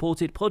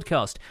listener-supported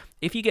podcast.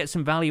 If you get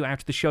some value out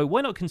of the show, why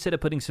not consider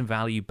putting some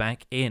value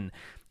back in?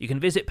 You can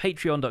visit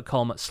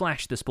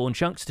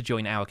patreon.com/thespawnchunks to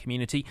join our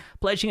community.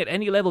 Pledging at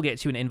any level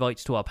gets you an invite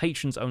to our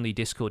patrons-only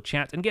Discord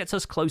chat and gets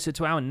us closer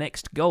to our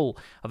next goal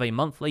of a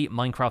monthly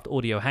Minecraft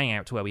audio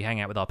hangout where we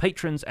hang out with our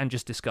patrons and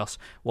just discuss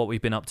what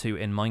we've been up to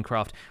in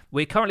Minecraft.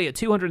 We're currently at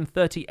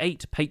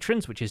 238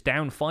 patrons, which is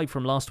down 5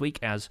 from last week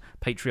as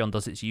Patreon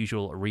does its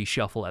usual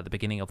reshuffle at the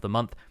beginning of the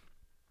month.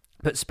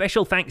 But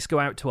special thanks go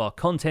out to our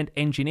content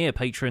engineer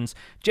patrons,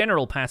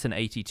 General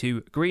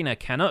Patton82, Greener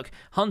Canuck,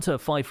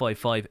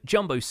 Hunter555,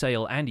 Jumbo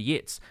Sale, and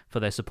Yitz for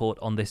their support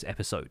on this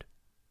episode.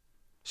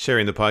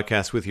 Sharing the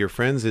podcast with your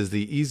friends is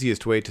the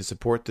easiest way to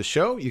support the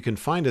show. You can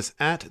find us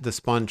at The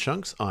Spawn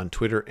Chunks on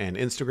Twitter and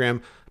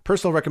Instagram.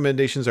 Personal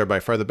recommendations are by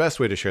far the best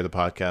way to share the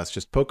podcast.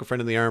 Just poke a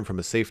friend in the arm from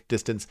a safe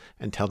distance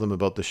and tell them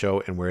about the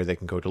show and where they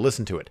can go to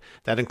listen to it.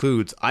 That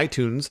includes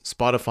iTunes,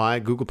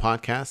 Spotify, Google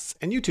Podcasts,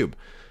 and YouTube.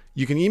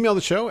 You can email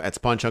the show at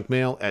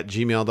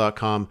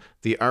spawnchunkmail@gmail.com.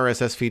 The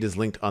RSS feed is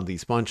linked on the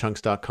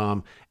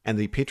spawnchunks.com, and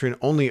the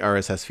Patreon-only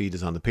RSS feed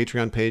is on the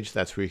Patreon page.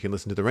 That's where you can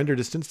listen to the render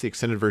distance, the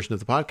extended version of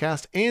the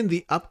podcast, and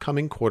the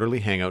upcoming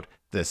quarterly hangout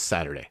this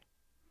Saturday.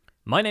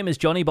 My name is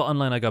Jonny, but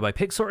online I go by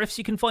Pixelriffs.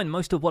 You can find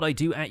most of what I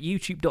do at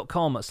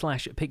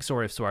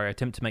youtube.com/Pixelriffs, where I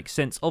attempt to make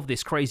sense of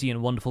this crazy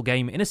and wonderful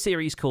game in a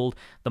series called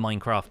The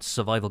Minecraft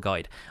Survival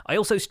Guide. I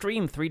also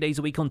stream 3 days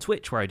a week on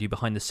Twitch, where I do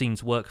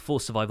behind-the-scenes work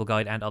for Survival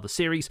Guide and other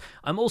series.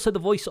 I'm also the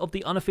voice of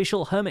the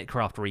unofficial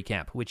Hermitcraft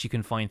recap, which you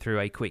can find through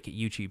a quick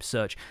YouTube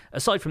search.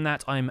 Aside from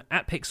that, I'm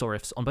at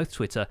Pixelriffs on both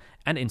Twitter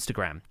and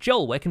Instagram.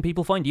 Joel, where can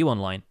people find you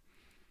online?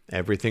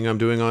 Everything I'm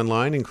doing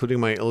online, including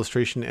my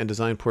illustration and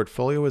design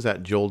portfolio, is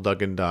at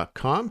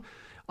joelduggan.com.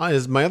 My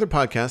other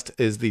podcast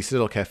is The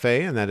Citadel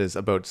Cafe, and that is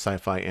about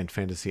sci-fi and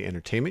fantasy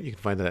entertainment. You can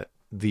find that at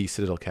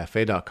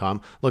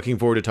thecitadelcafe.com. Looking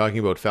forward to talking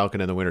about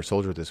Falcon and the Winter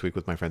Soldier this week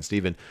with my friend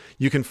Steven.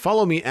 You can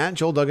follow me at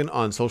Joel Duggan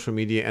on social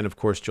media, and of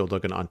course Joel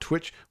Duggan on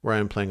Twitch, where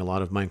I'm playing a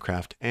lot of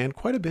Minecraft and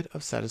quite a bit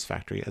of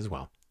Satisfactory as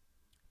well.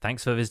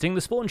 Thanks for visiting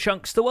The Spawn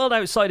Chunks. The world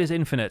outside is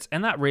infinite,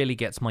 and that really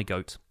gets my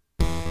goat.